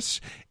coronavirus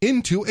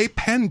into a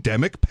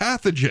pandemic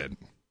pathogen.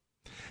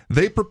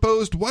 They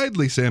proposed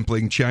widely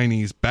sampling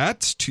Chinese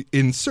bats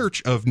in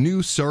search of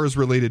new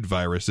SARS-related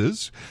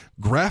viruses,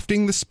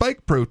 grafting the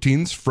spike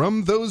proteins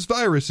from those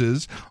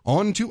viruses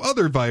onto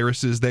other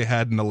viruses they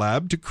had in the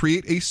lab to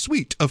create a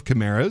suite of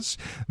chimeras.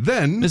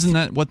 Then, isn't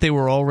that what they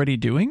were already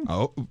doing?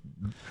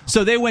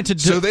 So they went to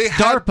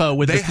DARPA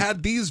with they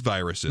had these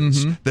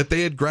viruses that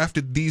they had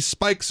grafted these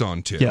spikes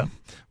onto,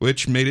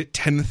 which made it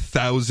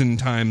 10,000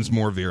 times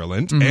more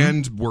virulent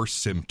and worse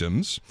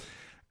symptoms.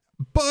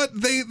 But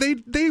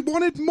they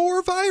wanted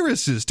more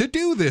viruses to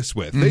do this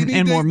with.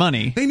 More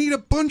money. They need a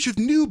bunch of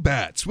new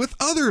bats with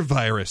other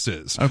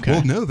viruses. Okay.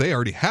 Well, no, they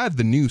already had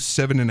the new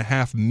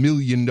 $7.5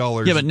 million.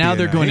 Yeah, but now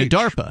they're going to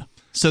DARPA.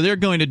 So they're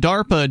going to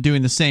DARPA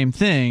doing the same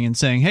thing and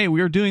saying, hey,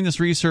 we were doing this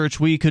research.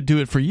 We could do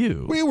it for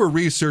you. We were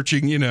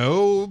researching,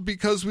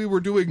 because we were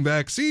doing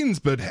vaccines.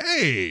 But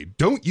hey,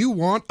 don't you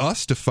want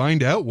us to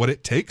find out what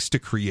it takes to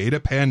create a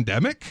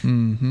pandemic?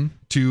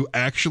 To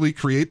actually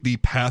create the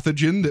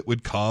pathogen that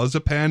would cause a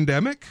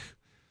pandemic?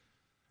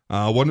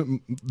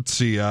 Let's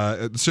see.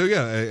 And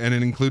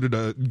it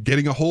included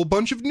getting a whole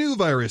bunch of new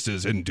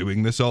viruses and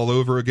doing this all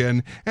over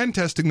again and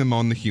testing them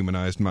on the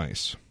humanized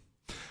mice.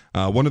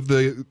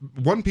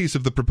 One piece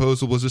of the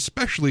proposal was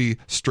especially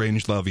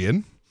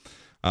Strangelovian,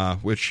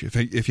 which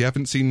if you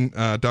haven't seen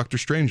Dr.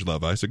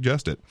 Strangelove, I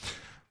suggest it.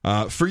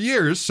 For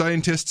years,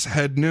 scientists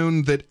had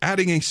known that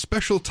adding a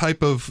special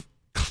type of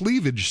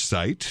cleavage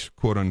site,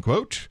 quote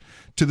unquote,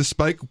 to the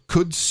spike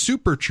could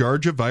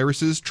supercharge a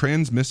virus's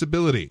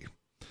transmissibility.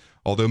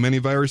 Although many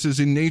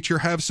viruses in nature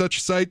have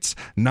such sites,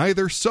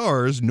 neither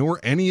SARS nor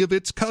any of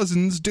its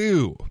cousins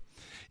do.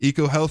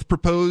 EcoHealth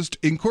proposed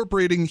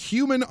incorporating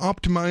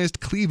human-optimized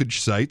cleavage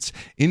sites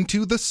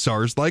into the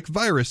SARS-like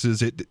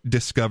viruses it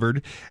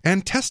discovered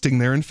and testing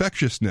their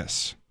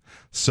infectiousness.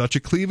 Such a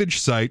cleavage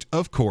site,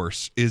 of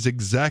course, is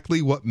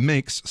exactly what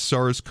makes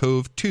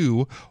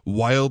SARS-CoV-2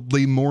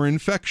 wildly more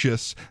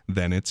infectious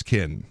than its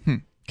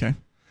kin. Okay.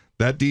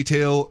 That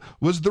detail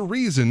was the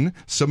reason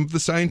some of the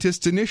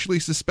scientists initially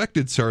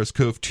suspected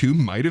SARS-CoV-2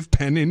 might have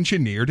been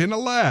engineered in a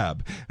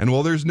lab. And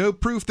while there's no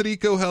proof that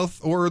EcoHealth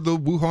or the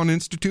Wuhan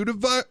Institute of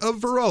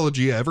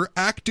Virology ever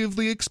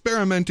actively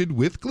experimented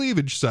with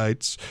cleavage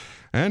sites,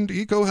 and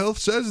EcoHealth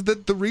says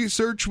that the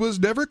research was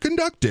never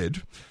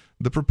conducted,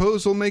 the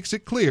proposal makes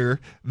it clear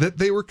that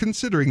they were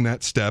considering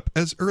that step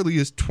as early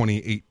as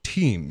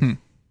 2018.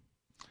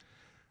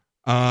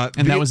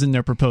 And that was in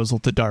their proposal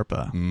to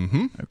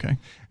DARPA. Okay.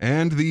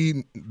 And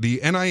the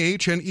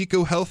NIH and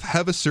EcoHealth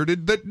have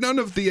asserted that none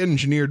of the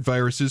engineered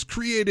viruses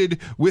created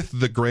with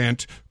the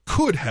grant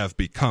could have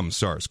become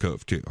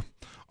SARS-CoV-2.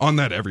 On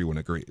that, everyone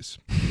agrees.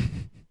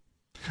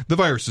 The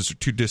viruses are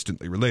too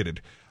distantly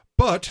related.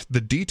 But the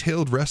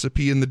detailed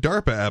recipe in the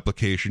DARPA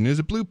application is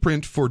a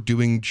blueprint for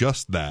doing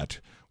just that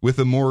with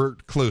a more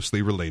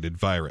closely related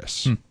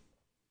virus.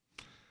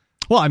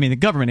 Well, I mean, the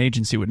government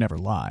agency would never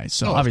lie,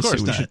 so of obviously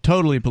course we not. should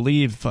totally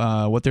believe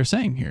what they're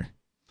saying here.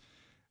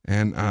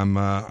 And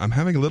I'm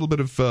having a little bit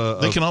of...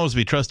 They can always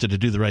be trusted to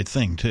do the right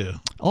thing, too.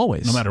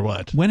 Always. No matter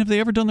what. When have they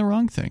ever done the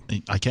wrong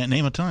thing? I can't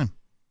name a time.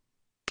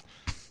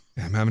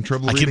 I'm having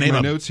trouble I can reading name my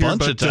a notes here,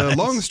 bunch of but times.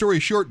 long story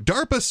short,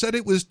 DARPA said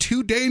it was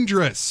too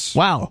dangerous.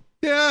 Wow.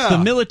 Yeah. The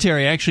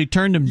military actually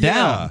turned him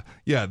down.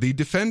 Yeah, the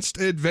Defense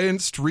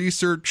Advanced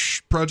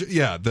Research Project,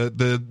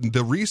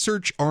 the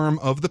research arm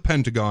of the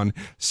Pentagon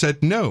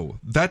said, no,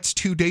 that's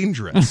too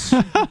dangerous.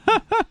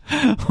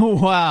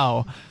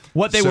 Wow.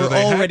 What they So were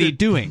they had already to-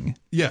 doing.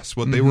 Yes,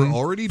 what they were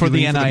already For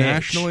doing the for the NIH.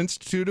 National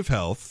Institute of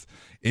Health,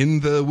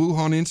 in the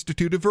Wuhan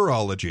Institute of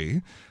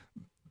Virology.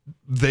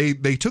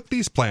 They took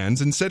these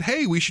plans and said,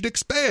 hey, we should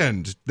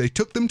expand. They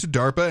took them to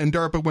DARPA, and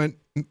DARPA went,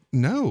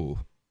 no,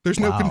 there's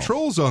no Wow.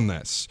 controls on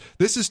this.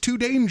 This is too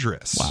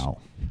dangerous. Wow.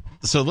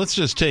 So let's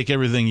just take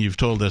everything you've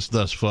told us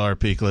thus far,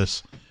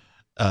 Peakless,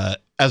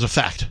 as a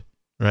fact,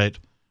 right?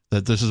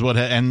 That this is what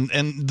and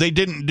they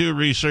didn't do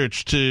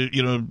research to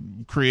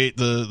create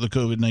the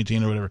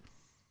COVID-19 or whatever,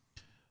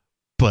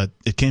 but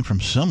it came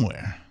from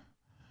somewhere.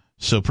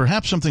 So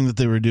perhaps something that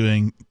they were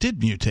doing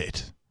did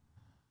mutate,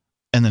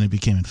 and then it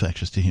became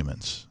infectious to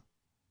humans.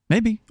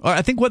 Maybe. Or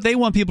I think what they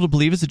want people to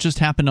believe is it just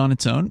happened on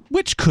its own,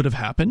 which could have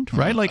happened,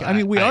 right? Like, I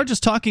mean, we are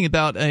just talking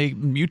about a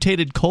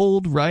mutated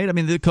cold, right? I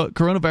mean, the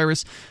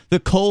coronavirus,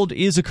 the cold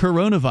is a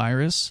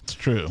coronavirus. It's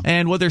true.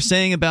 And what they're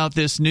saying about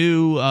this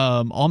new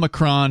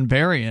Omicron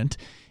variant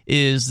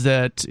is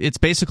that it's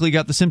basically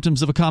got the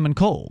symptoms of a common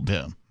cold.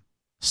 Yeah.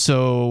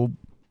 So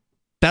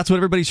that's what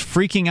everybody's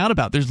freaking out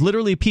about. There's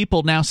literally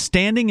people now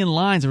standing in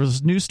lines. There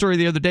was a news story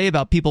the other day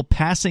about people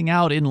passing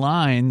out in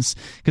lines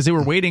because they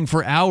were waiting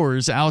for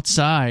hours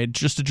outside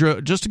just to go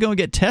and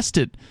get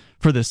tested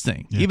for this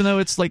thing, even though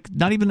it's like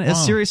not even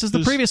as serious as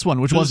the previous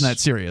one, which wasn't that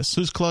serious.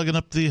 Who's clogging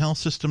up the health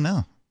system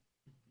now?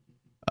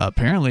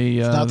 Apparently,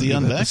 not the the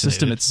unvaccinated.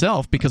 system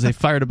itself, because they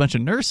fired a bunch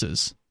of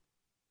nurses.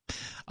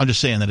 I'm just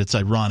saying that it's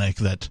ironic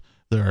that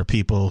there are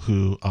people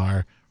who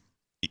are,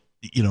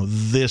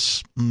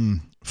 this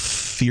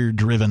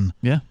fear-driven.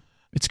 Yeah,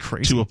 it's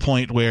crazy. To a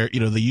point where,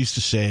 they used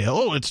to say,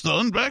 oh, it's the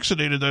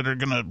unvaccinated that are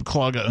going to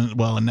clog up.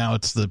 Well, and now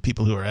it's the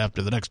people who are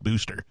after the next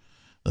booster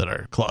that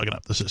are clogging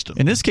up the system.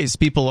 In this case,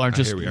 people are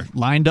just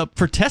lined up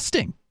for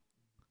testing.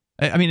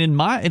 I mean, in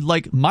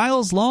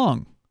miles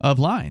long of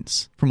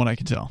lines, from what I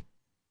can tell.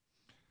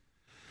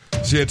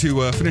 So yeah,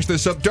 to finish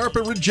this up,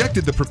 DARPA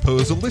rejected the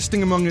proposal,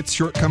 listing among its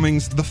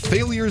shortcomings the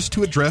failures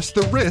to address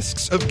the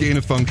risks of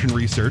gain-of-function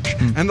research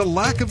and the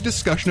lack of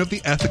discussion of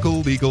the ethical,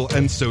 legal,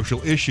 and social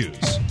issues.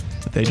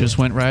 But they just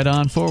went right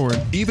on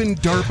forward. Even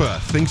DARPA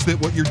thinks that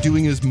what you're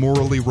doing is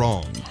morally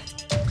wrong.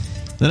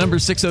 The number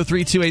is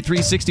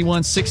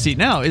 603-283-6160.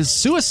 Now, is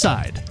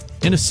suicide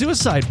in a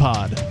suicide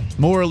pod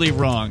morally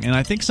wrong? And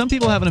I think some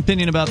people have an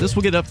opinion about this.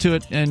 We'll get up to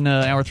it in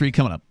hour 3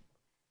 coming up.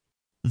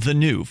 The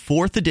new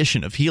 4th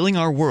edition of Healing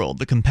Our World,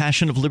 The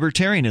Compassion of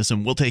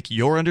Libertarianism, will take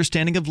your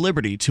understanding of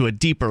liberty to a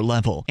deeper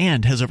level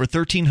and has over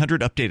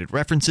 1,300 updated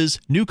references,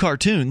 new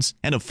cartoons,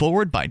 and a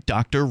foreword by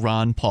Dr.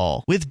 Ron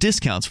Paul. With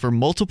discounts for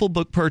multiple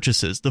book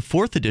purchases, the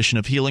 4th edition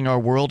of Healing Our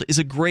World is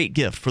a great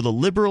gift for the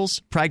liberals,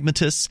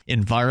 pragmatists,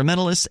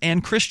 environmentalists,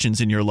 and Christians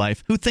in your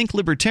life who think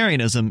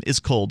libertarianism is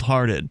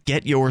cold-hearted.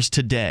 Get yours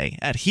today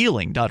at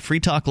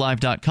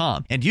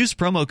healing.freetalklive.com and use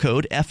promo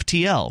code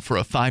FTL for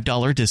a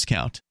 $5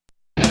 discount.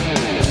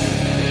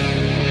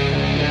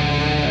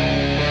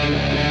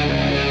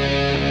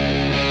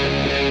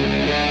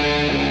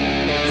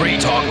 Free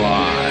Talk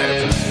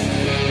Live.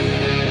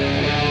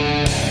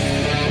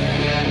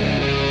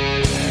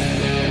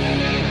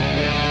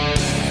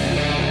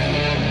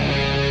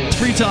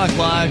 Free Talk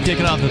Live,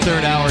 kicking off the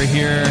 3rd hour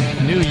here.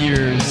 New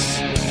Year's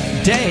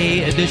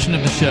Day edition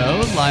of the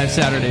show. Live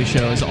Saturday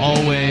show as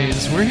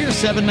always. We're here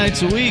 7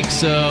 nights a week,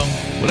 so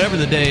whatever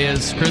the day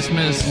is,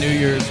 Christmas, New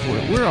Year's,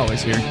 we're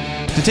always here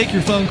to take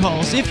your phone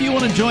calls. If you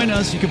want to join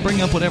us, you can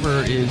bring up whatever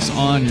is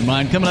on your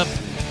mind. Coming up,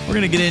 we're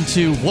going to get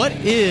into what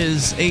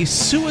is a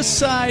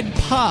suicide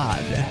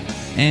pod.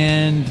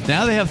 And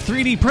now they have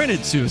 3D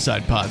printed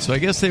suicide pods. So I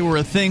guess they were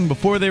a thing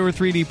before they were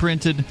 3D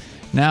printed.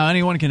 Now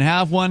anyone can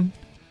have one.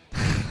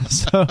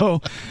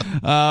 So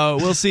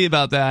we'll see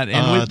about that.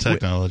 And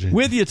technology.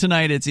 With you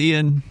tonight, it's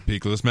Ian,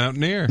 Peakless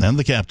Mountaineer, and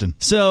the Captain.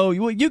 So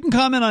you can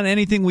comment on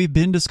anything we've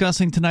been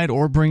discussing tonight,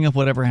 or bring up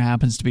whatever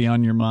happens to be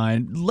on your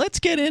mind. Let's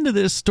get into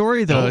this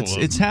story, though.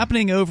 It's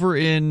happening over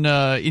in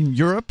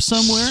Europe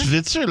somewhere.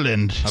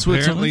 Switzerland.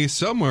 Apparently,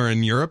 somewhere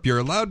in Europe, you're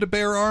allowed to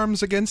bear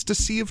arms against a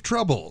sea of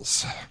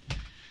troubles.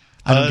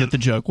 I don't get the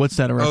joke. What's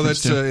that a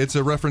reference to? It's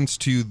a reference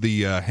to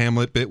the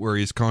Hamlet bit where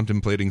he's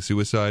contemplating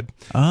suicide.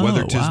 Oh,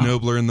 Whether 'tis wow.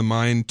 nobler in the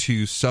mind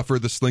to suffer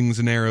the slings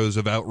and arrows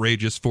of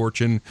outrageous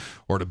fortune,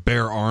 or to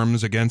bear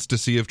arms against a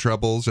sea of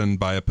troubles and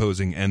by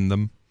opposing end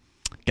them.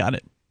 Got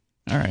it.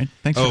 All right.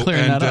 Thanks for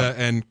clearing that up.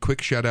 And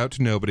quick shout out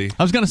to Nobody.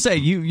 I was going to say,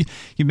 you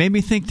made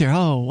me think there,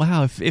 oh,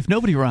 wow, if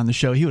Nobody were on the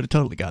show, he would have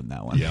totally gotten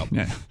that one. Yep.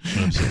 Yeah.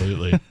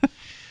 Absolutely.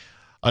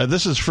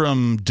 This is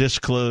from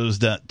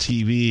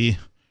disclose.tv.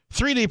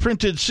 3D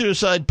printed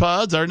suicide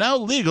pods are now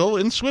legal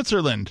in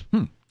Switzerland.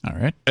 All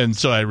right. And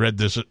so I read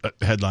this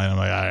headline. I'm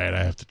like, all right,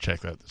 I have to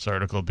check out this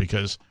article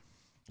because,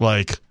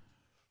 like,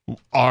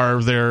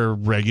 are there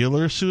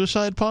regular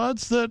suicide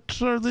pods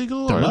that are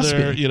legal? There must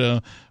be. You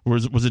know,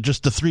 was it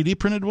just the 3D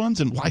printed ones?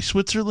 And why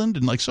Switzerland?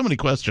 And like so many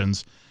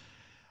questions.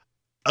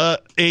 A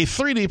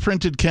 3D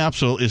printed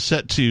capsule is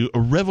set to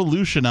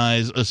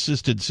revolutionize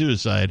assisted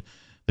suicide.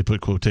 They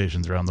put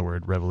quotations around the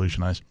word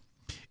revolutionize.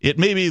 It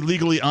may be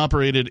legally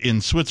operated in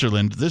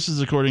Switzerland. This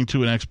is according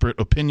to an expert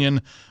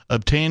opinion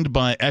obtained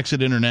by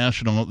Exit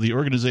International, the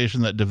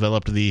organization that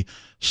developed the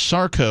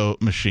Sarco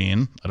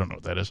machine. I don't know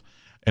what that is.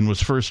 And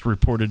was first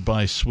reported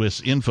by Swiss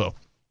Info.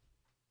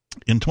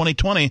 In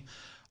 2020,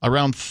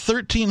 around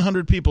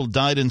 1,300 people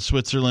died in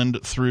Switzerland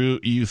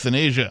through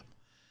euthanasia.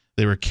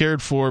 They were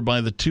cared for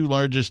by the two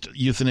largest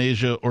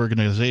euthanasia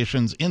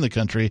organizations in the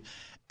country,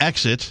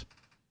 Exit,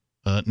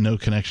 no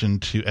connection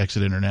to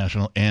Exit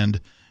International, and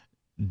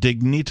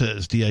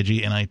Dignitas,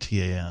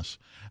 Dignitas.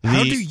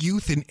 How do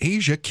youth in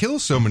Asia kill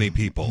so many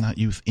people? Not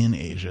youth in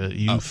Asia,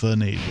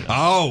 euthanasia.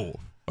 Oh,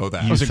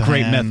 that was a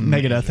great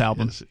Megadeth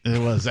album. Yes, it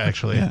was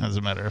actually, as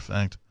a matter of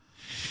fact.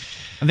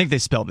 I think they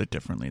spelled it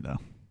differently, though.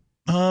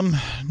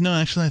 No,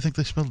 actually, I think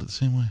they spelled it the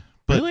same way.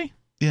 But, really?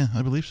 Yeah,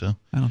 I believe so.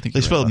 I don't think they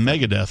you're spelled right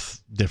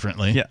Megadeth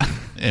differently. Yeah,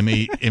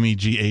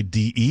 Megadeth.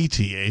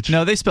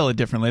 No, they spell it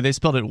differently. They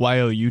spelled it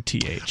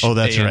Youth. Oh,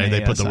 that's right.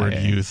 They put the word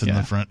youth in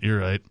the front. You're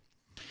right.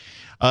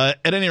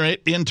 At any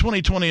rate, in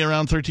 2020,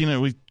 around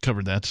 13, we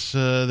covered that.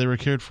 They were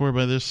cared for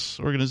by this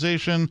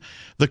organization.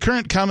 The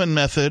current common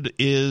method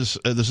is,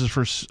 this is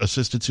for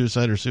assisted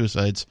suicide or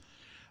suicides.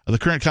 The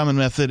current common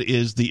method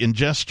is the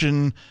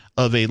ingestion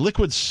of a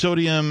liquid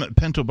sodium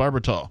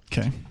pentobarbital.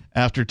 Okay.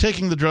 After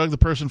taking the drug, the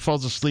person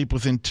falls asleep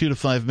within 2 to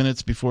 5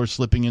 minutes before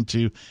slipping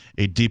into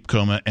a deep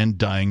coma and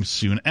dying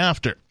soon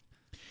after.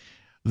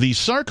 The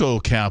Sarco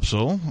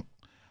capsule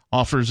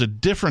offers a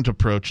different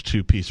approach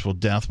to peaceful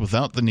death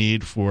without the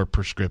need for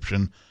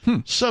prescription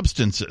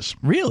substances.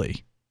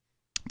 Really?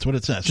 That's what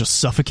it says. Just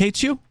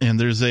suffocates you? And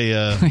there's a...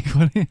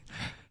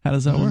 How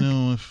does that work? I don't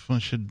know if I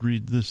should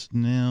read this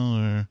now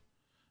or...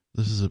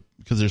 This is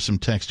because there's some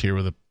text here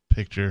with a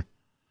picture.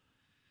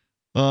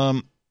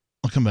 I'll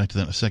come back to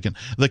that in a second.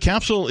 The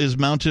capsule is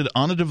mounted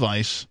on a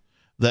device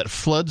that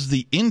floods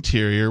the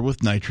interior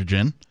with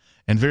nitrogen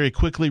and very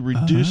quickly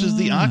reduces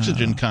the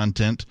oxygen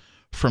content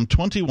from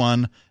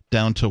 21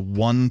 down to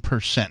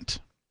 1%.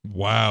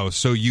 Wow,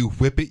 so you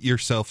whip it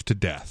yourself to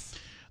death.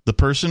 The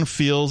person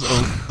feels...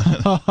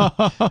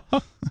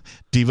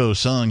 Devo's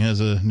song has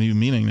a new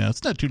meaning now.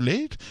 It's not too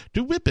late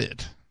to whip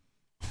it.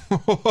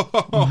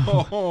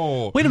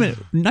 Wait a minute.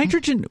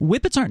 Nitrogen...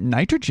 Whippets aren't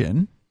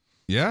nitrogen.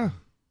 Yeah.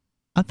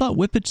 I thought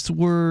whippets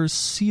were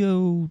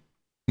CO...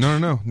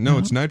 No,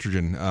 it's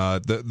nitrogen.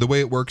 The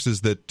way it works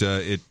is that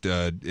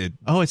it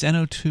oh, it's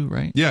NO2,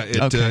 right? Yeah,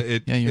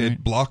 it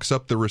right. blocks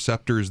up the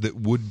receptors that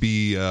would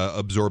be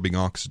absorbing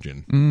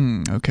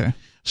oxygen. Okay.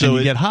 So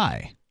you get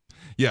high.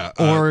 Yeah.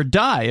 Or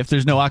die if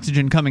there's no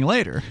oxygen coming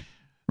later,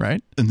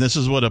 right? And this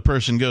is what a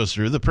person goes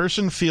through. The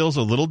person feels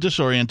a little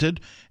disoriented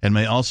and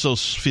may also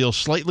feel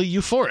slightly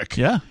euphoric.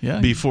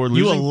 Yeah. Before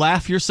you will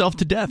laugh yourself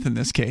to death in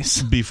this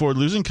case. Before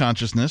losing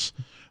consciousness.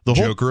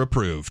 Joker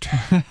approved.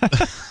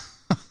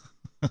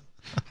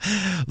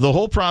 The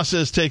whole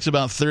process takes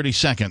about 30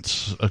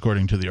 seconds,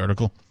 according to the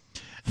article.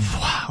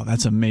 Wow,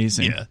 that's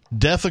amazing. Yeah.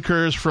 Death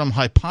occurs from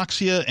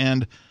hypoxia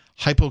and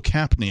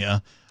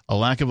hypocapnia, a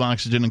lack of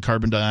oxygen and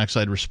carbon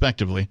dioxide,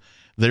 respectively.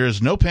 There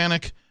is no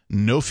panic,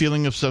 no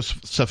feeling of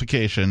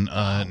suffocation,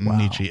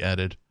 Nietzsche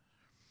added.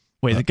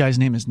 Wait, the guy's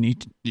name is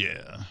Nietzsche?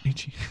 Yeah.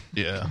 Nietzsche.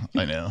 Yeah,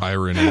 I know.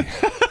 Irony.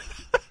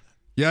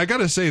 Yeah, I got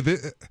to say,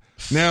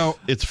 now...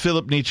 It's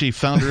Philip Nietzsche,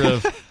 founder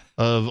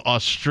of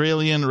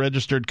Australian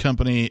registered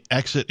company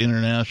Exit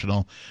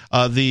International.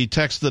 The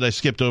text that I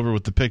skipped over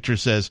with the picture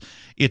says,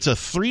 it's a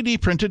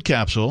 3D printed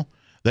capsule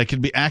that can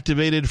be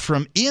activated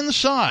from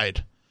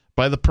inside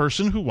by the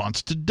person who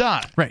wants to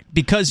die. Right,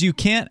 because you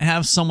can't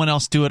have someone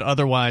else do it,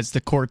 otherwise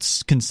the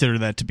courts consider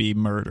that to be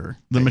murder.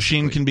 The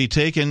machine can be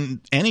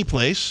taken any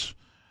place.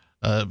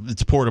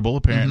 It's portable,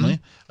 apparently.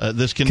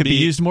 This can be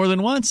used more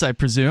than once, I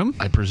presume.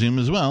 I presume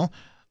as well.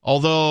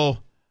 Although...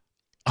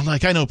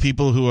 Like, I know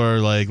people who are,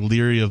 like,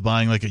 leery of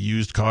buying, like, a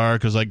used car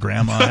because, like,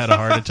 grandma had a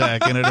heart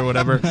attack in it or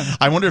whatever.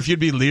 I wonder if you'd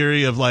be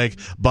leery of, like,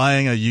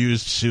 buying a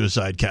used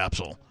suicide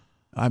capsule.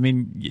 I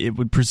mean, it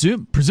would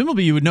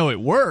presumably you would know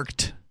it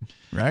worked,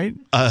 right?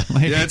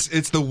 Yeah,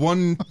 it's the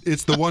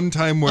one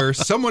time where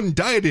someone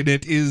died in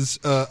it is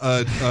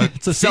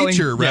it's a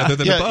feature rather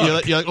than a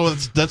bug. You're like, oh,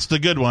 that's the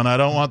good one. I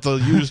don't want the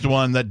used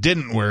one that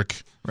didn't work.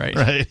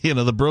 Right. You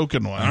know, the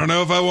broken one. I don't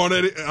know if I want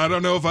it. I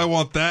don't know if I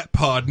want that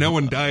pod. No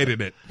one died in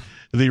it.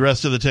 The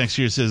rest of the text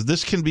here says,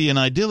 this can be an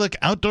idyllic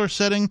outdoor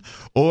setting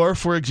or,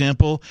 for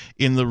example,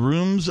 in the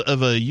rooms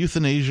of a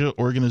euthanasia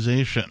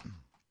organization.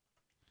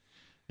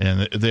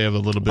 and they have a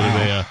little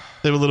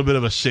bit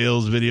of a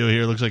sales video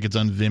here. It looks like it's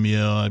on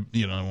Vimeo.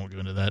 I won't go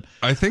into that.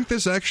 I think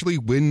this actually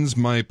wins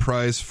my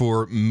prize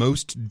for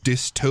most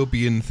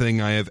dystopian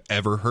thing I have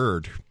ever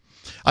heard.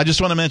 I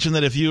just want to mention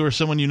that if you or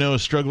someone you know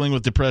is struggling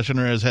with depression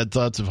or has had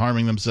thoughts of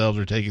harming themselves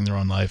or taking their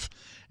own life,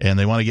 and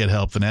they want to get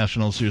help, the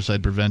National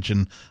Suicide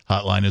Prevention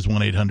Hotline is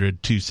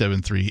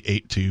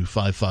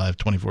 1-800-273-8255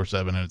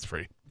 24/7, and it's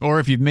free. Or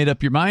if you've made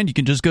up your mind, you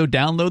can just go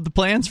download the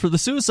plans for the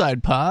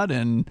Suicide Pod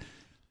and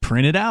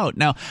print it out.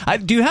 Now,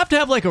 do you have to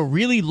have like a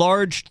really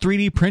large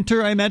 3D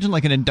printer, I imagine,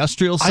 like an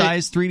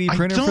industrial-sized 3D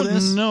printer for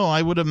this? I don't know.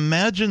 I would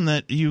imagine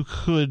that you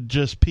could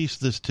just piece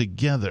this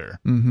together.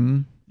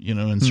 Mm-hmm.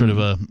 In sort of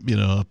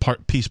a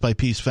part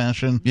piece-by-piece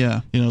fashion.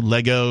 Yeah.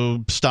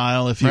 Lego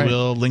style, if you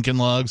will, Lincoln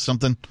Logs,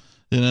 something,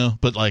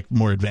 but like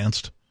more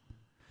advanced.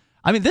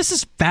 I mean, this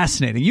is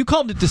fascinating. You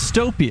called it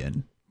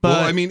dystopian. But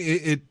Well, I mean,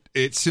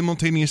 it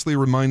simultaneously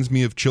reminds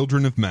me of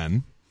Children of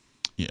Men.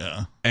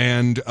 Yeah.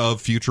 And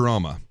of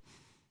Futurama.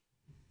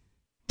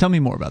 Tell me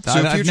more about that. So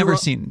I've never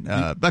seen.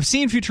 I've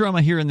seen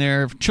Futurama here and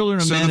there. Children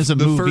of Men is a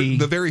movie.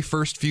 The very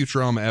first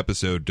Futurama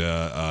episode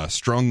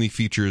strongly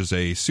features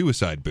a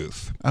suicide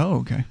booth. Oh,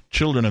 okay.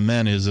 Children of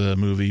Men is a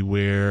movie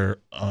where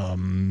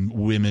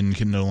women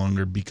can no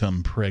longer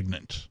become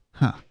pregnant.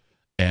 Huh.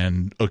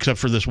 And except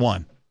for this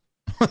one.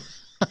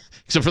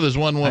 Except for this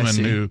one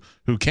woman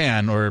who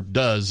can or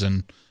does,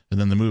 and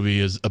then the movie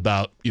is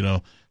about,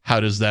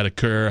 how does that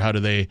occur? How do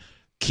they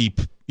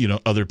keep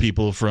other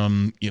people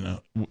from,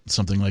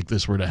 something like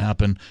this were to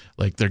happen,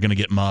 like they're going to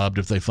get mobbed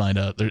if they find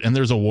out. And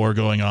there's a war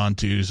going on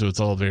too, so it's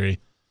all very.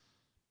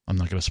 I'm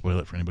not going to spoil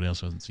it for anybody else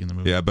who hasn't seen the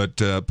movie. Yeah,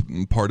 but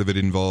part of it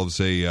involves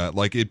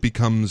it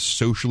becomes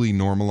socially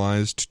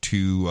normalized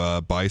to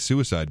buy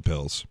suicide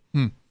pills.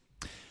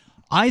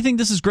 I think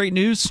this is great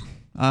news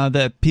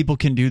that people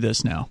can do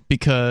this now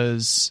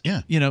because,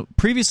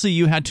 previously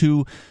you had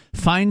to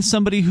find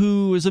somebody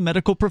who is a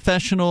medical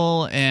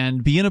professional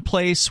and be in a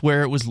place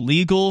where it was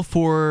legal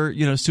for,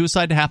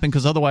 suicide to happen,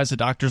 because otherwise the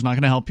doctor's not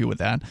going to help you with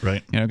that.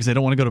 Right. Because they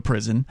don't want to go to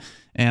prison.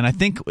 And I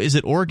think, is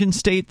it Oregon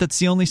State that's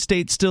the only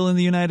state still in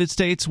the United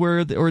States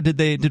where, or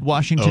did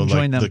Washington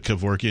join them? The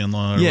Kevorkian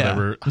law or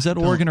whatever? Was that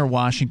Oregon or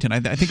Washington? I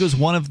think it was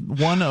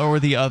one or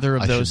the other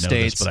of those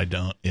states. This, but I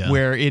don't. Yeah.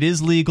 Where it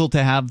is legal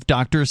to have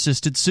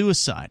doctor-assisted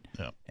suicide.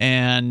 Yeah.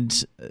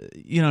 And,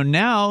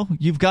 now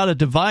you've got a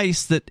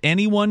device that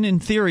anyone in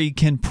theory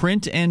can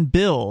print and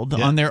build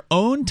on their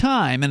own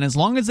time. And as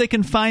long as they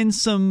can find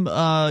some,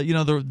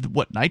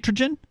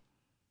 nitrogen?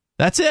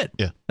 That's it.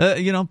 Yeah.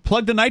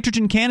 Plug the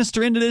nitrogen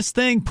canister into this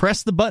thing,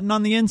 press the button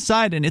on the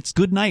inside, and it's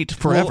good night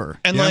forever.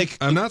 Well,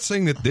 I'm not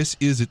saying that this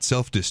is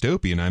itself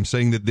dystopian. I'm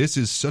saying that this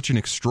is such an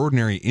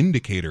extraordinary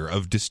indicator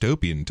of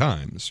dystopian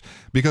times.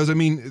 Because,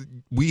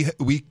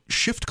 we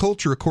shift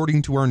culture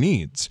according to our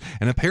needs.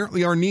 And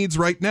apparently our needs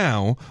right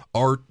now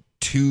are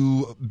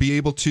to be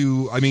able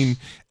to,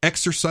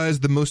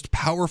 exercise the most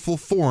powerful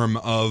form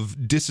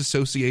of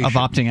disassociation. Of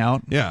opting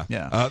out? Yeah.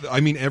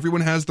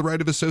 Everyone has the right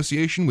of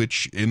association,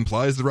 which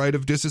implies the right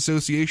of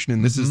disassociation,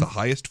 and this is the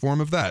highest form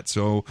of that.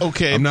 So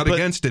I'm not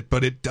against it,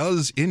 but it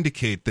does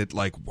indicate that,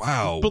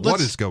 what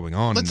is going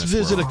on in this world?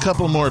 Let's visit a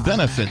couple more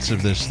benefits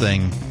of this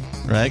thing,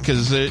 right?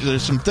 Because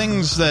there's some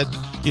things that,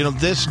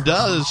 this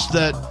does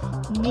that,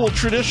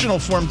 traditional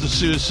forms of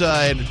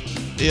suicide,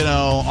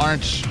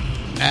 aren't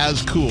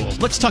as cool.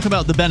 Let's talk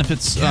about the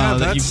benefits.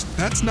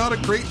 That's not a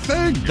great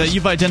thing that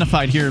you've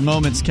identified here in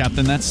moments,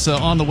 Captain. That's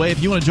on the way.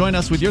 If you want to join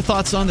us with your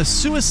thoughts on the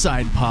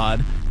Suicide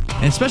Pod,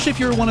 and especially if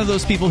you're one of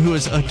those people who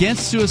is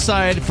against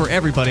suicide for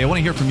everybody, I want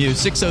to hear from you.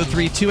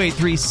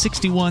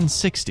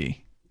 603-283-6160.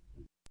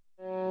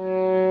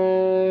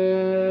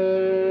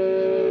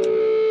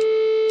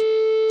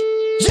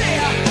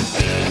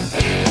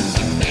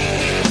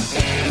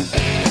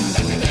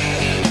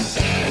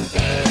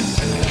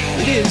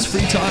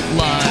 Free Talk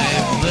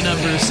Live. The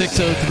number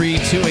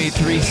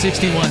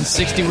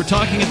 603-283-6160. We're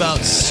talking about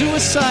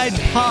suicide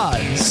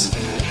pods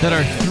that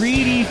are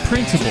 3D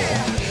printable.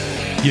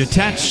 You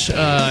attach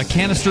a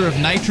canister of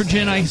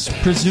nitrogen, I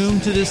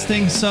presume, to this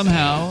thing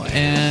somehow,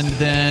 and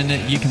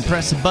then you can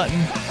press a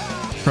button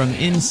from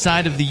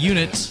inside of the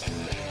unit.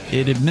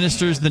 It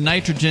administers the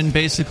nitrogen,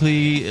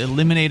 basically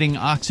eliminating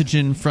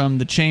oxygen from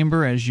the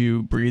chamber as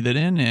you breathe it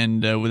in,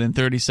 and within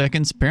 30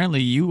 seconds,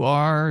 apparently you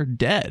are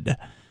dead,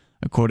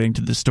 according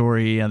to the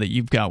story that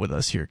you've got with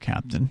us here,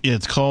 Captain. Yeah,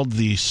 it's called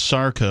the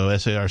Sarco,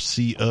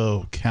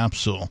 S-A-R-C-O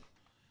capsule.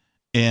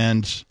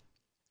 And,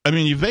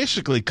 you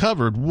basically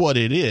covered what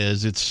it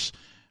is. It's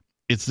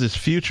this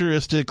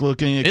futuristic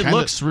looking... It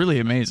looks really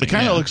amazing. It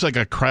kind of looks like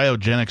a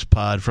cryogenics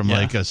pod from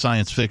like a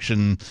science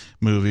fiction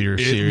movie or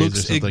series or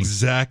something. It looks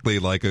exactly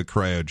like a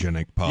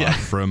cryogenic pod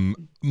from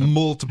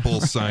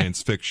multiple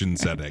science fiction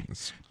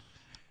settings.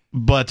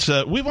 But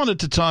we wanted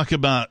to talk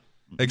about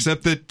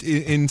Except that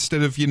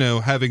instead of,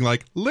 having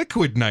like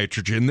liquid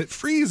nitrogen that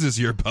freezes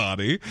your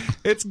body,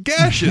 it's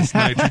gaseous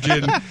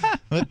nitrogen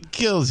that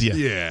kills you.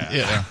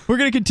 Yeah. We're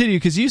going to continue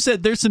because you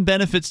said there's some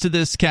benefits to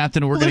this,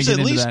 Captain. We're going to get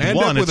into that. End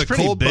up with it's a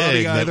cold pretty body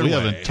big that either we way.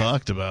 haven't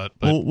talked about.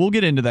 But We'll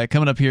get into that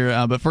coming up here.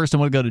 But first, I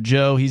want to go to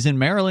Joe. He's in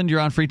Maryland. You're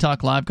on Free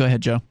Talk Live. Go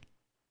ahead, Joe.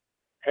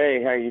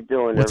 Hey, how you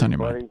doing, What's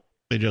everybody? on your mind?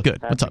 Hey, Joe.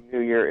 Good. What's up? Happy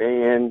New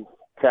Year, Ian,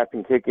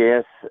 Captain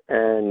Kickass,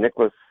 and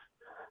Nicholas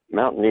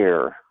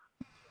Mountaineer.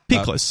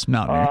 Peakless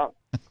Mountaineer.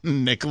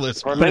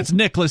 Nicholas. But it's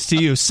Nicholas to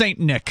you. Saint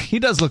Nick. He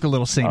does look a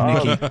little Saint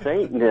Nicky.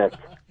 Saint Nick.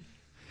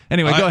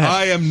 Anyway, go ahead.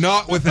 I am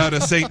not without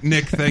a Saint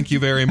Nick, thank you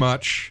very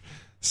much.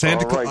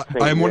 Santa All right, Claus.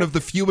 Saint I am one Nick. of the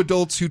few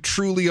adults who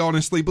truly,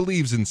 honestly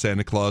believes in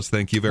Santa Claus.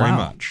 Thank you very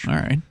much. All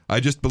right. I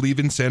just believe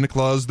in Santa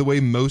Claus the way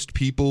most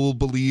people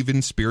believe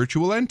in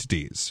spiritual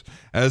entities,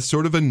 as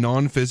sort of a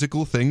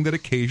non-physical thing that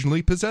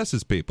occasionally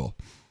possesses people.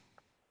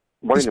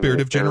 Wait The a spirit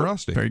minute, of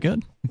generosity. Very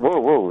good.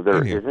 Whoa, there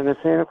In here. isn't a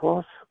Santa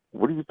Claus?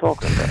 What are you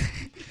talking about?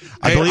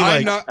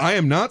 I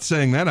am not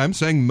saying that. I'm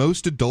saying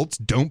most adults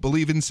don't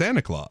believe in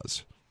Santa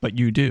Claus. But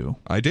you do.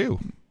 I do.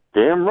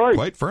 Damn right.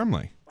 Quite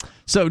firmly.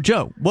 So,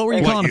 Joe, what were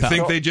you calling You about?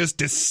 think they just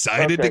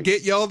decided to Okay.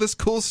 get y'all this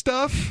cool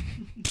stuff?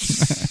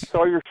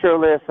 Saw your show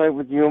last night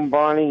with you and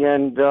Bonnie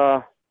and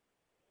the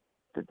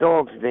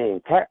dog's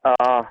name.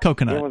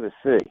 Coconut. Name of the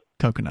sea.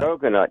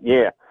 Coconut.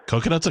 Yeah.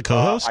 Coconut's a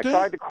co-host? I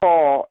tried to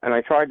call and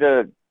I tried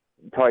to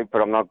type,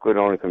 but I'm not good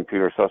on a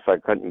computer, so I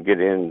couldn't get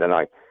in. Then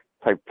I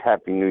typed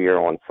Happy New Year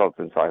on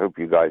something, so I hope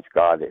you guys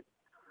got it.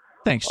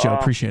 Thanks, Joe.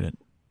 Appreciate it.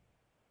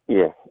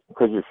 Yeah,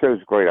 because your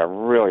show's great. I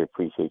really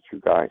appreciate you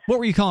guys. What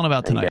were you calling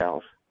about and tonight?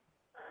 gals.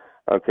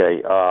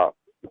 Okay,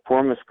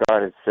 poor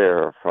misguided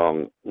Sarah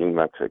from New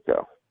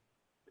Mexico.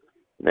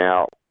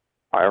 Now,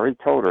 I already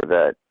told her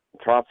that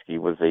Trotsky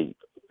was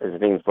his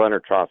name's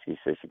Leonard Trotsky,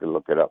 so she could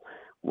look it up,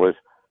 was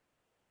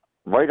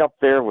right up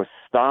there with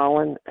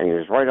Stalin, and he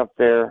was right up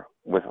there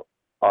with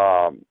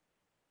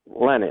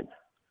Lenin.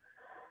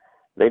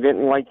 They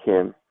didn't like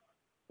him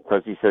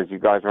because he says, you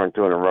guys aren't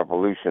doing a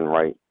revolution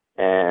right,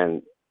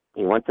 and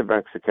he went to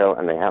Mexico,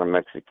 and they had him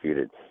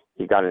executed.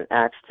 He got an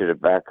axe to the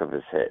back of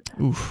his head.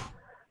 Oof.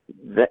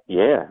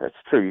 Yeah, that's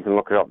true. You can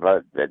look it up.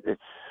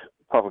 It's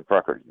public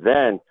record.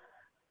 Then,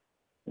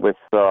 with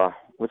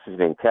what's his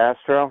name,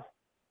 Castro,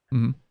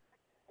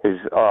 his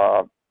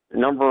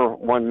number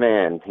one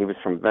man. He was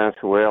from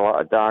Venezuela,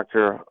 a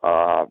doctor,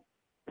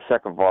 Che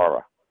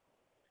Guevara.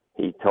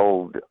 He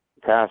told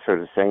Castro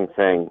the same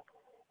thing.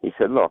 He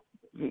said, "Look,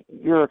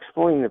 you're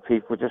exploiting the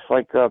people just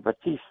like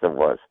Batista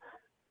was.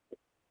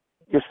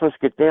 You're supposed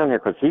to get down there,"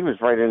 because he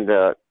was right in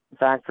the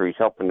factories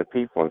helping the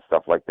people and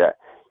stuff like that.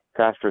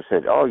 Castro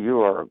said, "Oh,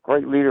 you are a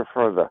great leader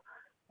for the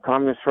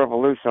communist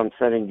revolution. I'm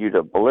sending you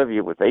to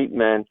Bolivia with 8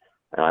 men,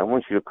 and I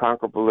want you to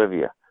conquer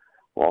Bolivia."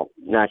 Well,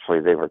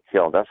 naturally, they were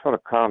killed. That's what a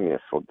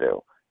communist will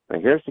do. Now,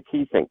 here's the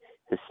key thing.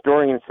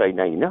 Historians say,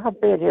 now, you know how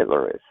bad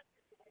Hitler is?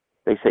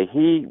 They say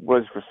he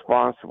was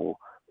responsible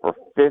for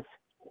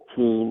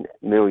 15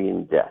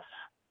 million deaths.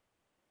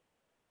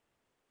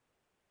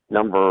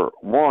 Number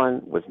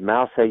one was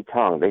Mao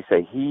Zedong. They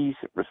say he's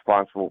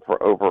responsible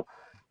for over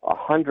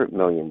 100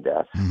 million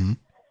deaths. Mm-hmm.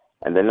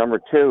 And then number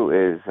two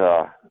is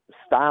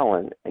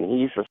Stalin, and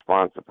he's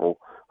responsible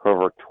for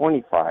over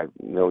 25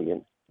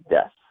 million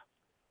deaths.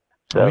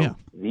 So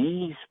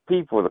these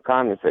people, the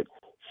communists, said,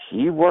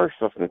 she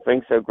worships and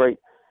thinks so great.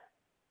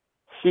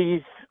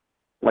 She's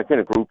like in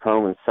a group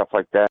home and stuff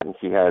like that, and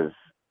she has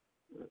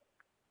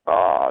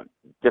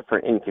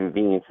different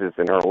inconveniences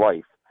in her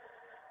life.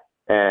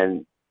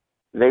 And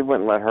they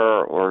wouldn't let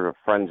her or her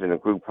friends in a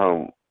group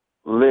home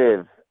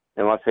live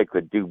unless they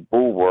could do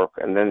bull work,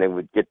 and then they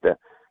would get the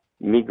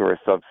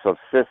meagerest of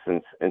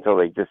subsistence until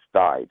they just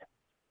died.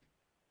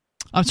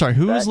 I'm sorry,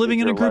 who was That living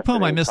is in a your group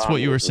home? lesson I in missed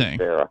what you were communism, saying.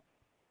 Sarah.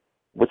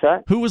 What's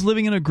that? Who was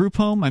living in a group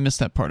home? I missed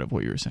that part of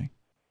what you were saying.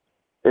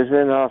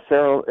 Isn't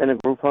Sarah in a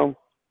group home?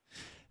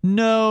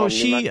 No, From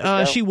New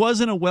Mexico? she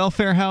was in a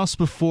welfare house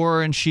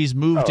before, and she's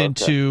moved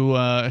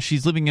into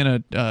she's living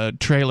in a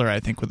trailer, I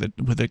think, with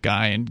a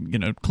guy,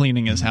 and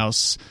cleaning his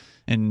house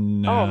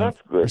and that's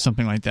good. or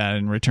something like that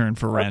in return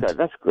for rent. Okay,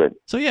 that's good.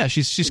 So yeah,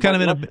 she's kind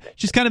of in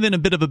a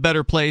bit of a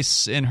better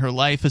place in her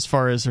life as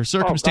far as her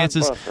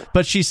circumstances, bless her.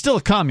 but she's still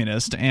a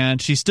communist,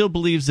 and she still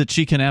believes that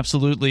she can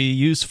absolutely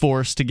use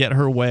force to get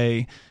her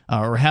way,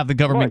 or have the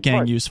government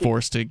gang use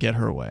force to get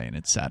her way, and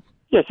it's sad.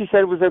 Yeah, she said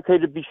it was okay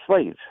to be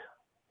slaves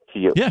to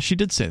you. Yeah, she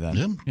did say that.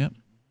 Yep.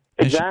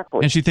 Exactly.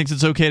 And she thinks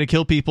it's okay to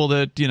kill people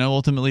that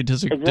ultimately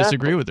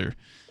disagree with her.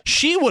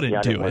 She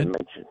wouldn't do it.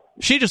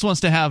 She just wants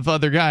to have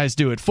other guys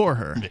do it for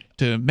her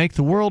to make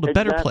the world a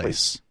better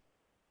place.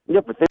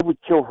 Yeah, but they would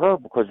kill her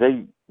because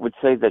they would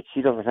say that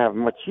she doesn't have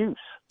much use.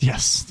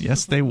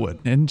 Yes, they would,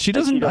 and she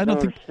doesn't. I don't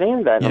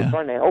understand that. I'm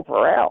trying to help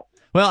her out.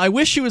 Well, I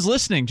wish she was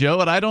listening, Joe,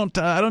 but I don't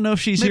know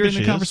if she's hearing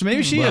the conversation.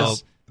 Maybe she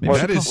is.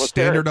 That is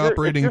standard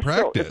operating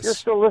practice. If you're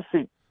still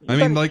listening, I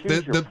mean, like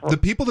the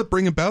people that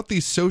bring about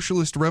these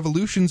socialist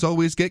revolutions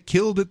always get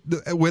killed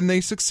when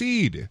they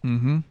succeed,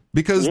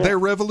 because they're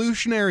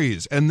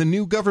revolutionaries, and the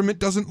new government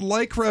doesn't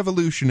like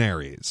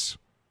revolutionaries.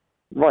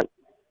 Right.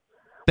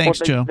 Thanks,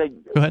 Joe. Go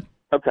ahead.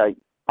 Okay,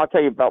 I'll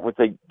tell you about what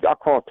I'll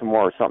call it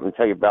tomorrow or something and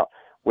tell you about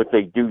what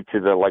they do to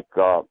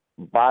the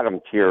bottom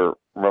tier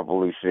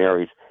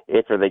revolutionaries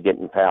after they get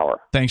in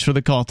power. Thanks for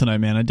the call tonight,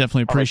 man. I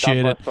definitely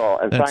appreciate it.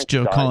 That's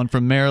Joe calling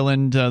from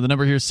Maryland. The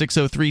number here is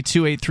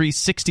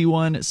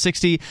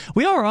 603-283-6160.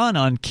 We are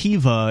on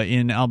Kiva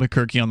in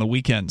Albuquerque on the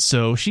weekend,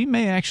 so she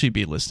may actually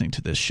be listening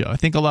to this show. I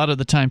think a lot of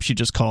the time she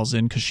just calls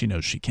in because she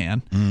knows she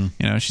can.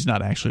 You know, she's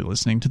not actually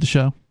listening to the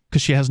show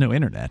because she has no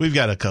internet. We've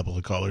got a couple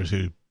of callers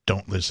who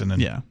don't listen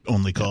and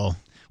only call.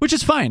 Which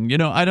is fine. You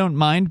know, I don't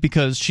mind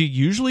because she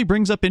usually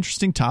brings up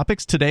interesting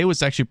topics. Today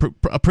was actually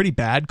a pretty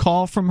bad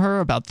call from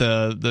her about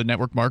the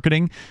network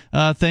marketing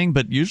thing,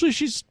 but usually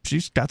she's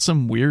got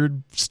some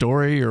weird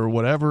story or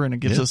whatever, and it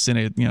gives us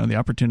the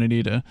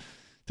opportunity to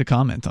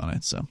comment on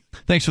it. So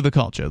thanks for the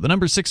call, Joe. The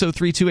number is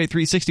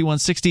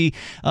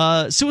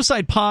 603-283-6160.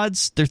 Suicide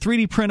pods, they're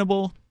 3D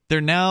printable. They're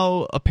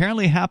now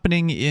apparently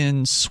happening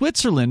in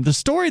Switzerland. The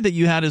story that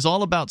you had is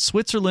all about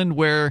Switzerland,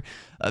 where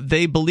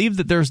they believe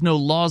that there's no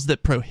laws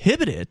that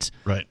prohibit it.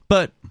 Right.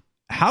 But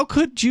how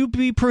could you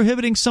be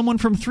prohibiting someone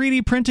from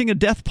 3D printing a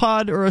death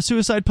pod or a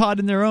suicide pod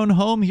in their own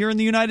home here in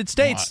the United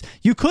States?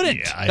 You couldn't.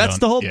 Yeah,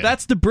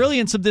 that's the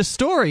brilliance of this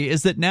story,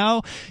 is that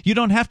now you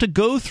don't have to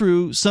go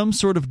through some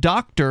sort of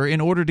doctor in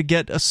order to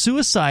get a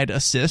suicide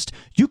assist.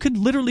 You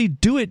can literally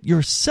do it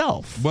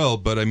yourself. Well,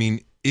 but I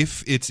mean,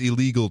 if it's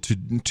illegal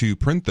to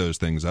print those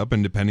things up,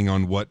 and depending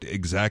on what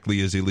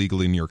exactly is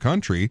illegal in your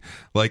country,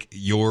 like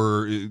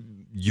your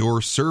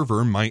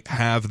server might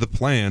have the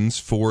plans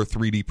for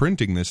 3D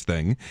printing this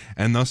thing,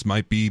 and thus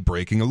might be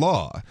breaking a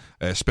law,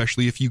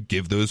 especially if you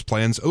give those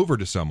plans over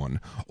to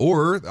someone.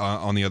 Or,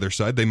 on the other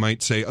side, they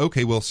might say,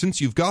 okay, well, since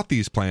you've got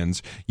these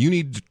plans, you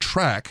need to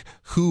track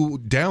who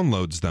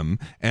downloads them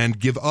and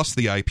give us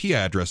the IP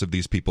address of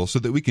these people so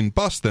that we can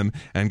bust them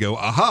and go,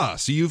 aha,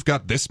 so you've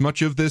got this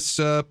much of this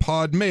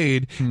pod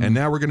made, and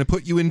now we're going to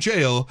put you in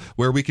jail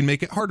where we can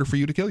make it harder for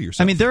you to kill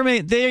yourself. I mean,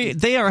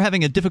 they are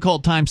having a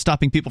difficult time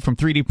stopping people from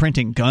 3D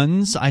printing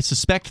guns. I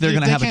suspect they're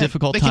going to have a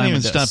difficult time with this. They can't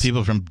even stop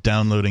people from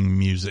downloading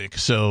music.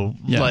 So,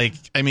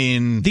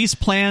 these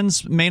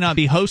plans may not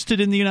be hosted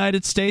in the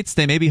United States.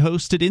 They may be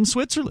hosted in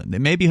Switzerland. They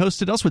may be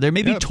hosted elsewhere. There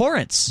may be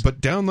torrents.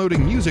 But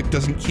downloading music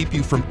doesn't keep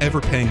you from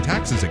ever paying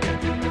taxes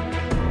again.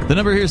 The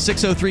number here is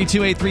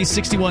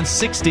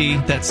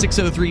 603-283-6160. That's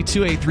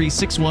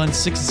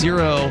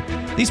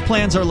 603-283-6160. These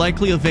plans are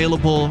likely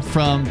available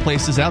from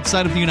places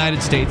outside of the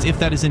United States, if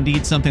that is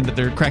indeed something that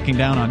they're cracking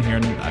down on here.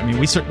 And I mean,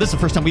 this is the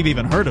first time we've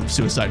even heard of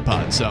suicide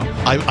pods. So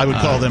I would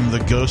call them the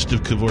ghost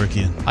of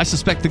Kevorkian. I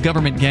suspect the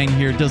government gang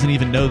here doesn't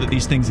even know that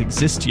these things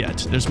exist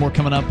yet. There's more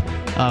coming up,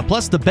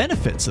 plus the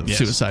benefits of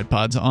suicide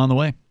pods on the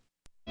way.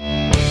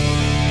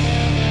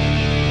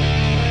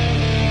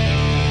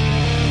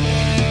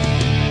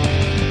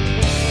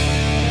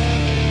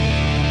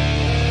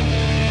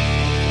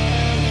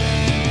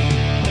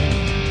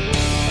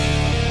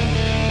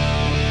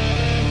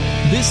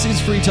 This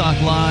is Free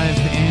Talk Live,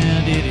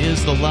 and it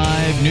is the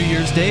live New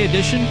Year's Day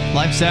edition,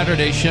 live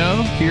Saturday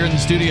show. Here in the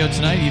studio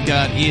tonight, you've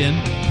got Ian,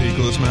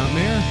 Nicholas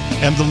Mountaineer,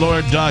 and the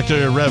Lord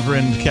Dr.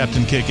 Reverend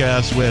Captain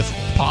Kickass, with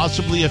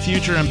possibly a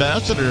future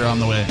ambassador on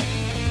the way.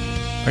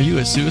 Are you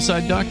a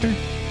suicide doctor?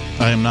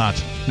 I am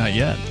not. Not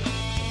yet.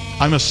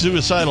 I'm a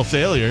suicidal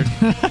failure.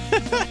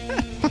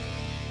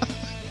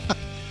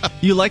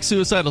 You like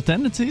Suicidal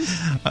Tendencies?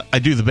 I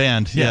do the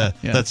band, yeah.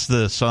 Yeah. That's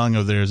the song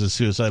of theirs, is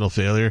Suicidal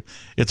Failure.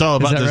 It's all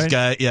about this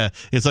guy. Yeah,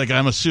 it's like,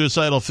 I'm a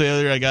suicidal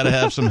failure. I got to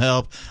have some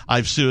help. I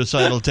have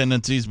suicidal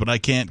tendencies, but I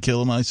can't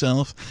kill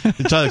myself.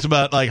 It talks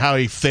about like how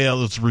he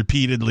fails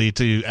repeatedly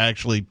to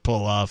actually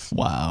pull off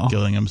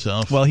killing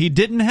himself. Well, he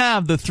didn't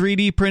have the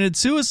 3D printed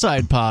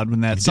suicide pod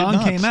when that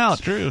song came out.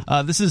 It's true.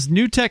 This is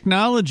new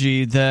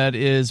technology that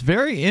is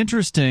very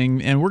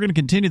interesting, and we're going to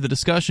continue the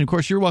discussion. Of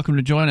course, you're welcome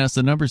to join us.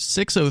 The number is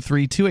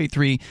 603-283-6160.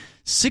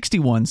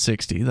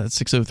 That's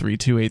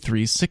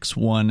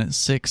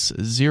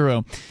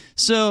 603-283-6160.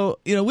 So,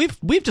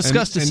 we've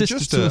discussed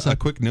assisted suicide. A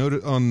quick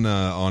note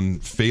on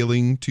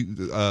failing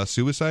to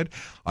suicide.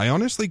 I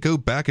honestly go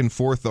back and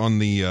forth on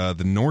the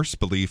Norse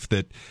belief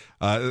that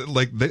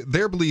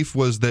their belief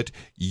was that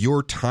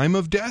your time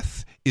of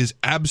death is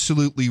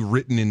absolutely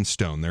written in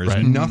stone. There's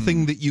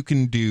nothing that you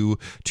can do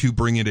to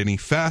bring it any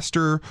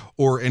faster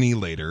or any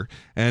later.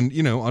 And,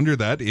 under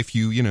that, if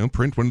you,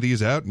 print one of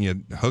these out and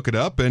you hook it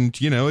up and,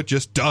 it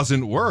just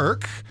doesn't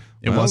work,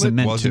 it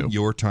wasn't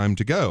your time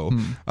to go,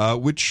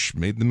 which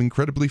made them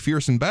incredibly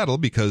fierce in battle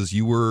because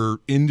you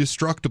were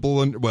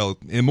indestructible and,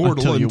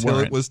 immortal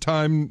until it's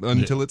time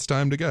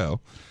to go.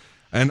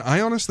 And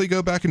I honestly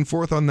go back and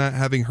forth on that,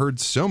 having heard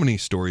so many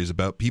stories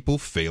about people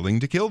failing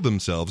to kill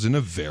themselves in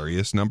a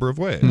various number of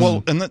ways.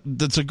 Well, and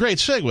that's a great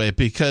segue,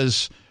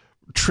 because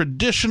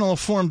traditional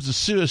forms of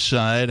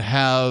suicide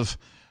have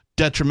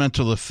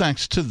detrimental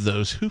effects to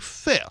those who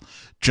fail.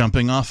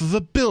 jumping off of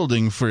a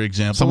building, for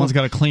example. Someone's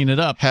got to clean it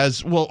up. There's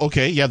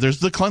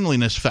the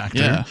cleanliness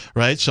factor,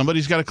 right?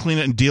 Somebody's got to clean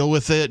it and deal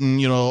with it, and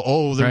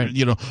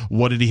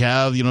what did he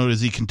have?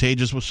 Is he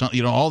contagious with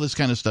something? All this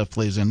kind of stuff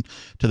plays into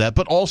that.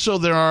 But also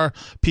there are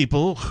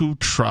people who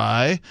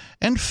try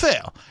and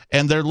fail,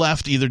 and they're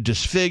left either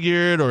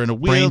disfigured or in a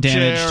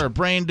wheelchair or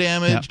brain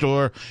damaged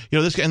or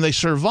this, and they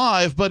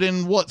survive, but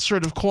in what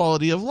sort of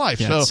quality of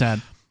life? Yeah, it's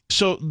sad.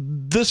 So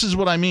this is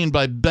what I mean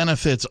by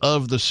benefits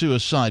of the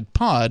suicide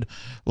pod.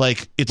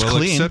 Like, it's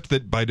clean. Except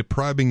that by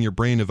depriving your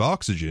brain of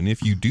oxygen,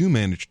 if you do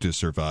manage to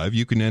survive,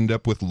 you can end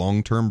up with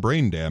long-term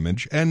brain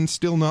damage and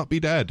still not be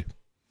dead.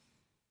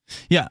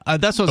 Yeah,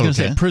 that's what I was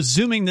going to say.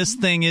 Presuming this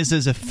thing is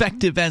as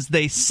effective as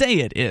they say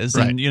it is,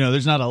 and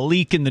there's not a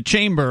leak in the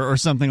chamber or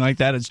something like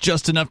that, it's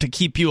just enough to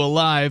keep you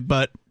alive,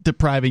 but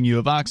depriving you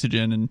of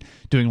oxygen and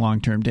doing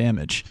long-term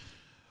damage.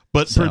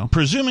 But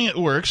presuming it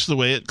works the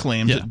way it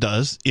claims it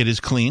does, it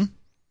is clean,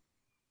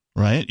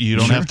 right? You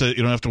don't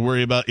have to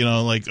worry about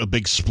like a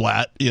big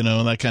splat,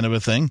 that kind of a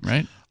thing,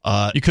 right?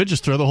 You could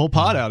just throw the whole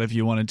pod out if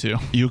you wanted to.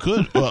 You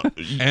could. Well,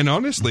 and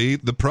honestly,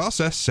 the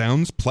process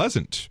sounds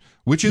pleasant,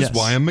 which is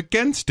why I'm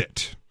against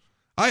it.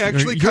 I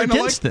actually kind of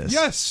like this.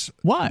 Yes.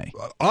 Why?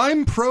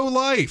 I'm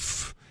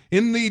pro-life.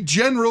 In the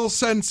general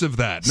sense of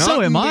that.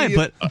 So am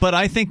I, but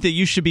I think that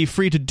you should be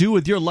free to do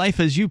with your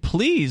life as you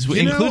please,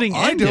 including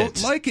end it. I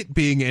don't like it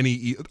being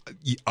any...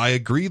 I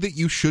agree that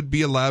you should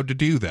be allowed to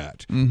do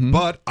that,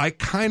 but I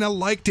kind of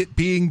liked it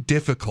being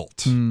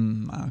difficult.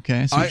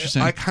 Okay, I see what you're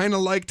saying. I kind of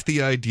liked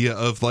the idea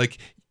of, like,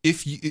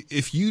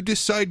 if you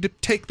decide to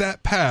take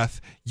that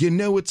path,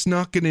 it's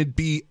not going to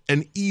be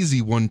an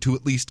easy one to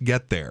at least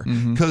get there,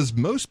 because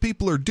most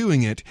people are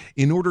doing it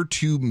in order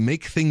to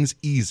make things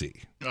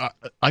easy.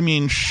 I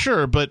mean,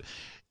 sure, but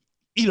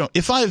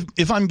if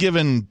I'm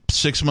given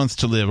 6 months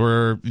to live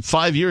or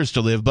 5 years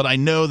to live, but I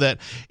know that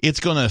it's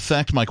going to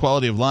affect my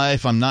quality of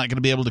life, I'm not going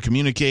to be able to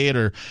communicate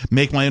or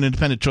make my own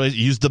independent choice,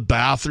 use the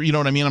bathroom, you know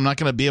what I mean? I'm not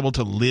going to be able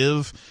to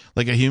live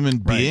like a human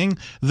being.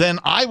 Then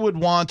I would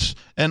want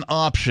an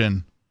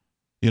option.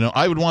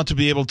 I would want to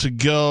be able to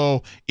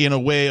go in a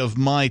way of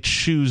my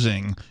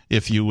choosing,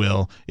 if you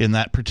will, in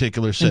that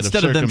particular set of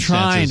circumstances. Instead of them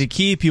trying to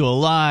keep you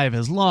alive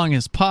as long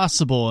as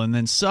possible and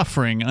then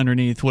suffering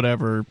underneath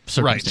whatever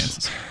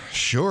circumstances. Right.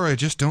 Sure, I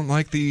just don't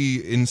like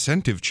the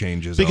incentive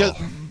changes. Because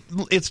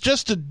it's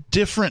just a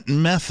different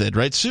method,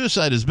 right?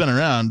 Suicide has been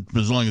around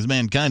as long as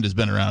mankind has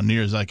been around,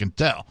 near as I can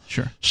tell.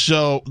 Sure.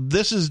 So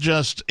this is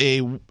just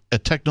a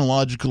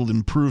technological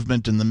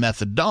improvement in the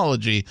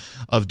methodology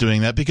of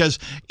doing that. Because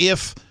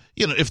if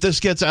this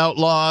gets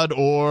outlawed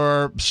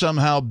or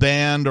somehow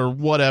banned or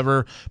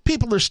whatever,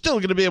 people are still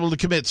going to be able to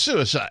commit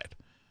suicide.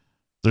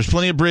 There's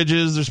plenty of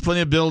bridges, there's plenty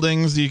of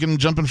buildings, you can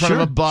jump in front of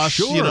a bus,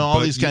 all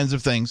these kinds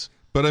of things.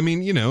 But I mean,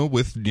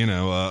 with,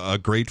 a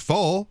great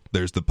fall,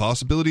 there's the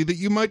possibility that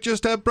you might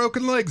just have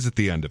broken legs at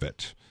the end of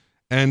it.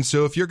 And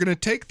so if you're going to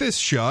take this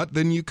shot,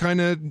 then you kind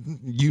of,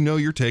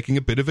 you're taking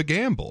a bit of a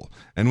gamble.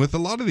 And with a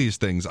lot of these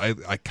things,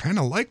 I kind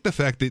of like the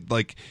fact that,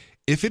 like,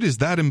 if it is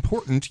that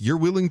important, you're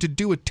willing to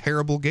do a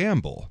terrible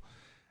gamble.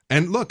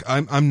 And look,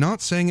 I'm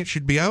not saying it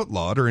should be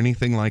outlawed or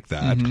anything like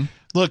that.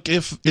 Look,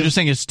 if you're just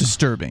saying it's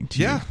disturbing to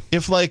you.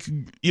 If, like,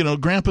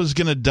 Grandpa's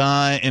going to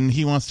die and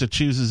he wants to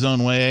choose his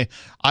own way,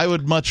 I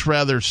would much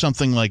rather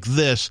something like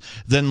this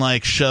than,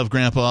 like, shove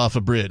Grandpa off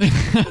a bridge.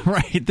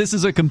 Right. This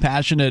is a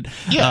compassionate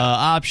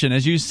option.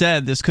 As you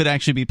said, this could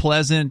actually be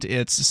pleasant.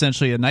 It's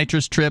essentially a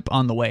nitrous trip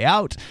on the way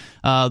out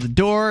the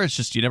door. It's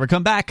just you never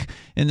come back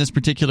in this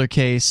particular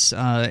case.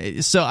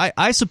 So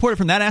I support it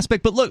from that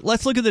aspect. But look,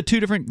 let's look at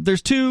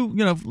there's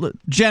two,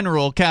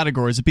 general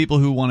categories of people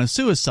who want to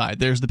suicide.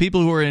 There's the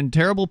people who are in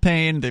terrible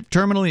pain, they're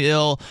terminally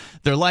ill,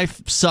 their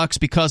life sucks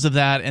because of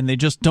that, and they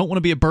just don't want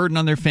to be a burden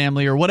on their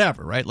family or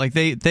whatever, right? Like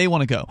they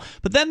want to go.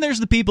 But then there's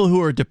the people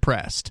who are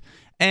depressed.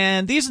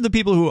 And these are the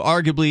people who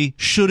arguably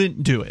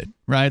shouldn't do it,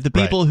 right? The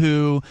people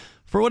who,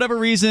 for whatever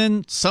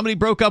reason, somebody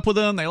broke up with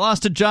them, they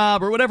lost a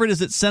job, or whatever it is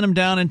that sent them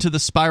down into the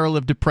spiral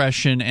of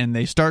depression, and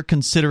they start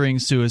considering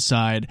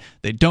suicide.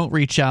 They don't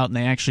reach out, and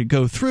they actually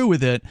go through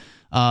with it.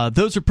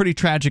 Those are pretty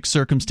tragic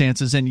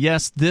circumstances, and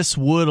yes, this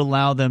would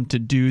allow them to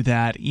do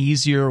that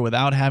easier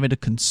without having to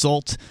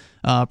consult,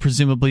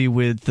 presumably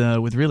with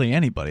really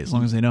anybody, as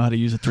long as they know how to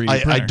use a 3D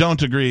printer. I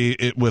don't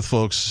agree with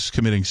folks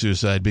committing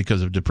suicide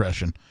because of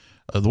depression.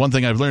 The one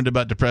thing I've learned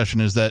about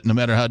depression is that no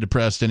matter how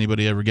depressed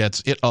anybody ever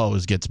gets, it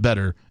always gets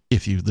better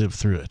if you live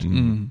through it.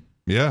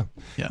 Yeah.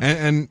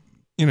 And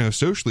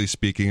socially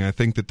speaking, I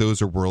think that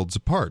those are worlds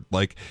apart.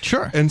 Like,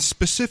 sure. And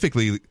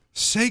specifically,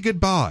 say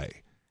goodbye.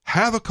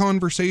 Have a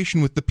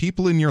conversation with the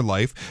people in your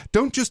life.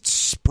 Don't just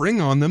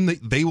spring on them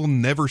that they will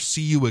never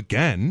see you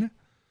again.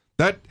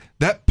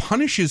 That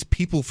punishes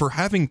people for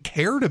having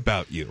cared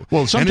about you.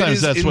 Well,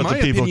 sometimes that's what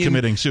the people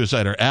committing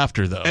suicide are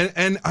after, though.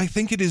 And I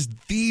think it is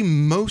the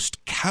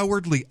most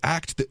cowardly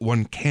act that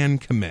one can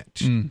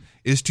commit,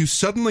 is to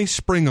suddenly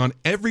spring on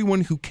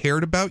everyone who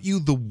cared about you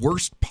the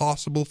worst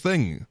possible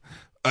thing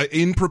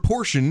in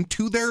proportion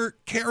to their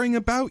caring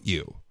about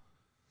you.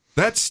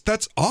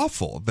 That's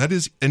awful. That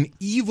is an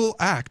evil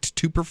act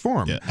to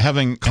perform.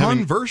 Yeah,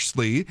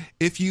 Conversely,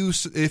 if you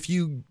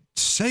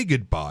say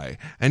goodbye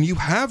and you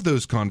have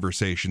those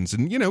conversations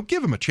and,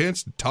 give them a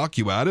chance to talk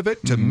you out of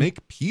it, to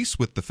make peace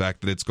with the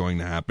fact that it's going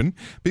to happen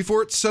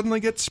before it suddenly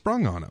gets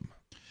sprung on them.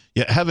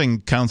 Yeah,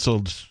 having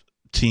counseled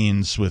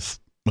teens with,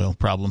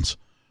 problems,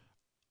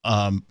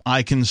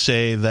 I can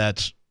say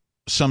that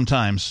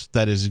sometimes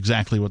that is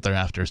exactly what they're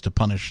after, is to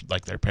punish,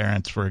 like, their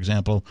parents, for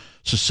example,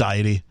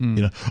 society.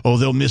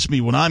 They'll miss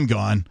me when I'm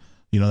gone,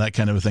 that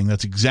kind of a thing.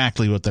 That's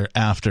exactly what they're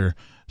after.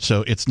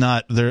 So it's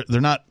not, they're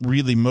not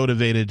really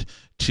motivated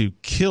to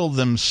kill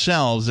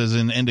themselves, as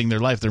in ending their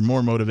life. They're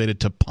more motivated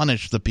to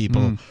punish the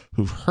people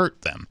who've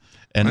hurt them.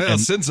 And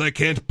since I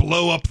can't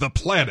blow up the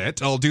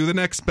planet, I'll do the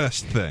next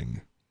best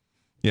thing.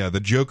 Yeah,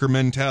 the Joker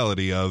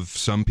mentality of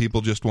some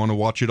people just want to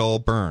watch it all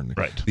burn.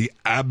 Right. The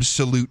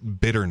absolute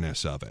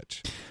bitterness of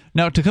it.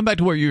 Now, to come back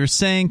to what you were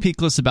saying,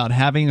 Peakless, about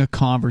having a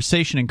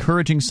conversation,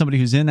 encouraging somebody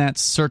who's in that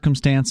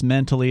circumstance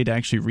mentally to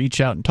actually reach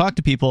out and talk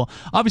to people,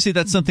 obviously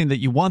that's something that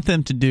you want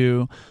them to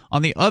do.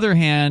 On the other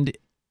hand,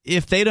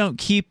 if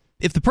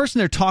the person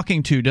they're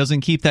talking to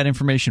doesn't keep that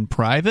information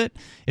private,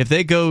 if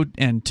they go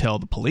and tell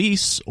the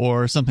police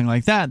or something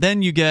like that,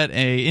 then you get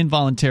a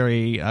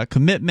involuntary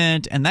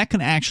commitment, and that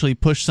can actually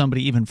push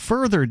somebody even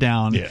further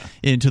down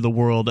into the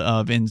world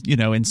of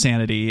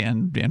insanity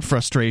and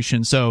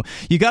frustration. So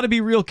you got to be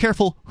real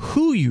careful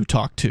who you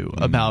talk to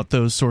about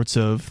those sorts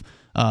of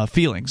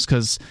feelings,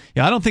 because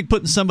I don't think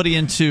putting somebody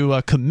into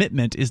a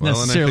commitment is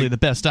necessarily the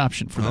best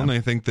option for them. And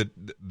I think that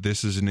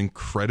this is an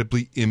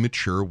incredibly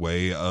immature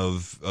way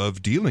of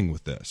dealing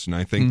with this, and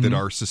I think that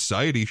our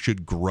society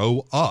should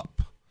grow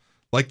up.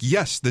 Like,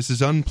 yes, this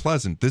is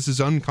unpleasant, this is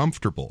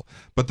uncomfortable,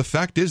 but the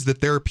fact is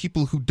that there are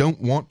people who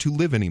don't want to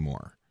live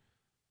anymore.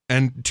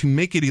 And to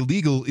make it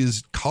illegal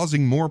is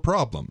causing more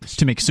problems.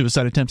 To make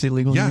suicide attempts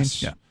illegal,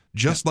 yes. You mean? Yeah.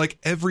 Just like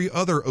every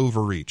other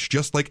overreach,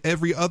 just like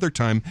every other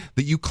time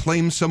that you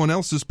claim someone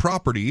else's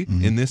property,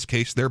 in this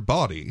case their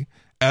body,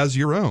 as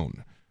your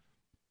own.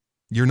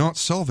 You're not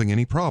solving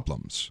any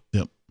problems.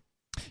 Yep.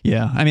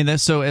 Yeah, I mean,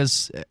 that's so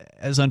as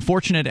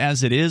unfortunate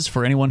as it is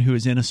for anyone who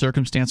is in a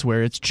circumstance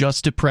where it's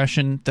just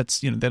depression, that's,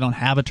 they don't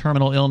have a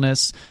terminal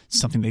illness,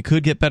 something they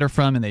could get better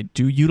from, and they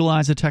do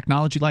utilize a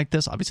technology like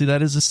this. Obviously,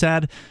 that is a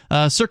sad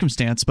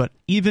circumstance, but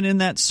even in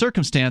that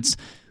circumstance,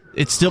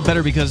 it's still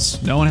better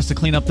because no one has to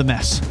clean up the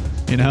mess.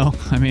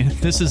 I mean,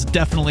 this is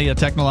definitely a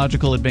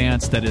technological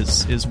advance that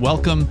is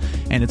welcome,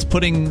 and it's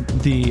putting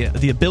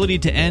the ability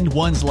to end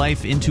one's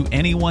life into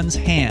anyone's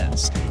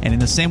hands. And in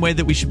the same way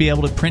that we should be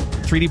able to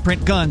 3D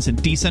print guns and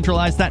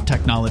decentralize that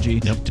technology,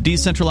 to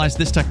decentralize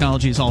this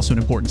technology is also an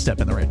important step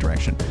in the right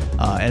direction,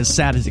 as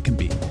sad as it can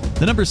be.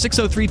 The number is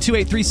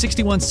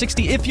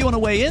 603-283-6160. If you want to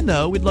weigh in,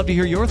 though, we'd love to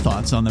hear your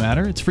thoughts on the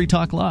matter. It's Free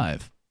Talk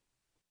Live.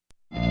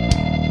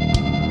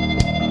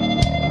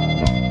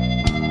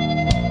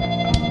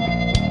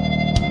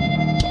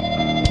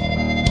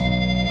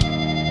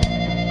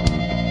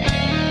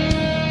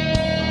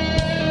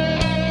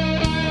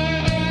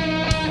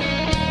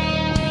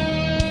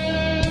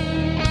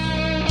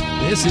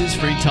 This is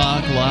Free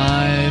Talk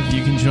Live.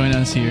 You can join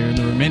us here in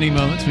the remaining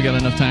moments. We got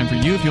enough time for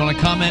you. If you want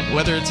to comment,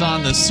 whether it's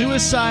on the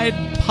suicide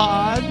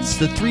pods,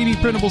 the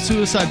 3D printable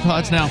suicide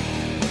pods. Now,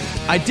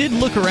 I did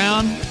look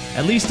around,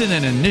 at least in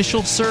an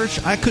initial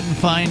search. I couldn't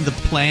find the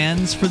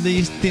plans for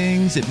these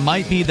things. It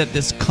might be that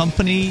this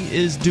company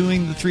is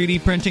doing the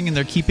 3D printing and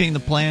they're keeping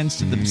the plans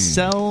to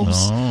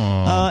themselves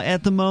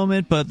at the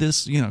moment, but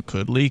this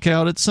could leak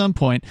out at some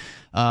point.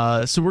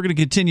 So we're going to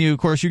continue. Of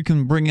course, you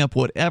can bring up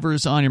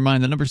whatever's on your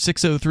mind. The number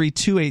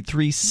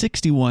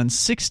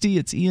 603-283-6160.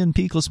 It's Ian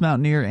Peakless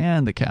Mountaineer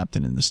and the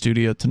captain in the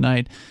studio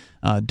tonight.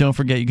 Don't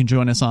forget, you can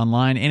join us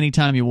online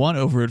anytime you want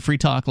over at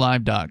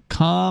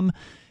freetalklive.com.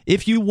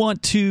 If you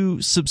want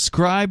to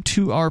subscribe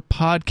to our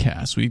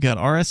podcast, we've got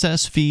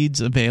RSS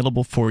feeds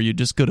available for you.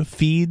 Just go to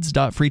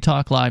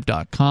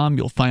feeds.freetalklive.com.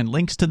 You'll find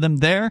links to them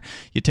there.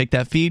 You take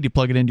that feed, you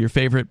plug it into your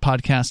favorite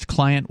podcast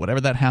client,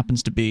 whatever that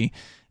happens to be,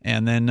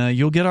 and then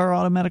you'll get our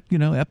automatic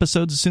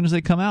episodes as soon as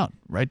they come out,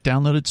 right?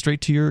 Downloaded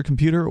straight to your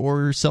computer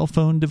or your cell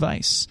phone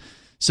device.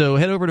 So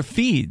head over to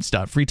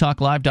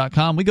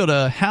feeds.freetalklive.com. We go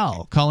to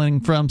Hal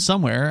calling from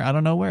somewhere. I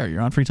don't know where.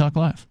 You're on Free Talk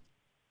Live.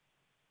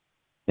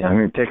 Yeah,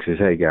 I'm in Texas.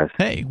 Hey, guys.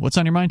 Hey, what's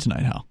on your mind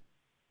tonight, Hal?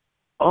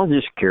 I was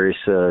just curious.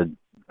 I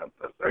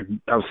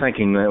was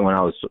thinking that when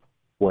I was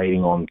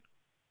waiting on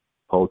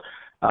hold,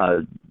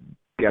 got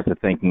to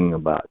thinking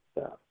about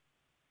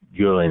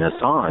Julian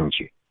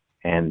Assange,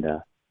 and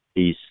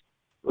he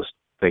was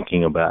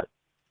thinking about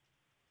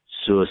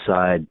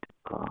suicide.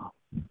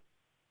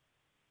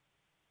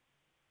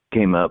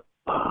 Came up.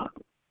 Of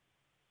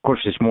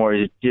course, it's more.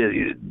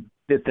 This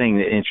the thing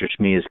that interests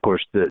me is, of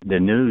course, the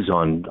news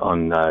on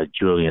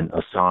Julian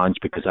Assange,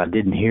 because I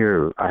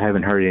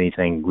haven't heard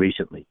anything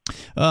recently.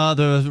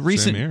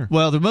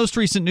 The most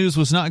recent news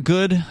was not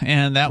good,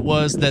 and that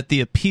was that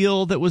the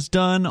appeal that was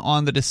done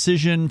on the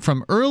decision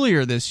from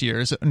earlier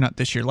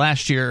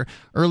last year,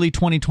 early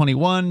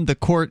 2021, the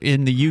court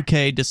in the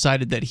UK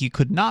decided that he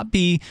could not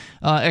be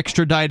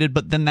extradited,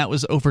 but then that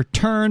was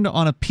overturned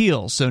on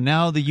appeal. So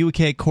now the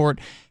UK court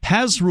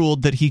has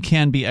ruled that he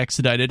can be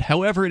extradited.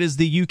 However, it is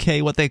the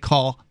UK, what they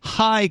call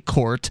High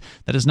Court.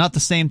 That is not the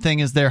same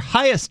thing as their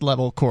highest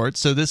level court,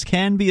 so this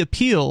can be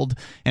appealed,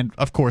 and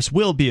of course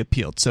will be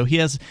appealed. So he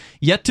has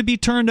yet to be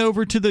turned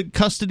over to the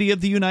custody of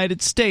the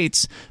United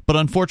States, but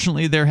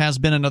unfortunately there has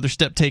been another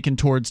step taken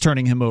towards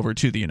turning him over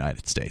to the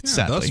United States.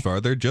 Yeah, thus far,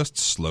 they're just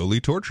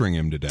slowly torturing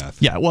him to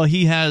death. Yeah, well,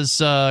 he has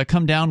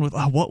come down with,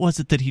 what was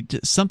it that he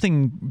did?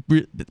 Something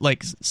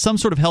like some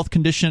sort of health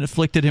condition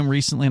afflicted him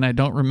recently, and I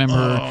don't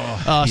remember.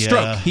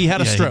 Stroke. He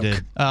had a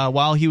stroke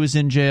while he was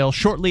in jail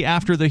shortly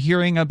after the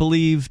hearing, I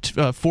believe,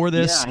 for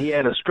this. Yeah, he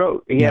had a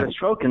stroke. He had a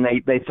stroke, and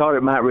they thought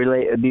it might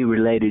be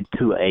related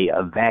to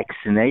a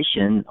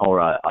vaccination or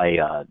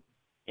a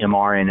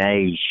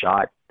mRNA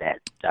shot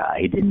that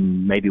he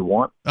didn't maybe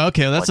want.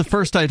 Okay, well, that's the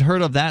first I'd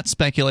heard of that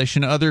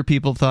speculation. Other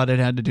people thought it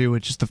had to do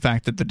with just the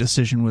fact that the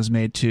decision was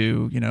made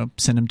to,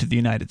 send him to the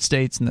United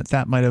States, and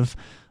that might have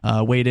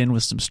weighed in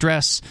with some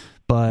stress.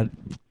 But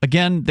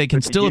again, they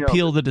can still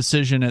appeal the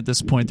decision at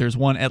this point. There's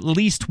at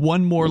least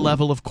one more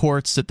level of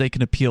courts that they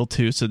can appeal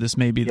to, so this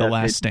may be the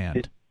last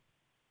stand.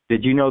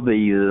 Did you know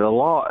the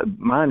law?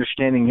 My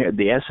understanding here,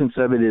 the essence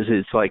of it is,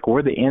 it's like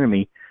we're the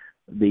enemy.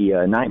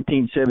 The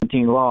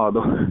 1917 law,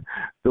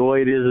 the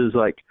way it is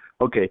like,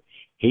 okay,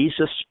 he's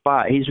a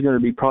spy. He's going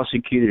to be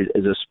prosecuted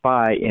as a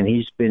spy, and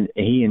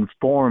he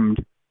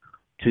informed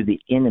to the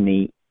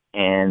enemy,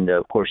 and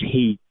of course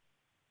he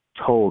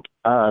told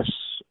us,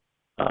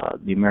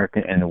 the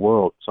American and the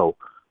world. So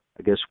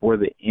I guess we're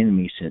the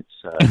enemy since.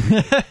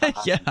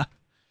 Yeah,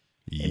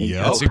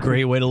 that's a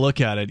great way to look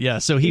at it. Yeah,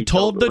 so he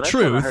told the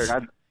truth.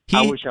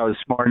 I wish I was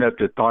smart enough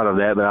to have thought of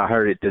that, but I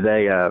heard it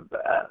today.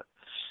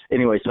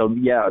 Anyway, so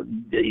yeah,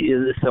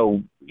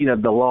 so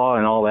the law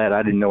and all that,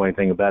 I didn't know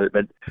anything about it,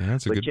 but he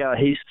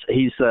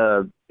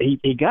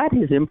got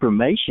his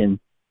information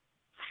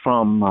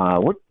from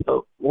what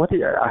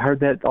did I heard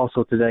that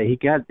also today. He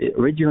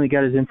originally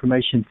got his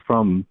information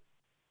from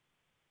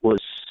what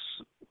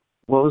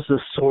was the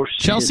source?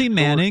 Chelsea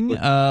Manning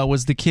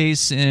was the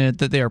case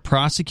that they are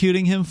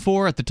prosecuting him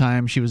for. At the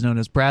time, she was known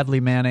as Bradley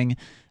Manning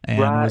and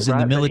was in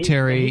the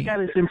military. He got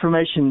his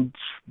information.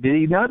 Did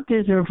he not get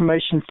his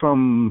information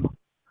from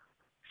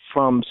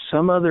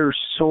some other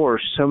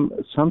source, some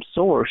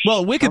source?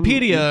 Well,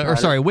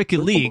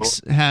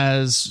 WikiLeaks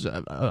has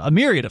a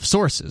myriad of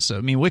sources.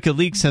 I mean,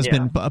 WikiLeaks has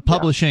been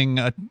publishing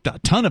a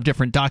ton of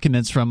different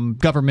documents from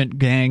government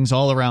gangs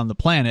all around the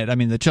planet. I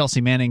mean, the Chelsea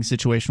Manning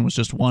situation was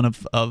just one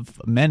of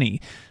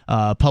many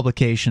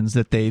publications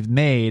that they've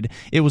made.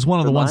 It was one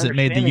of the ones that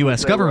made the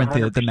U.S. government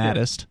the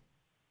maddest.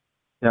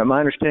 Now, my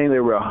understanding, they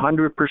were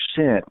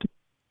 100%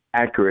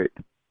 accurate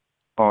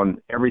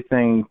on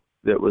everything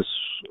that was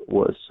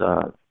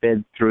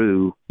fed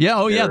through.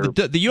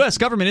 The U.S.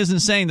 government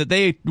isn't saying that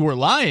they were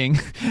lying.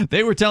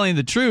 They were telling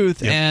the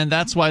truth, and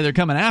that's why they're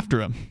coming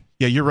after him.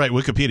 Yeah, you're right.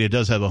 Wikipedia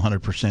does have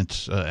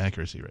 100%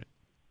 accuracy rate.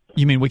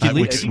 You mean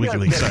WikiLeaks?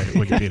 WikiLeaks, sorry,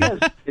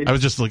 Wikipedia. I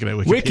was just looking at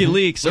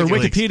Wikipedia.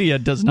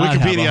 Wikipedia does not.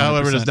 Wikipedia,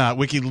 however, does not.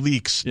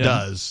 WikiLeaks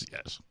does.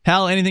 Yes.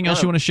 Hal, anything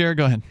else you want to share?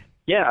 Go ahead.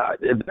 Yeah,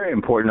 very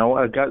important.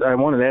 I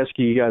wanted to ask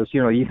you guys.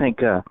 You think,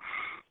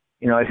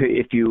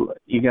 if you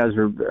guys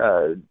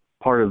are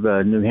part of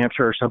New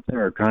Hampshire or something,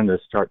 or trying to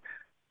start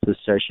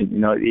secession, you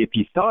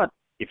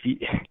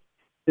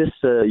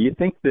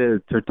think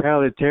the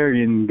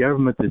totalitarian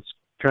government that's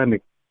trying to,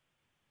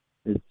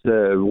 it's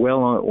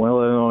well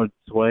on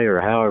its way,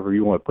 or however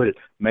you want to put it,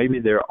 maybe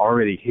they're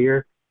already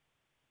here,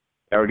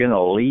 are going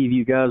to leave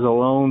you guys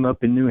alone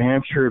up in New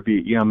Hampshire?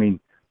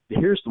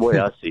 Here's the way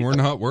I see it. We're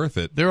not worth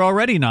it. They're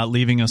already not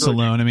leaving us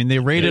alone. I mean, they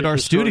raided our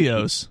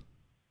studios.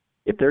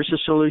 If there's a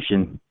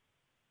solution,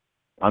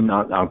 I'm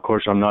not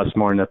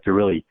smart enough to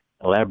really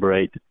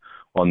elaborate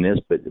on this,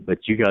 but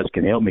you guys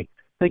can help me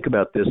think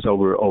about this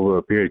over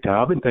a period of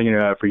time. I've been thinking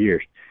about it for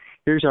years.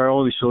 Here's our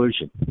only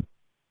solution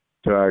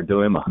to our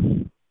dilemma.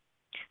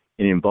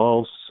 It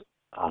involves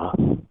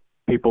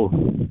people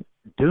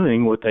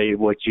doing what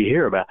you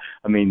hear about.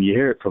 I mean, you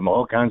hear it from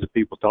all kinds of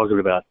people talking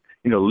about,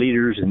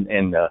 leaders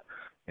and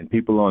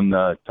people on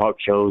talk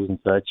shows and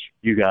such.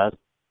 You guys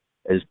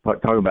is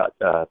talking about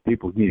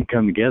people need to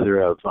come together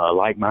of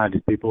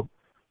like-minded people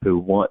who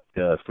want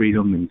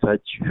freedom and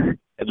such,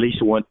 at least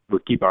to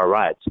keep our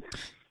rights,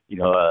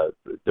 the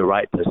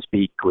right to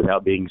speak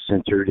without being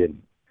censored,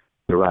 and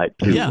the right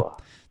to...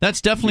 that's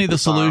definitely the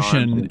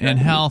solution. And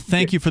Hal,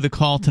 thank you for the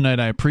call tonight.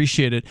 I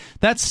appreciate it.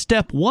 That's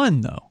step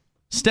one, though.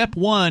 Step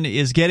one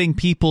is getting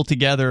people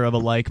together of a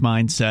like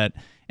mindset.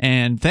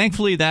 And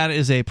thankfully, that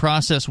is a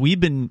process we've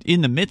been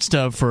in the midst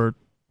of for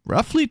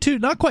roughly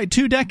not quite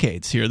 2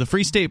 decades here. The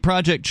Free State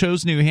Project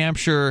chose New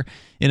Hampshire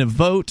in a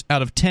vote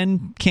out of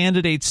 10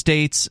 candidate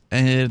states,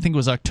 and I think it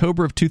was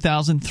October of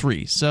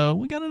 2003. So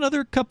we got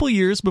another couple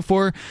years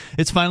before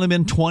it's finally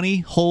been 20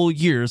 whole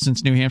years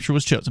since New Hampshire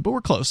was chosen, but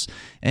we're close.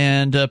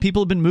 And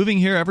people have been moving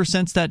here ever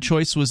since that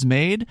choice was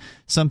made.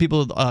 Some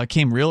people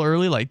came real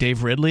early, like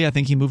Dave Ridley. I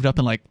think he moved up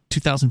in like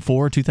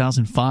 2004,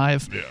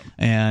 2005. Yeah.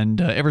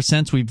 And ever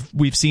since,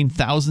 we've seen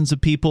thousands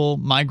of people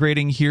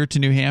migrating here to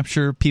New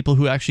Hampshire, people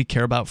who actually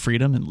care about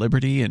freedom and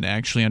liberty and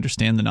actually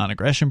understand the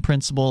non-aggression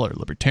principle, or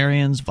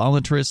libertarians,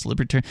 voluntarists,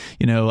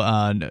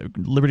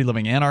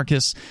 liberty-loving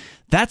anarchists.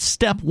 That's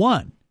step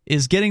one,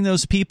 is getting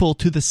those people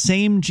to the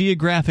same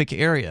geographic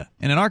area.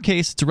 And in our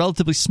case, it's a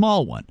relatively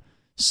small one.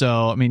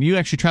 So, I mean, you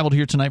actually traveled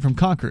here tonight from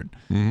Concord,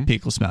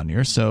 Peakless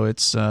Mountaineer. So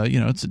it's,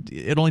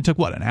 it only took,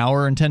 an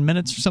hour and 10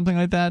 minutes or something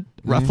like that,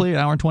 roughly, an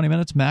hour and 20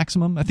 minutes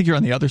maximum. I think you're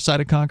on the other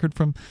side of Concord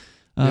from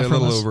a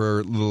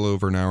little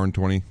over an hour and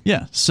 20.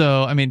 Yeah,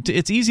 so I mean,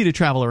 it's easy to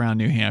travel around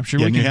New Hampshire.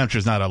 Yeah, New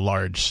Hampshire's not a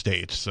large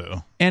state,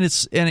 so and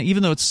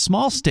even though it's a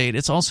small state,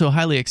 it's also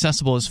highly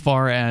accessible as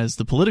far as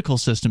the political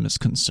system is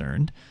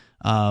concerned.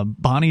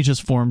 Bonnie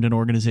just formed an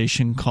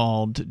organization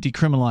called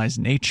Decriminalize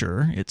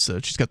Nature.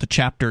 She's got the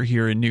chapter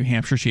here in New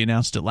Hampshire. She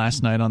announced it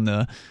last night on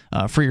the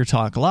Freer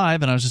Talk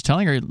Live, and I was just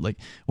telling her, like,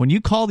 when you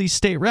call these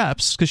state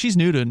reps, because she's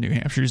new to New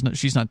Hampshire,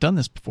 she's not done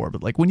this before,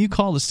 but like when you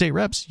call the state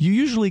reps, you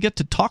usually get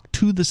to talk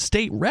to the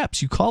state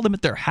reps. You call them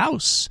at their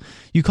house.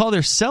 You call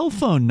their cell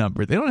phone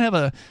number. They don't have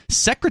a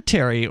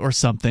secretary or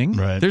something.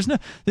 Right. There's no,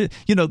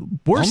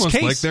 worst almost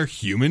case, like they're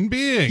human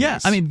beings. Yeah,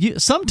 I mean,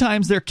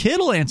 sometimes their kid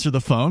will answer the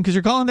phone because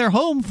you're calling their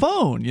home phone.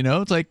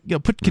 It's like,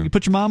 can you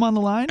put your mom on the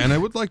line? And I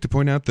would like to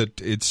point out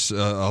that it's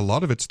a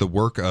lot of it's the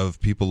work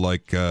of people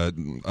like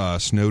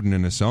Snowden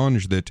and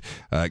Assange that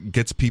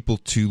gets people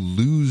to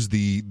lose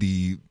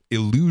the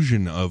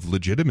illusion of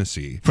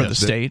legitimacy for the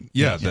state.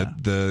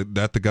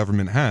 That the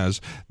government has,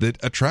 that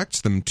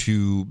attracts them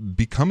to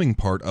becoming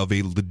part of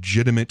a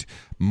legitimate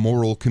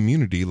moral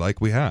community like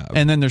we have.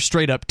 And then there's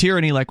straight up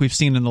tyranny like we've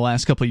seen in the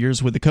last couple of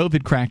years with the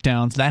COVID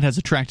crackdowns. That has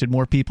attracted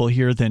more people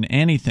here than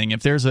anything.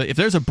 If there's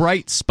a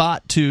bright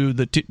spot to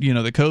the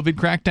COVID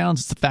crackdowns,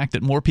 it's the fact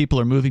that more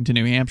people are moving to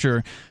New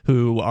Hampshire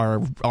who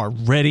are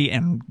ready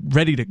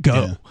to go.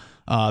 Yeah.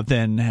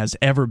 Than has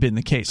ever been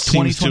the case.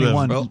 Seems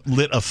 2021 to have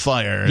lit a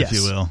fire, if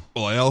you will.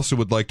 Well, I also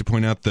would like to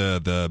point out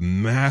the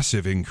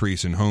massive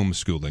increase in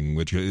homeschooling,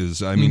 which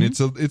is, I mean,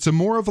 it's a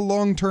more of a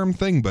long-term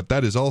thing, but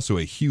that is also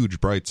a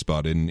huge bright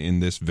spot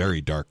in this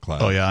very dark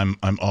cloud. Oh yeah, I'm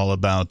all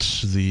about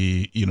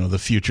the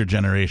future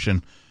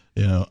generation.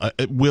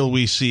 Will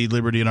we see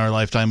liberty in our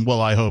lifetime? Well,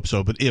 I hope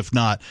so. But if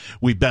not,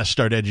 we best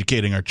start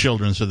educating our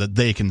children so that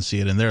they can see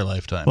it in their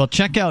lifetime. Well,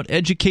 check out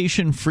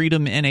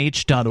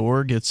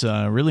educationfreedomnh.org. It's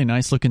a really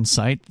nice-looking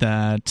site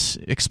that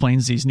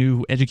explains these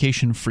new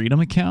education freedom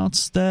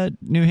accounts that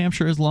New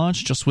Hampshire has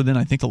launched just within,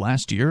 I think, the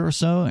last year or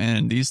so.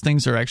 And these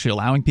things are actually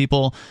allowing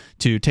people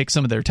to take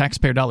some of their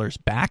taxpayer dollars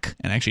back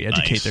and actually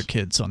educate their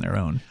kids on their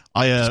own.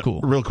 It's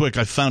cool. Real quick,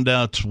 I found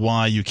out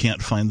why you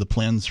can't find the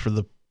plans for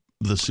the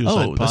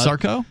suicide pod. The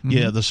Sarco? Mm-hmm.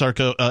 Yeah, the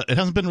Sarco. It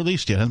hasn't been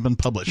released yet. It hasn't been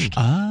published.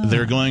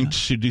 They're going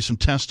to do some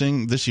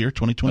testing this year,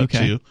 2022.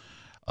 Okay.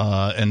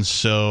 And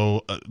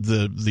so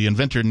the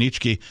inventor,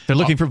 Nitschke... They're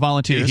looking for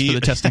volunteers for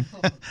the testing.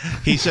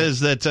 He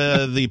says that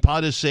the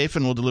pod is safe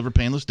and will deliver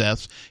painless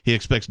deaths. He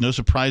expects no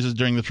surprises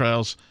during the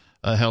trials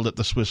held at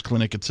the Swiss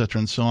clinic, etc.,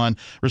 and so on.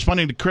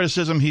 Responding to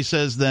criticism, he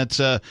says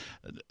that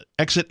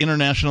Exit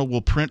International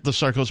will print the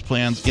Sarco's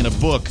plans in a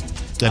book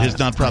that his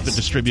nonprofit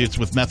distributes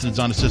with methods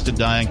on assisted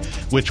dying,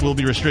 which will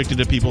be restricted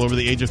to people over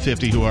the age of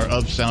 50 who are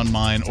of sound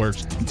mind or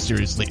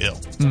seriously ill.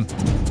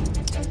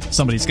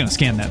 Somebody's going to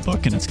scan that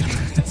book, and it's going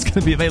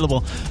to be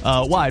available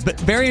wide. But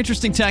very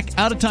interesting tech.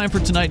 Out of time for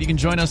tonight. You can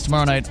join us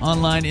tomorrow night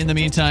online. In the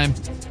meantime,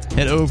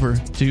 head over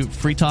to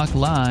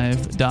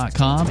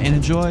freetalklive.com and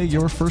enjoy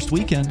your first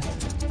weekend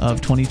of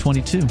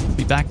 2022. We'll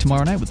be back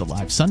tomorrow night with the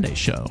live Sunday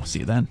show. See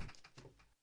you then.